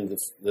understand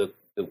the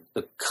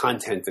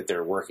content that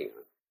they're working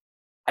on.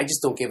 I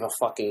just don't give a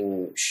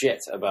fucking shit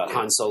about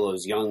Han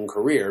Solo's young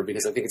career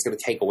because I think it's going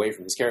to take away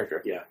from his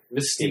character. Yeah.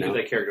 The mystique of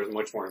that character is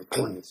much more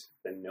important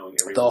than knowing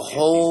everything. The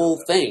whole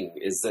thing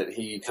is that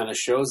he kind of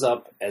shows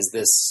up as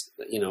this,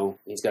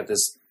 he's got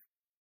this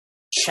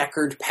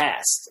checkered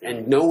past,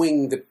 and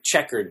knowing the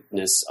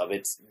checkeredness of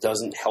it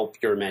doesn't help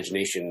your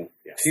imagination.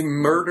 Yeah. He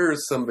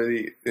murders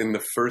somebody in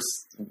the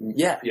first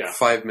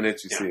 5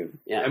 minutes you see him.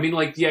 Yeah. I mean,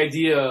 like, the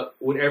idea,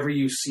 whatever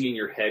you see in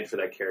your head for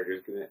that character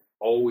is going to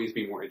always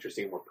be more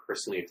interesting, more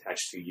personally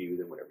attached to you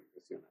than whatever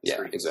you see on that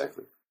screen. Yeah,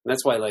 exactly. And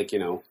that's why, like,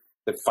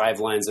 the 5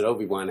 lines that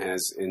Obi-Wan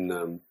has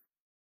in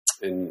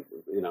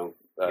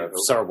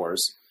Star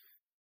Wars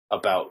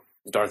about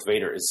Darth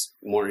Vader is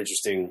more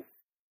interesting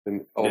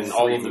than all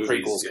of the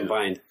prequels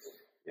combined.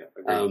 Yeah,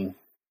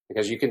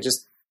 because you can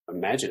just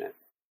imagine it.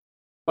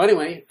 But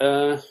anyway,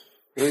 I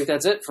think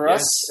that's it for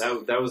us.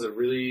 That was a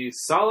really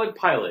solid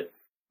pilot.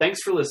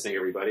 Thanks for listening,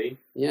 everybody.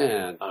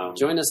 Yeah.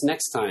 Join us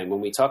next time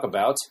when we talk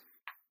about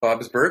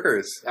Bob's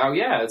Burgers. Oh,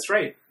 yeah, that's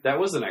right. That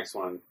was the next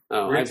one.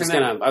 Oh, I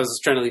was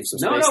trying to leave some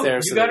space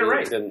there. You got it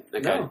right.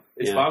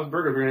 It's Bob's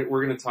Burgers.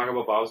 We're going to talk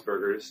about Bob's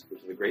Burgers,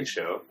 which is a great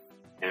show,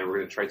 and we're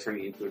going to try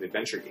turning it into an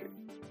adventure game.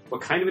 What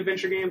kind of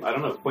adventure game? I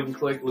don't know. Point and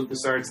click,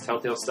 LucasArts,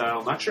 Telltale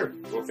style. Not sure.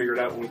 We'll figure it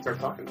out when we start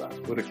talking about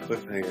it. What a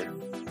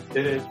cliffhanger.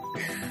 Did it.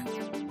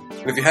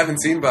 And if you haven't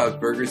seen Bob's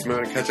Burgers, you might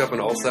want to catch up on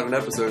all 7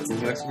 episodes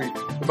next week.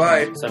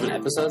 Goodbye. 7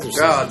 episodes? Or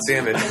God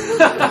damn it.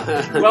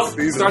 Well,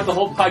 start the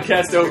whole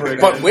podcast over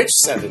again. But which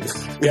 7?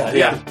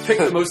 Yeah. Pick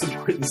the most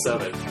important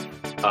 7.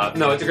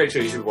 No, it's a great show.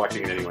 You should be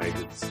watching it anyway.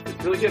 It's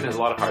really good and has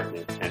a lot of heart in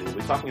it. And we'll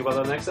be talking about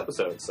that in the next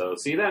episode. So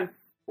see you then.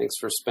 Thanks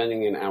for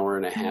spending an hour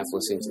and a half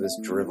listening to this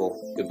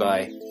drivel.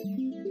 Goodbye.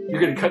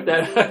 You're going to cut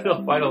that out of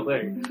the final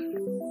thing.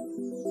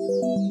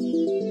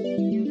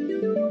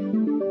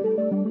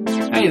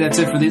 Hey, that's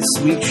it for this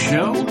week's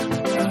show.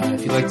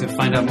 If you'd like to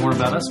find out more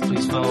about us,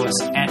 please follow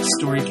us at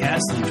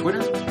StoryCast on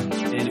Twitter.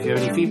 And if you have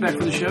any feedback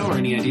for the show or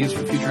any ideas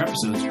for future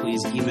episodes,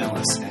 please email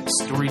us at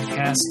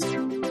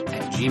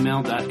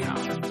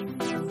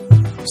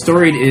storycast@gmail.com.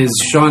 Storied is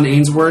Sean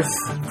Ainsworth,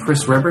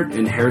 Chris Rebert,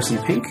 and Harrison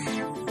Pink.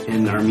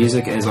 And our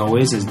music, as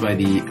always, is by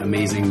the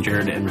amazing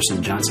Jared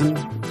Emerson Johnson.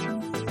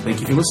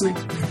 Thank you for listening.